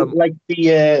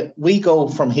 We go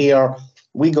from here.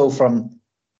 We go from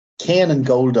Kane and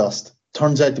Goldust.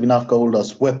 Turns out to be not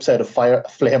Goldust. Whips out a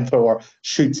flamethrower,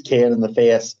 shoots Kane in the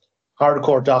face.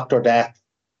 Hardcore Dr. Death,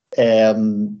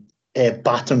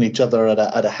 battering each other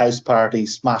at a house party,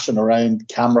 smashing around.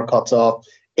 Camera cuts off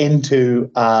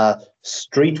into a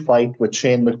street fight with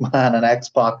Shane McMahon and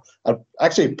X-Pac.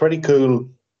 Actually, a pretty cool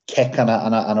kick and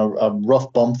a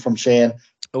rough bump from Shane.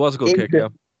 It was a good kick, yeah.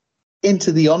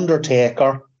 Into the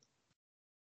Undertaker.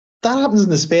 That happens in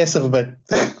the space of about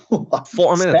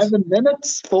 4 minutes. 7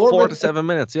 minutes? 4 to 7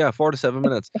 minutes, yeah, 4 to 7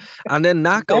 minutes. And then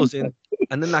that goes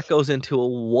into a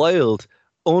wild,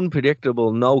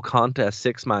 unpredictable, no contest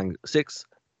six-man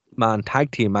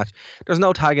tag team match. There's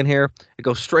no tag in here. It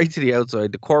goes straight to the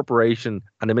outside. The Corporation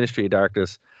and the Ministry of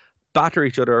Darkness batter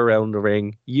each other around the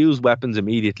ring, use weapons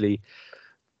immediately,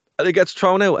 and it gets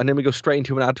thrown out, and then we go straight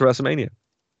into an ad to WrestleMania.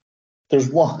 There's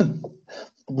one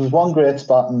great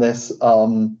spot in this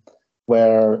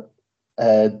where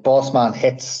Boss Man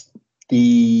hits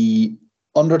the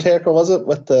Undertaker, was it?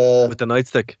 With the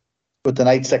nightstick. With the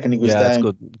nightstick, and he goes down. Yeah,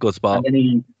 that's good spot.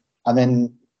 And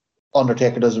then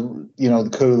Undertaker does, the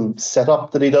cool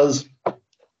setup that he does.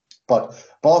 But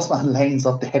Boss Man lines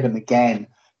up to hit him again.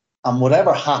 And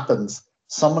whatever happens,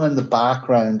 someone in the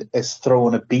background is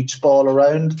throwing a beach ball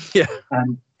around. Yeah.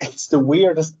 And it's the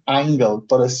weirdest angle,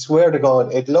 but I swear to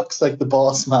God, it looks like the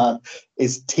Boss Man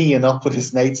is teeing up with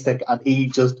his nightstick and he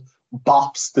just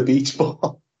bops the beach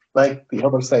ball like the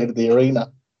other side of the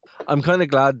arena. I'm kind of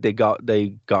glad they got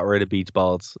rid of beach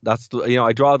balls. That's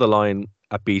I draw the line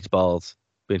at beach balls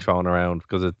being thrown around,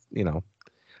 because it's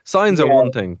signs are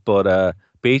one thing, but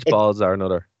beach balls are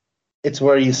another. It's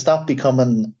where you stop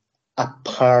becoming a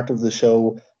part of the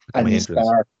show and you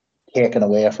start taking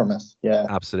away from it. Yeah,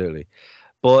 absolutely.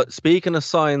 But speaking of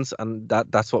signs, and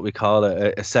that's what we call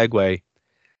a segue.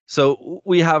 So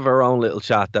we have our own little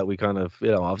chat that we kind of,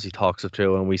 obviously talks it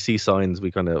through, and we see signs, we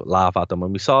kind of laugh at them.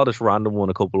 And we saw this random one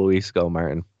a couple of weeks ago,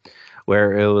 Martin,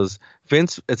 where it was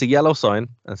Vince. It's a yellow sign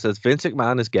and says Vince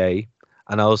McMahon is gay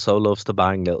and also loves to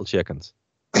bang little chickens.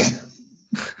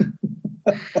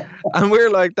 And we're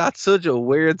like, that's such a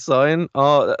weird sign.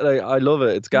 Oh, I love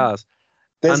it. It's gas.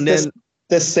 This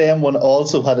same one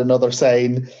also had another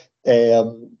sign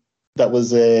that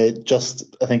was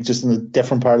just in a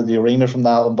different part of the arena from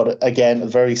that one. But again, a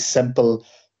very simple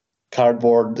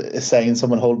cardboard sign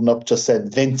someone holding up just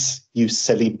said, "Vince, you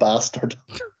silly bastard."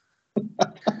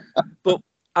 But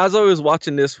as I was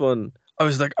watching this one, I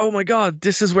was like, oh my God,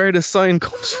 this is where the sign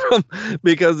comes from.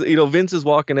 Because, Vince is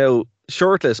walking out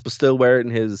shirtless, but still wearing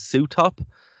his suit top.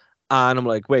 And I'm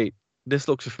like, wait, this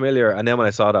looks familiar. And then when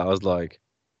I saw that, I was like,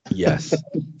 yes.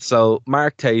 So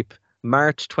mark tape,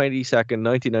 March 22nd,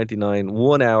 1999,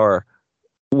 1 hour,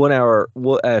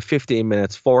 15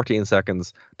 minutes, 14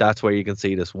 seconds. That's where you can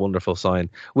see this wonderful sign,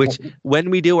 which when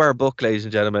we do our book, ladies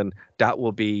and gentlemen, that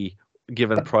will be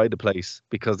given pride of place,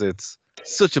 because it's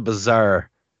such a bizarre,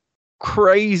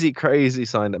 crazy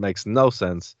sign that makes no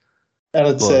sense. And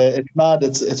it's mad.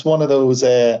 It's one of those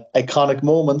iconic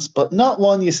moments, but not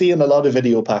one you see in a lot of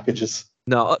video packages.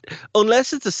 No,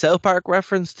 unless it's a South Park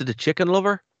reference to the chicken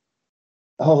lover.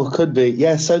 Oh, it could be.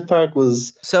 Yeah, South Park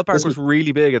was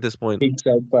really big at this point. Big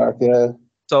South Park, yeah.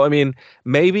 So I mean,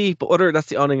 maybe, but that's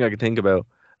the only thing I can think about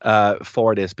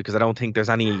for this, because I don't think there's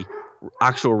any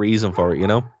actual reason for it,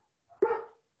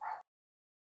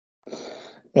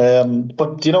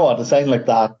 But you know what? A sign like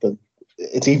that,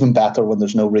 it's even better when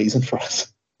there's no reason for it.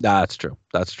 That's true.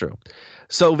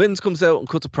 So Vince comes out and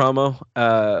cuts a promo,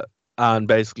 and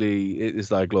basically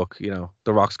it's like, look, The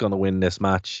Rock's going to win this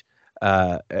match.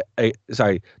 The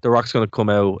Rock's going to come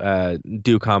out,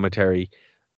 do commentary.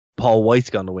 Paul White's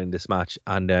going to win this match,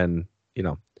 and then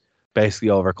basically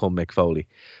overcome Mick Foley.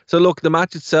 So look, the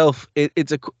match itself, you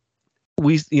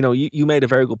made a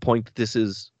very good point that this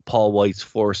is Paul White's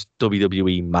first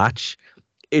WWE match.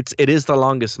 It is the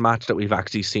longest match that we've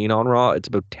actually seen on Raw. It's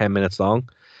about 10 minutes long,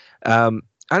 and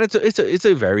it's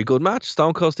a very good match.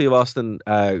 Stone Cold Steve Austin,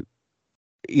 can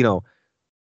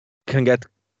get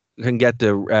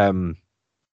the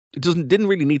didn't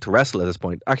really need to wrestle at this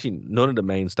point. Actually, none of the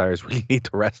main stars really need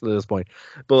to wrestle at this point,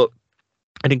 but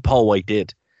I think Paul White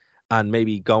did. And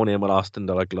maybe going in with Austin,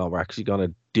 they're like, no, we're actually going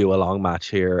to do a long match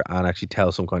here and actually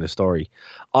tell some kind of story.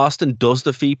 Austin does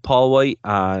defeat Paul White,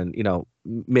 and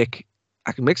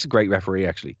Mick's a great referee,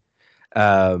 actually.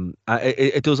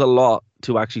 It does a lot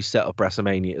to actually set up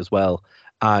WrestleMania as well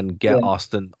and get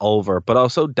Austin over, but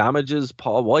also damages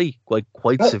Paul White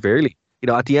quite severely.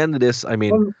 At the end of this, I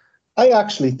mean, I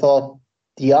actually thought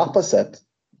the opposite.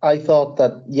 I thought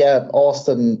that,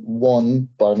 Austin won,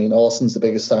 but I mean, Austin's the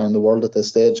biggest star in the world at this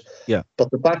stage. Yeah. But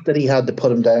the fact that he had to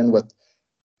put him down with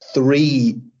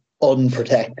 3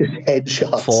 unprotected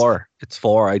headshots. 4. It's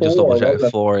 4. I just double checked.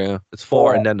 4, yeah. It's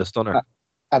 4 and then the stunner.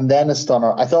 And then a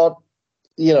stunner. I thought,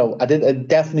 I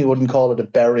definitely wouldn't call it a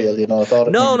burial, I thought.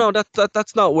 No,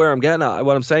 that's not where I'm getting at.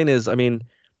 What I'm saying is, I mean,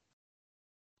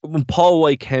 when Paul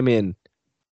White came in,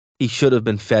 he should have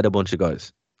been fed a bunch of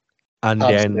guys. And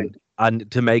then,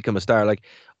 and to make him a star, like,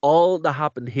 all that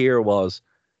happened here was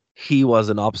he was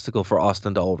an obstacle for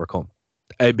Austin to overcome.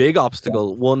 A big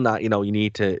obstacle, one that, you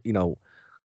need to,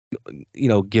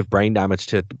 give brain damage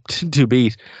to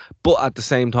beat. But at the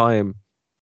same time,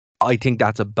 I think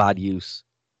that's a bad use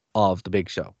of the Big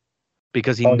Show,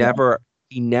 because he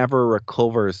never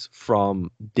recovers from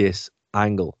this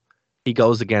angle. He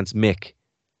goes against Mick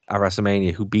at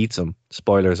WrestleMania, who beats him,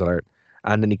 spoilers alert,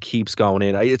 and then he keeps going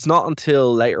in. It's not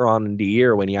until later on in the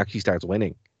year when he actually starts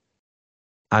winning.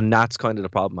 And that's kind of the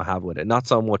problem I have with it. Not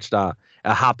so much that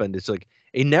it happened. It's like,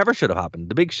 it never should have happened.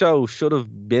 The Big Show should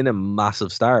have been a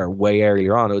massive star way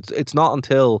earlier on. It's not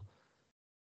until,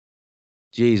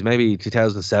 maybe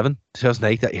 2007,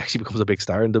 2008 that he actually becomes a big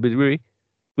star in WWE,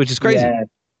 which is crazy.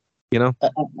 Yeah.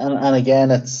 And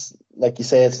again, it's like you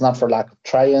say, it's not for lack of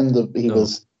trying. He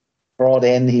was brought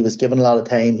in, he was given a lot of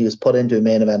time, he was put into a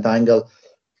main event angle.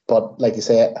 But like you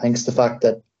say, I think it's the fact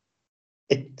that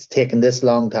it's taken this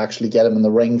long to actually get him in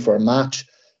the ring for a match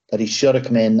that he should have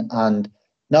come in and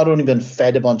not only been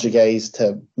fed a bunch of guys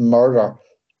to murder,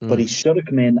 but he should have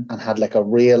come in and had like a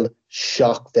real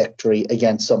shock victory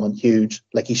against someone huge.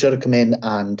 Like, he should have come in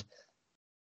and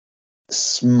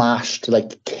smashed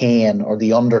like Kane or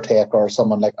The Undertaker or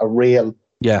someone, like a real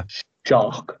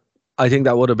shock. I think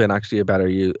that would have been actually a better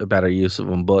use of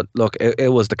him. But look,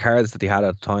 it was the cards that he had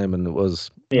at the time, and it was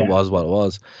what it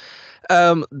was.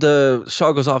 The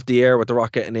show goes off the air with The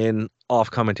Rock getting in off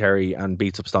commentary and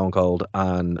beats up Stone Cold,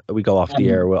 and we go off the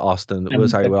air with Austin.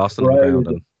 With Austin on the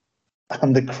ground,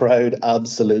 and the crowd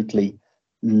absolutely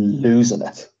losing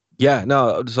it. Yeah,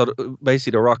 no. So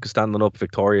basically, The Rock is standing up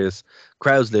victorious,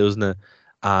 crowd's losing it,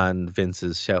 and Vince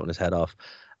is shouting his head off,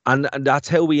 and that's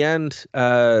how we end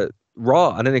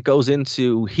Raw, and then it goes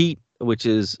into Heat, which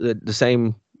is the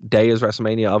same day as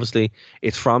WrestleMania. Obviously,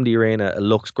 it's from the arena. It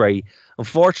looks great.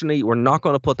 Unfortunately, we're not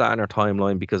going to put that in our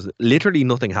timeline because literally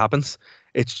nothing happens.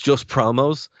 It's just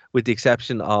promos, with the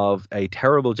exception of a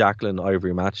terrible Jacqueline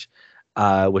Ivory match,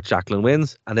 which Jacqueline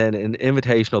wins, and then an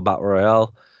invitational battle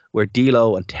royale where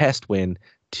D'Lo and Test win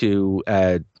to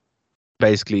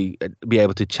basically be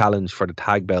able to challenge for the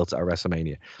tag belts at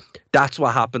WrestleMania. That's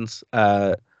what happens.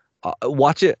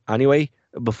 Watch it anyway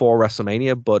before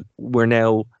WrestleMania, but we're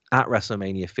now at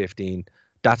WrestleMania 15.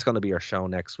 That's going to be our show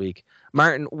next week.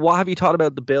 Martin, what have you thought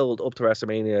about the build up to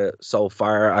WrestleMania so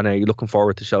far, and are you looking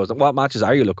forward to shows? What matches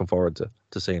are you looking forward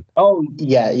to seeing? Oh,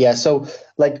 yeah. So,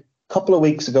 like, a couple of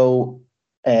weeks ago,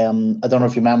 I don't know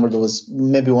if you remember, there was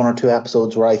maybe one or two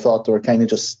episodes where I thought they were kind of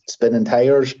just spinning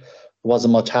tires. There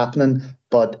wasn't much happening,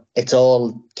 but it's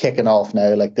all kicking off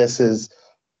now. Like, this is,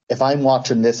 if I'm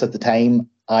watching this at the time,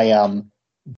 I am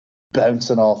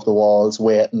bouncing off the walls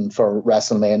waiting for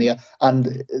WrestleMania.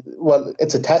 And, well,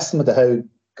 it's a testament to how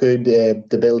good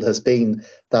the build has been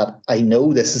that I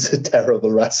know this is a terrible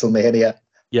WrestleMania.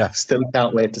 Yeah. Still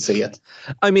can't wait to see it.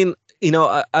 I mean, you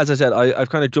know, as I said, I've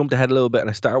kind of jumped ahead a little bit and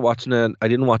I started watching it. I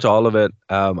didn't watch all of it.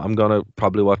 I'm going to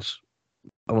probably watch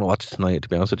I want to watch it tonight, to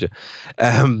be honest with you.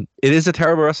 It is a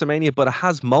terrible WrestleMania, but it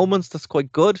has moments that's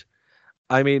quite good.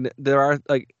 I mean, there are,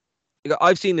 like,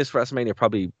 I've seen this WrestleMania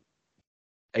probably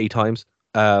 8 times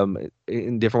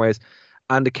in different ways.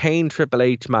 And the Kane Triple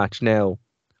H match now,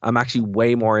 I'm actually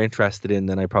way more interested in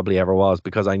than I probably ever was,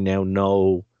 because I now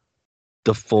know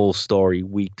the full story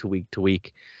week to week to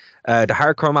week. The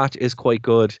hardcore match is quite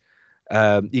good.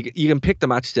 You can pick the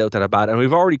matches out that are bad, and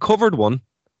we've already covered one,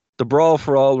 the Brawl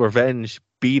for All Revenge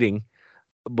beating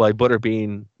by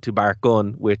Butterbean to Bart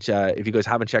Gunn, which if you guys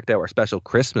haven't checked out our special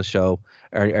Christmas show,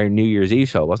 our New Year's Eve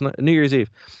show, wasn't it? New Year's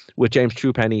Eve with James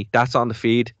Truepenny. That's on the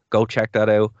feed. Go check that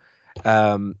out.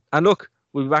 And look,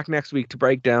 we'll be back next week to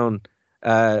break down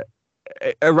a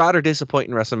rather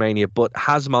disappointing WrestleMania, but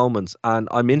has moments. And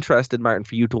I'm interested, Martin,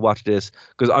 for you to watch this,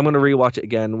 because I'm going to rewatch it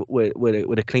again with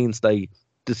a clean slate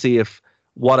to see if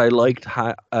what I liked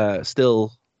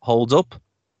still holds up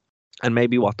and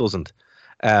maybe what doesn't.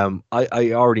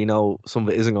 I already know some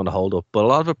of it isn't going to hold up, but a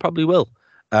lot of it probably will.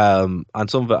 And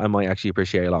some of it I might actually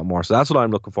appreciate a lot more. So that's what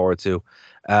I'm looking forward to.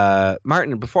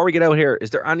 Martin, before we get out here,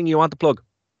 is there anything you want to plug?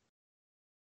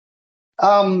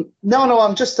 No,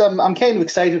 I'm just I'm kind of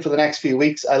excited for the next few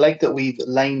weeks. I like that we've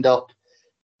lined up,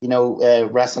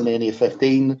 WrestleMania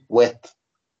 15 with,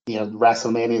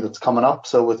 WrestleMania that's coming up.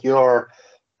 So with your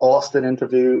Austin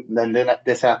interview, and then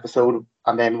this episode,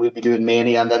 and then we'll be doing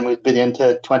Mania, and then we'll be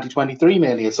into 2023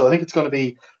 Mania. So I think it's going to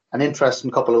be an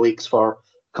interesting couple of weeks for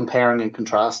comparing and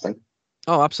contrasting.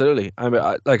 Oh, absolutely.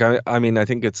 I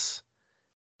think it's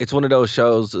one of those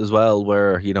shows as well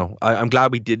where, I'm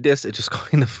glad we did this. It just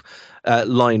kind of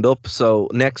lined up. So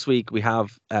next week we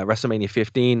have WrestleMania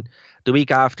 15. The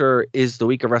week after is the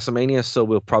week of WrestleMania, so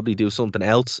we'll probably do something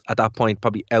else at that point,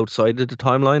 probably outside of the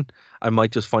timeline. I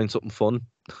might just find something fun.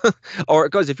 Or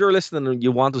guys, if you're listening and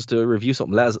you want us to review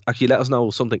something, let us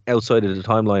know something outside of the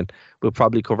timeline. We'll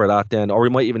probably cover that then, or we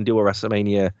might even do a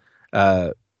WrestleMania,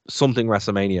 something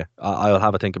WrestleMania. I'll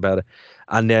have a think about it,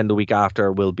 and then the week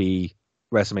after will be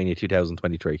WrestleMania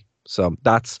 2023. So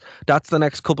that's the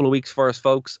next couple of weeks for us,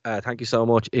 folks. Thank you so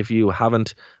much. If you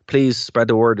haven't, please spread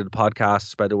the word of the podcast,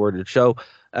 spread the word of the show.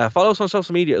 Follow us on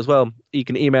social media as well. You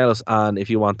can email us, and if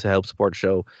you want to help support the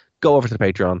show, go over to the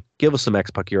Patreon, give us some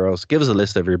X-Pac Euros, give us a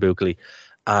list of your bookly,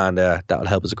 and that will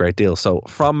help us a great deal. So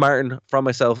from Martin, from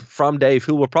myself, from Dave,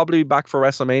 who will probably be back for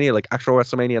WrestleMania, like actual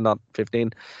WrestleMania, not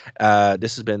 15,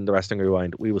 this has been The Wrestling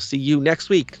Rewind. We will see you next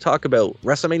week to talk about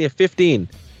WrestleMania 15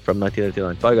 from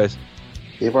 1999. Bye, guys.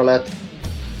 Keep our let.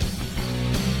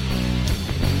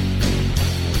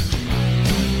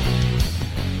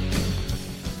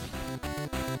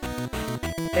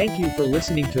 Thank you for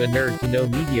listening to a Nerd to Know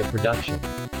Media production.